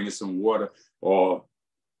off, bring me some water, or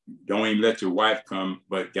don't even let your wife come,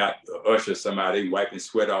 but got usher somebody wiping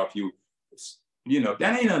sweat off you. You know,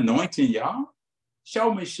 that ain't anointing, y'all.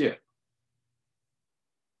 Showmanship.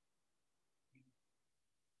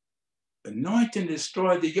 Anointing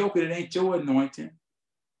destroys the yoke, and it ain't your anointing.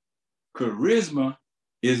 Charisma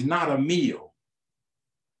is not a meal.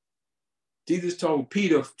 Jesus told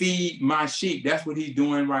Peter, feed my sheep. That's what he's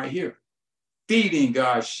doing right here. Feeding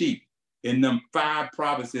God's sheep in them 5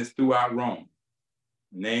 provinces throughout Rome.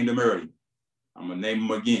 Named them early. I'm going to name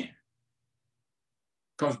them again.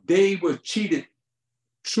 Because they were cheated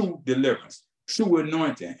true deliverance, true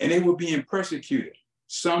anointing, and they were being persecuted.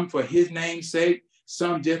 Some for his name's sake,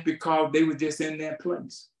 some just because they were just in that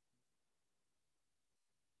place.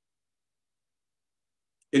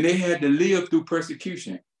 And they had to live through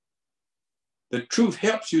persecution. The truth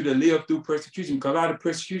helps you to live through persecution because a lot of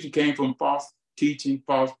persecution came from false teaching,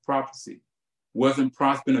 false prophecy. Wasn't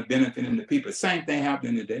prospering or benefiting the people. Same thing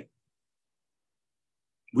happening today.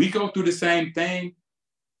 We go through the same thing.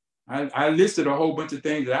 I listed a whole bunch of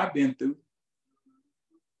things that I've been through,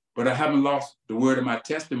 but I haven't lost the word of my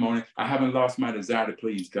testimony. I haven't lost my desire to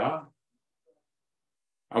please God.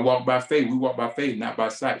 I walk by faith. We walk by faith, not by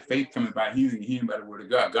sight. Faith coming by hearing and hearing by the word of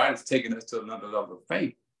God. God has taken us to another level of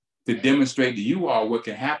faith to demonstrate to you all what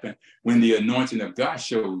can happen when the anointing of God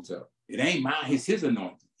shows up. It ain't mine, it's his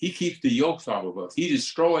anointing. He keeps the yokes off of us. He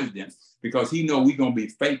destroys them because he knows we're going to be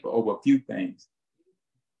faithful over a few things,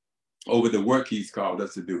 over the work he's called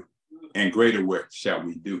us to do. And greater work shall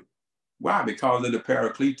we do. Why? Because of the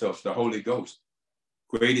Paracletos, the Holy Ghost.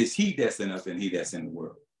 Great is he that's in us than he that's in the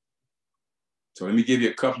world. So let me give you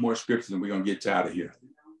a couple more scriptures and we're going to get you out of here.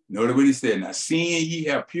 Notice what he said. Now, seeing ye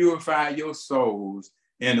have purified your souls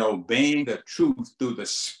in obeying the truth through the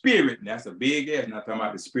Spirit, and that's a big S, not talking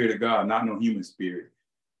about the Spirit of God, not no human spirit,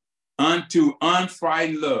 unto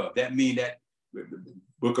unfrightened love. That means that the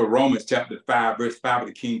book of Romans chapter 5, verse 5 of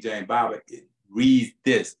the King James Bible, it reads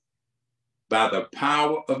this: by the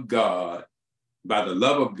power of God, by the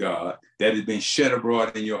love of God that has been shed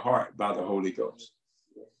abroad in your heart by the Holy Ghost.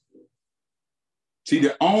 See,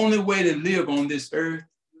 the only way to live on this earth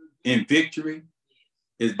in victory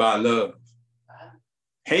is by love.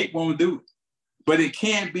 Hate won't do it. But it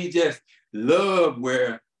can't be just love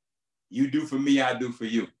where you do for me, I do for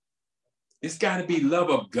you. It's got to be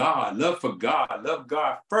love of God, love for God, love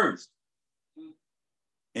God first.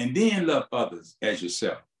 And then love others as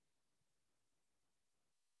yourself.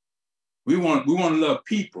 We want to love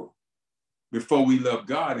people before we love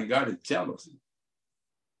God, and God is jealous.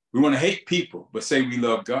 We want to hate people, but say we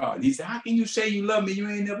love God. He said, how can you say you love me? You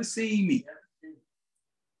ain't never seen me.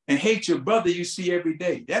 And hate your brother you see every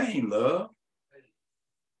day. That ain't love.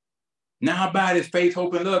 Now abide is faith,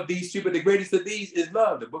 hope, and love. These two, but the greatest of these is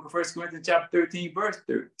love. The book of 1 Corinthians chapter 13, verse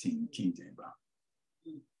 13, King James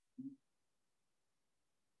Bible.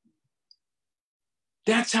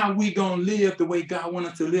 That's how we gonna live the way God wants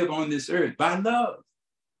us to live on this earth, by love.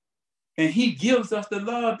 And he gives us the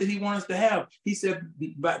love that he wants us to have. He said,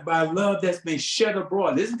 by love that's been shed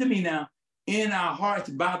abroad. Listen to me now. In our hearts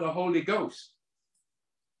by the Holy Ghost.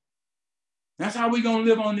 That's how we're going to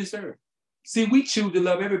live on this earth. See, we choose to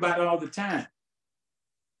love everybody all the time.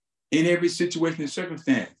 In every situation and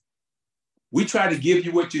circumstance. We try to give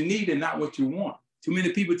you what you need and not what you want. Too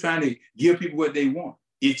many people trying to give people what they want.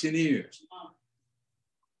 Itching ears.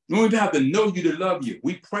 We don't even have to know you to love you.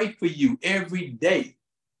 We pray for you every day.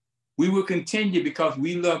 We will continue because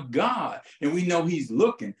we love God and we know he's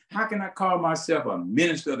looking. How can I call myself a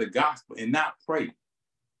minister of the gospel and not pray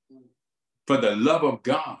for the love of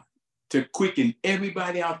God to quicken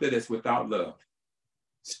everybody out there that's without love?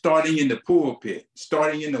 Starting in the pulpit,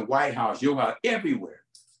 starting in the White House, your house, everywhere.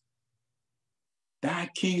 Thy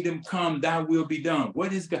kingdom come, thy will be done.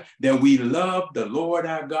 What is God? That we love the Lord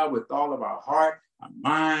our God with all of our heart, our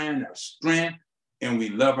mind, our strength, and we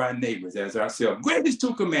love our neighbors as ourselves. Greatest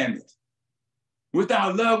 2 commandments.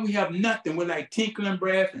 Without love, we have nothing. We're like tinkling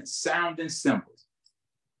brass and sounding cymbals.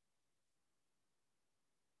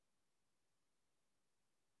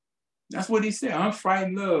 That's what he said.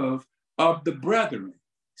 Unfrightened love of the brethren.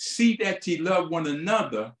 See that ye love one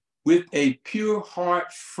another with a pure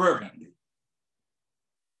heart fervently.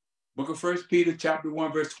 Book of 1 Peter chapter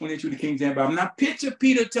 1, verse 22, the King James Bible. Now picture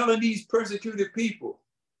Peter telling these persecuted people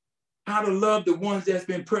how to love the ones that's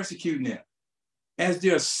been persecuting them as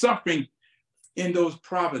they're suffering in those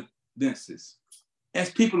providences. As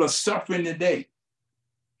people are suffering today,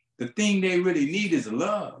 the thing they really need is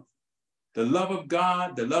love. The love of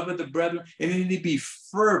God, the love of the brethren, and it need to be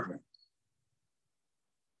fervent.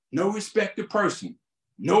 No respect to person,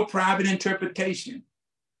 no private interpretation,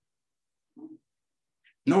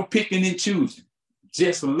 no picking and choosing,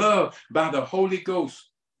 just love by the Holy Ghost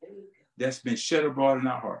that's been shed abroad in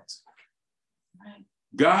our hearts.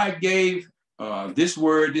 God gave this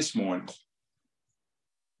word this morning,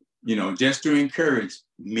 just to encourage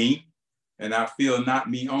me, and I feel not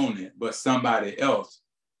me only, but somebody else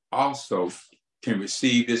also can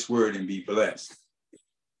receive this word and be blessed.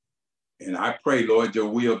 And I pray, Lord, your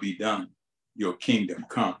will be done, your kingdom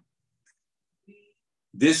come.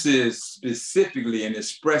 This is specifically and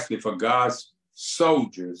expressly for God's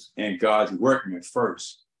soldiers and God's workmen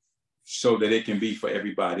first, so that it can be for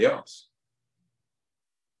everybody else.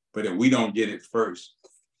 But if we don't get it first,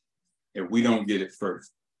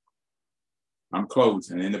 I'm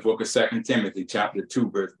closing in the book of 2 Timothy, chapter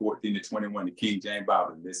 2, verse 14 to 21, the King James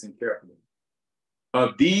Bible. Listen carefully.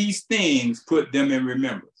 Of these things, put them in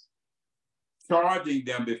remembrance, charging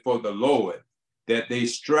them before the Lord, that they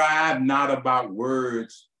strive not about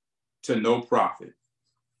words to no profit,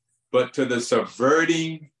 but to the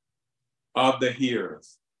subverting of the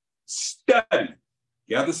hearers. Study,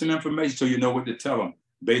 gather some information so you know what to tell them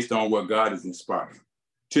based on what God is inspiring.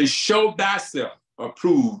 To show thyself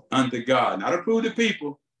approved unto God, not approved to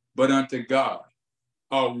people, but unto God,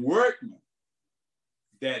 a workman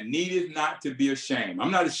that needeth not to be ashamed.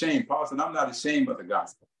 I'm not ashamed, Paul said, I'm not ashamed of the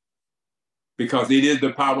gospel, because it is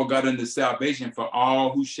the power of God unto salvation for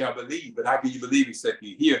all who shall believe. But how can you believe except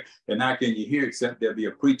you hear? And how can you hear except there be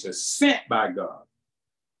a preacher sent by God?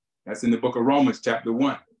 That's in the book of Romans, chapter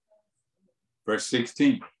 1, verse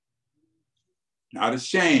 16. Not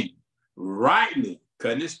ashamed, rightly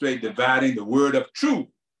cutting it straight, dividing the word of truth,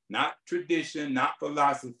 not tradition, not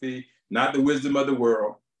philosophy, not the wisdom of the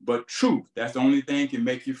world, but truth. That's the only thing can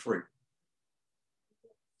make you free.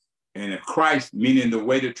 And if Christ, meaning the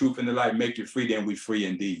way, the truth, and the life, make you free, then we free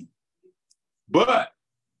indeed. But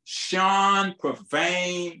shun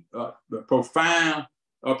profane and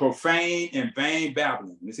vain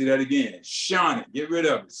babbling. Let me see that again. Shun it, get rid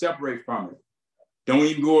of it, separate from it. Don't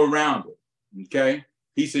even go around it, okay?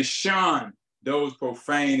 He says shun those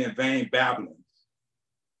profane and vain babblings,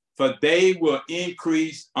 for they will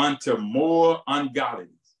increase unto more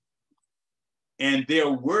ungodliness, and their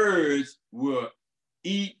words will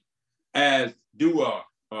eat as do a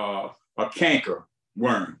canker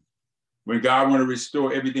worm. When God want to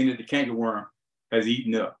restore everything that the canker worm has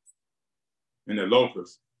eaten up, and the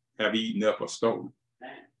locusts have eaten up or stolen,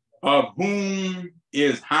 of whom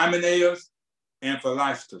is Hymenaeus and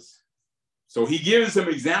Philistus. So he gives some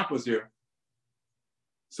examples here.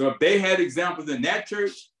 So if they had examples in that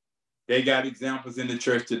church, they got examples in the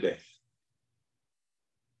church today.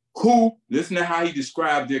 Who, listen to how he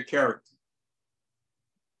described their character,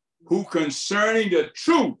 who concerning the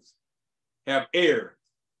truth have erred,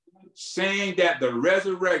 saying that the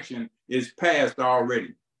resurrection is past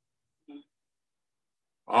already.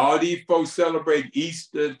 All these folks celebrate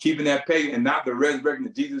Easter, keeping that pagan, and not the resurrection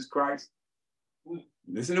of Jesus Christ.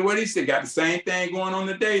 Listen to what he said. Got the same thing going on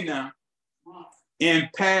today now. In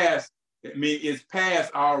past, I mean, it's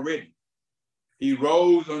past already. He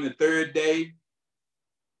rose on the third day.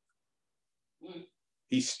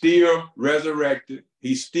 He's still resurrected.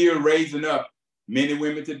 He's still raising up men and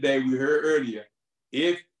women today. We heard earlier,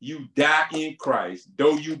 if you die in Christ,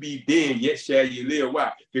 though you be dead, yet shall you live.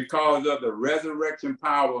 Why? Because of the resurrection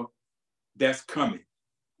power that's coming.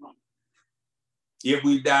 If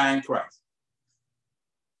we die in Christ,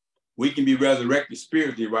 we can be resurrected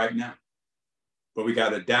spiritually right now, but we got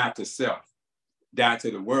to die to self, die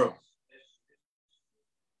to the world.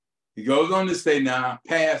 He goes on to say now,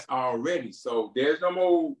 past already. So there's no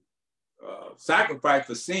more sacrifice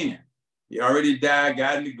for sin. He already died,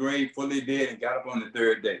 got in the grave, fully dead, and got up on the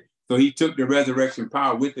third day. So he took the resurrection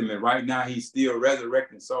power with him, and right now he's still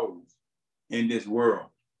resurrecting souls in this world.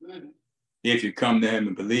 If you come to him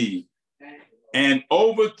and believe. And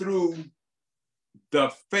overthrew the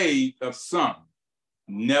faith of some.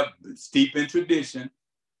 never steep in tradition.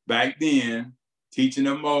 Back then, teaching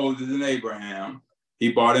of Moses and Abraham,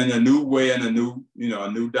 he brought in a new way and a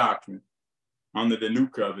new doctrine under the new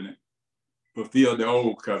covenant, fulfilled the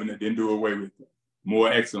old covenant, didn't do away with it.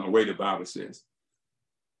 More excellent way, the Bible says.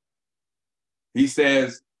 He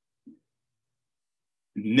says,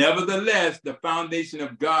 nevertheless, the foundation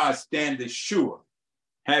of God standeth sure,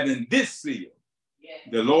 having this seal. Yeah.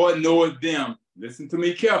 The Lord knoweth them, listen to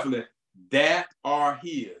me carefully, that are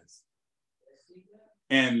his.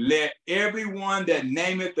 And let everyone that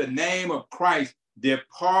nameth the name of Christ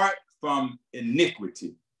depart from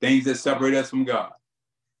iniquity, things that separate us from God.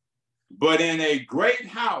 But in a great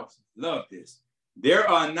house, love this, there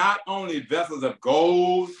are not only vessels of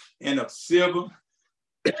gold and of silver,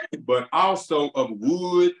 but also of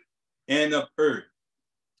wood and of earth,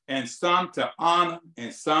 and some to honor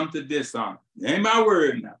and some to dishonor. Ain't my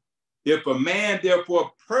word now. If a man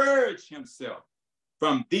therefore purge himself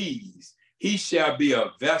from these, he shall be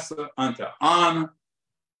a vessel unto honor,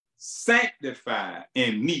 sanctified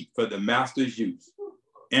and meet for the master's use,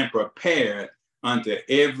 and prepared unto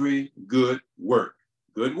every good work.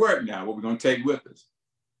 Good work now, what we're going to take with us.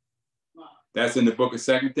 That's in the book of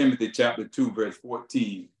 2 Timothy chapter 2, verse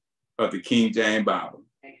 14 of the King James Bible.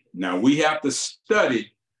 Now we have to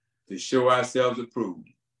study to show ourselves approved.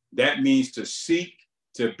 That means to seek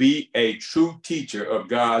to be a true teacher of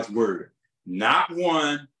God's word, not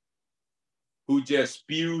one who just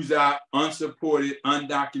spews out unsupported,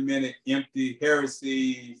 undocumented, empty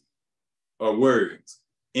heresies or words.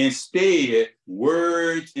 Instead,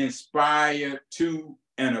 words inspired to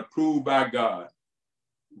and approved by God.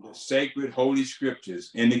 The sacred holy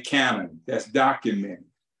scriptures in the canon that's documented.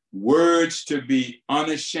 Words to be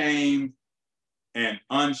unashamed and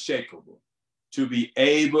unshakable. To be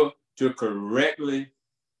able to correctly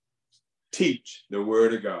teach the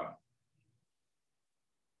word of God.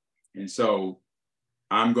 And so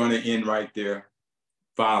I'm going to end right there.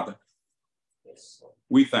 Father,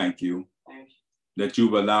 we thank you that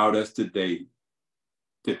you've allowed us today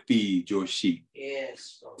to feed your sheep,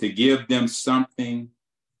 to give them something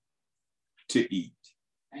to eat,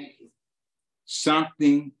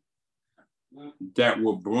 something that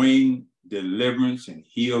will bring deliverance and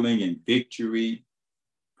healing and victory,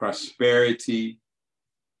 prosperity,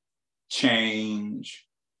 change,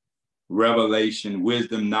 revelation,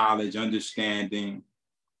 wisdom, knowledge, understanding,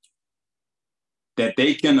 that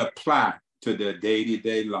they can apply to their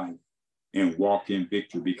day-to-day life and walk in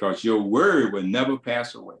victory, because your word will never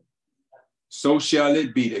pass away. So shall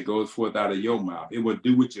it be that goes forth out of your mouth. It will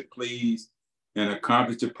do what you please and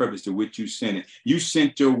accomplish the purpose to which you sent it. You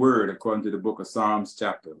sent your word, according to the book of Psalms,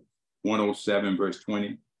 chapter 107, verse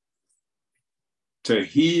 20, to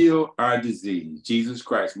heal our disease. Jesus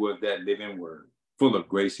Christ was that living word, full of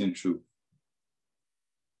grace and truth,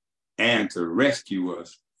 and to rescue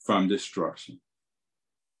us from destruction.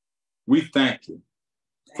 We thank you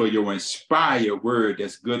for your inspired word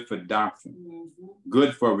that's good for doctrine,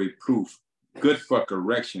 good for reproof, good for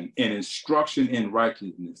correction, and instruction in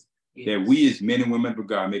righteousness, that we as men and women of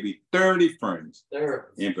God may be thoroughly furnished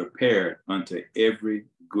and prepared unto every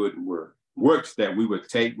good work, works that we would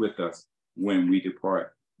take with us when we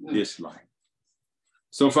depart this life.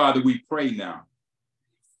 So, Father, we pray now,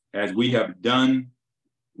 as we have done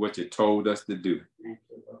what you told us to do.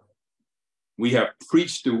 We have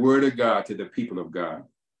preached the word of God to the people of God.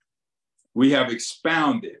 We have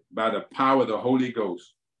expounded by the power of the Holy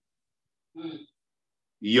Ghost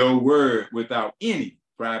your word without any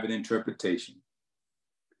private interpretation.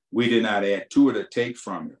 We did not add to it or take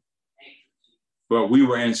from it, but we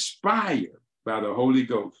were inspired by the Holy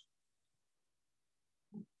Ghost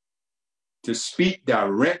to speak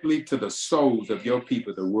directly to the souls of your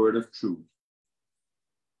people the word of truth.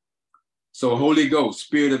 So, Holy Ghost,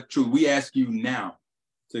 Spirit of truth, we ask you now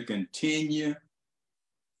to continue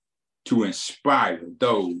to inspire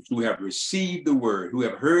those who have received the word, who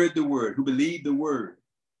have heard the word, who believe the word,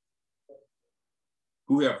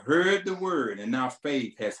 who have heard the word, and now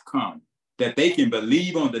faith has come, that they can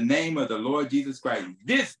believe on the name of the Lord Jesus Christ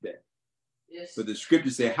this day. Yes. So the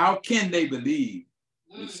scriptures say, how can they believe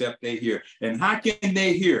except they hear? And how can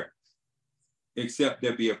they hear except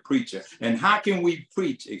there be a preacher? And how can we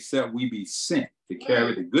preach except we be sent to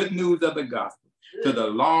carry the good news of the gospel to the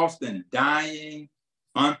lost and dying,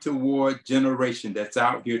 untoward generation that's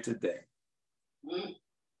out here today?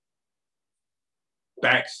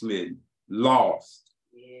 Backslidden, lost,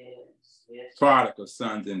 prodigal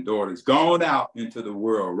sons and daughters, gone out into the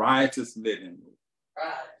world, riotous living,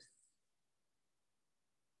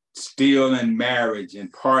 still in marriage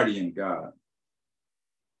and partying, God,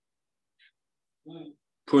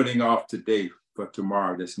 putting off today for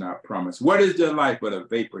tomorrow that's not promised. What is their life but a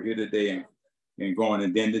vapor here today and going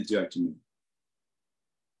and then the judgment?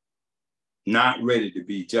 Not ready to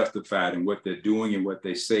be justified in what they're doing and what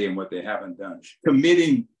they say and what they haven't done.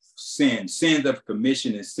 Committing sins of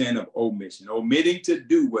commission and sin of omission. Omitting to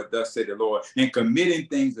do what thus said the Lord and committing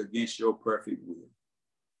things against your perfect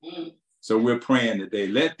will. So we're praying today.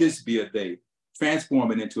 Let this be a day.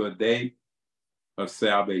 Transform it into a day of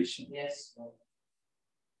salvation. Yes.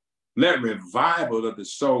 Let revival of the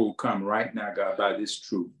soul come right now, God, by this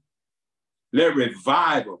truth. Let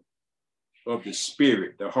revival of the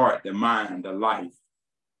spirit, the heart, the mind, the life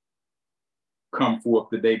come forth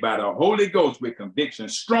today by the Holy Ghost with conviction,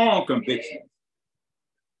 strong conviction.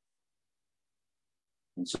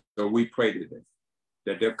 And so we pray today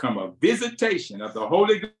that there come a visitation of the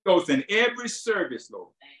Holy Ghost in every service,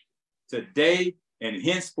 Lord, today and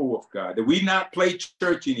henceforth, God, that we not play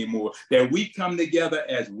church anymore, that we come together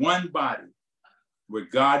as one body where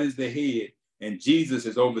God is the head and Jesus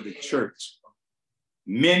is over the church.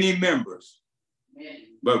 Many members,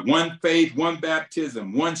 but one faith, one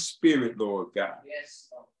baptism, one spirit, Lord God. Yes.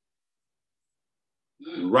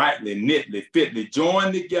 Rightly, knitly, fitly,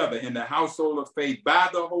 joined together in the household of faith by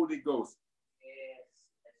the Holy Ghost.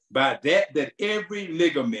 By that every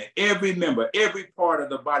ligament, every member, every part of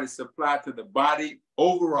the body supplied to the body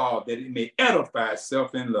overall, that it may edify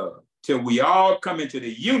itself in love, till we all come into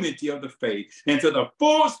the unity of the faith and to the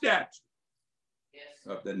full stature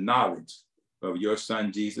of the knowledge of your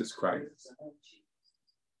Son, Jesus Christ.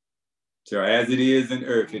 So as it is in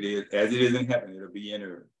earth, it is. As it is in heaven, it'll be in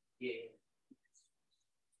earth.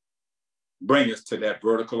 Bring us to that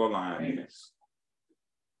vertical alignment.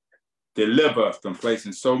 Deliver us from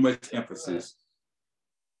placing so much emphasis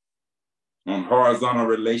on horizontal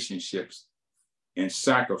relationships and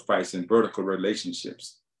sacrifice in vertical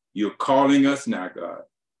relationships. You're calling us now, God,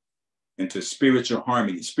 into spiritual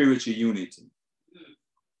harmony, spiritual unity.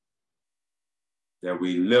 That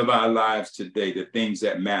we live our lives today, the things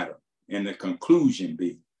that matter. And the conclusion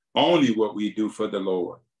be only what we do for the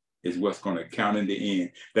Lord is what's going to count in the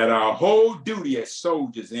end. That our whole duty as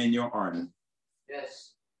soldiers in your army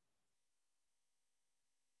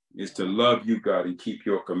is to love you, God, and keep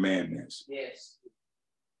your commandments.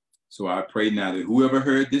 So I pray now that whoever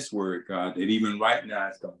heard this word, God, that even right now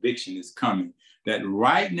as conviction is coming, that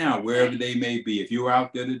right now, wherever they may be, if you're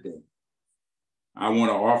out there today, I want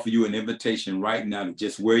to offer you an invitation right now to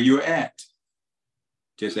just where you're at.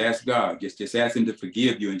 Just ask God, just ask him to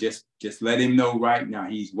forgive you and just let him know right now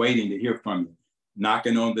he's waiting to hear from you,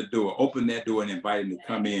 knocking on the door. Open that door and invite him to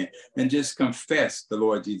come in and just confess the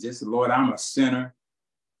Lord Jesus. Lord, I'm a sinner,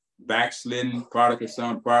 backslidden, prodigal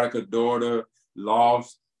son, prodigal daughter,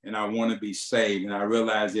 lost, and I want to be saved. And I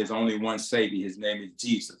realize there's only one Savior. His name is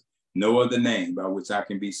Jesus. No other name by which I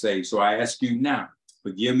can be saved. So I ask you now,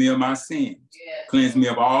 forgive me of my sins. Cleanse me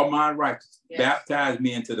of all my righteousness. Baptize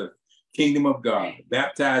me into the kingdom of God.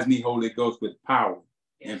 Baptize me, Holy Ghost, with power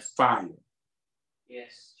and fire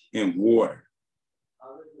and water.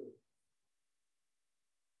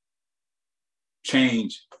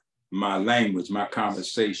 Change my language, my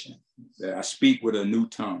conversation, that I speak with a new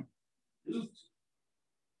tongue.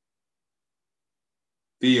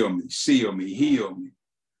 Fill me, seal me, heal me,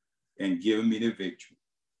 and give me the victory.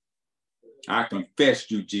 I confess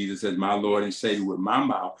you, Jesus, as my Lord and Savior with my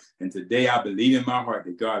mouth. And today I believe in my heart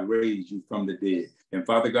that God raised you from the dead. And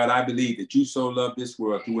Father God, I believe that you so loved this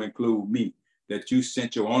world to include me, that you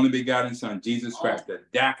sent your only begotten Son, Jesus Christ, to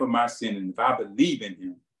die for my sin. And if I believe in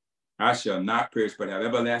him, I shall not perish, but have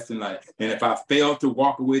everlasting life. And if I fail to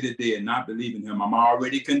walk away today and not believe in him, I'm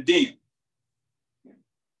already condemned.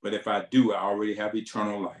 But if I do, I already have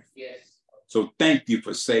eternal life. So thank you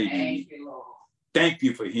for saving me. Thank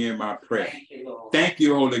you for hearing my prayer. Thank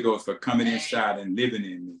you, Holy Ghost, for coming inside and living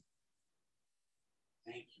in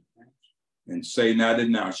me. And say, not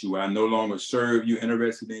denounce you. I no longer serve you,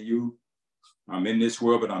 interested in you. I'm in this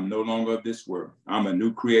world, but I'm no longer of this world. I'm a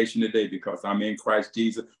new creation today because I'm in Christ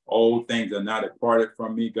Jesus. Old things are not departed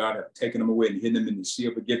from me. God has taken them away and hidden them in the sea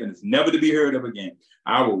of forgiveness, never to be heard of again.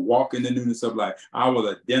 I will walk in the newness of life. I will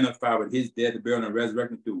identify with his death, burial, and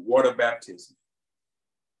resurrection through water baptism.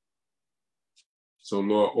 So,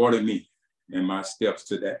 Lord, order me in my steps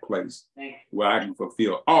to that place where I can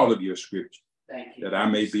fulfill all of your scripture, that I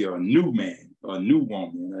may be a new man, a new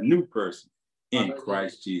woman, a new person in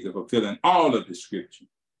Christ Jesus, fulfilling all of the scripture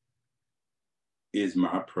is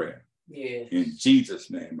my prayer. In Jesus'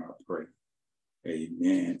 name I pray.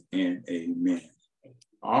 Amen and amen.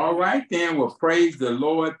 All right, then. Well, praise the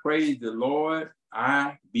Lord. Praise the Lord.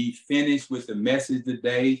 I be finished with the message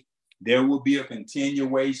today. There will be a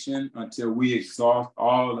continuation until we exhaust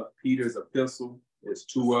all of Peter's epistle. There's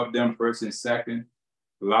 2 of them, 1st and 2nd.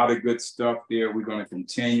 A lot of good stuff there. We're going to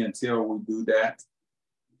continue until we do that.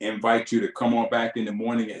 Invite you to come on back in the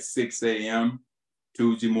morning at 6 a.m.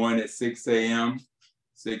 Tuesday morning at 6 a.m.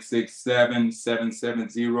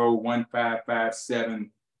 667-770-1557.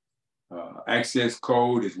 Access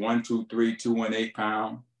code is 123-218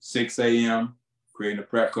 #. 6 a.m. Creating a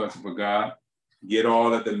prayer culture for God. Get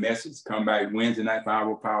all of the messages. Come back Wednesday night for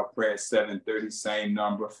our power prayer at 7:30, same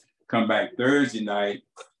number. Come back Thursday night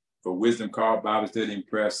for Wisdom Call Bible Study and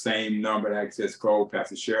Prayer, same number, access code.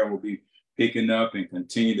 Pastor Sharon will be picking up and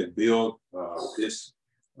continue to build this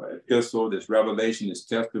epistle, this revelation, this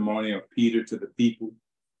testimony of Peter to the people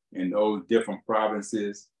in those different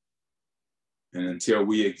provinces. And until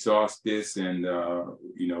we exhaust this and,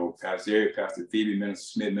 Pastor Eric, Pastor Phoebe,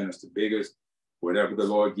 Minister Smith, Minister Biggers, whatever the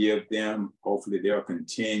Lord give them, hopefully they'll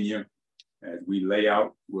continue as we lay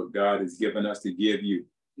out what God has given us to give you.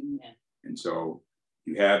 Amen. And so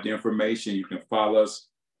you have the information. You can follow us.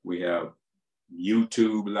 We have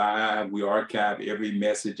YouTube Live. We archive every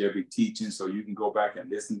message, every teaching, so you can go back and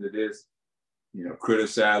listen to this,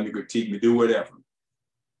 criticize me, critique me, do whatever.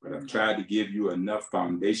 But I've tried to give you enough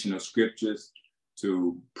foundational scriptures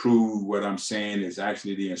to prove what I'm saying is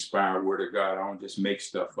actually the inspired word of God. I don't just make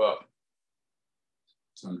stuff up.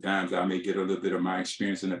 Sometimes I may get a little bit of my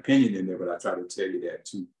experience and opinion in there, but I try to tell you that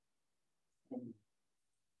too.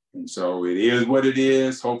 And so it is what it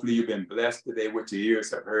is. Hopefully you've been blessed today. What your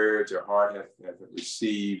ears have heard, your heart has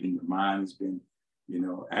received, and your mind has been,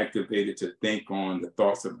 activated to think on the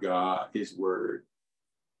thoughts of God, his word.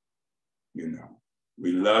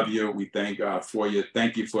 We love you. We thank God for you.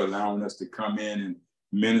 Thank you for allowing us to come in and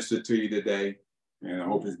minister to you today. And I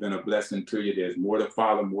hope it's been a blessing to you. There's more to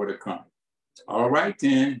follow, more to come. All right,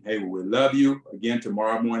 then. Hey, we love you. Again,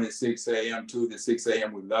 tomorrow morning at 6 a.m. Tuesday, 6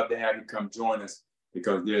 a.m. We'd love to have you come join us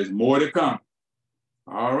because there's more to come.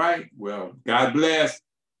 All right. Well, God bless.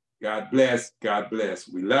 God bless. God bless.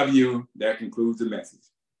 We love you. That concludes the message.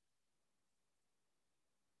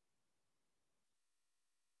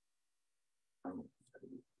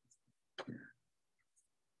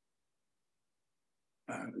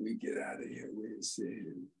 Let me get out of here where it says,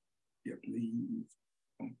 yeah, please.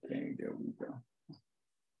 Okay, there we go.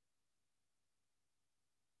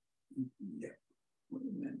 Yeah, wait a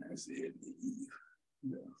minute, I said leave.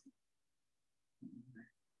 No.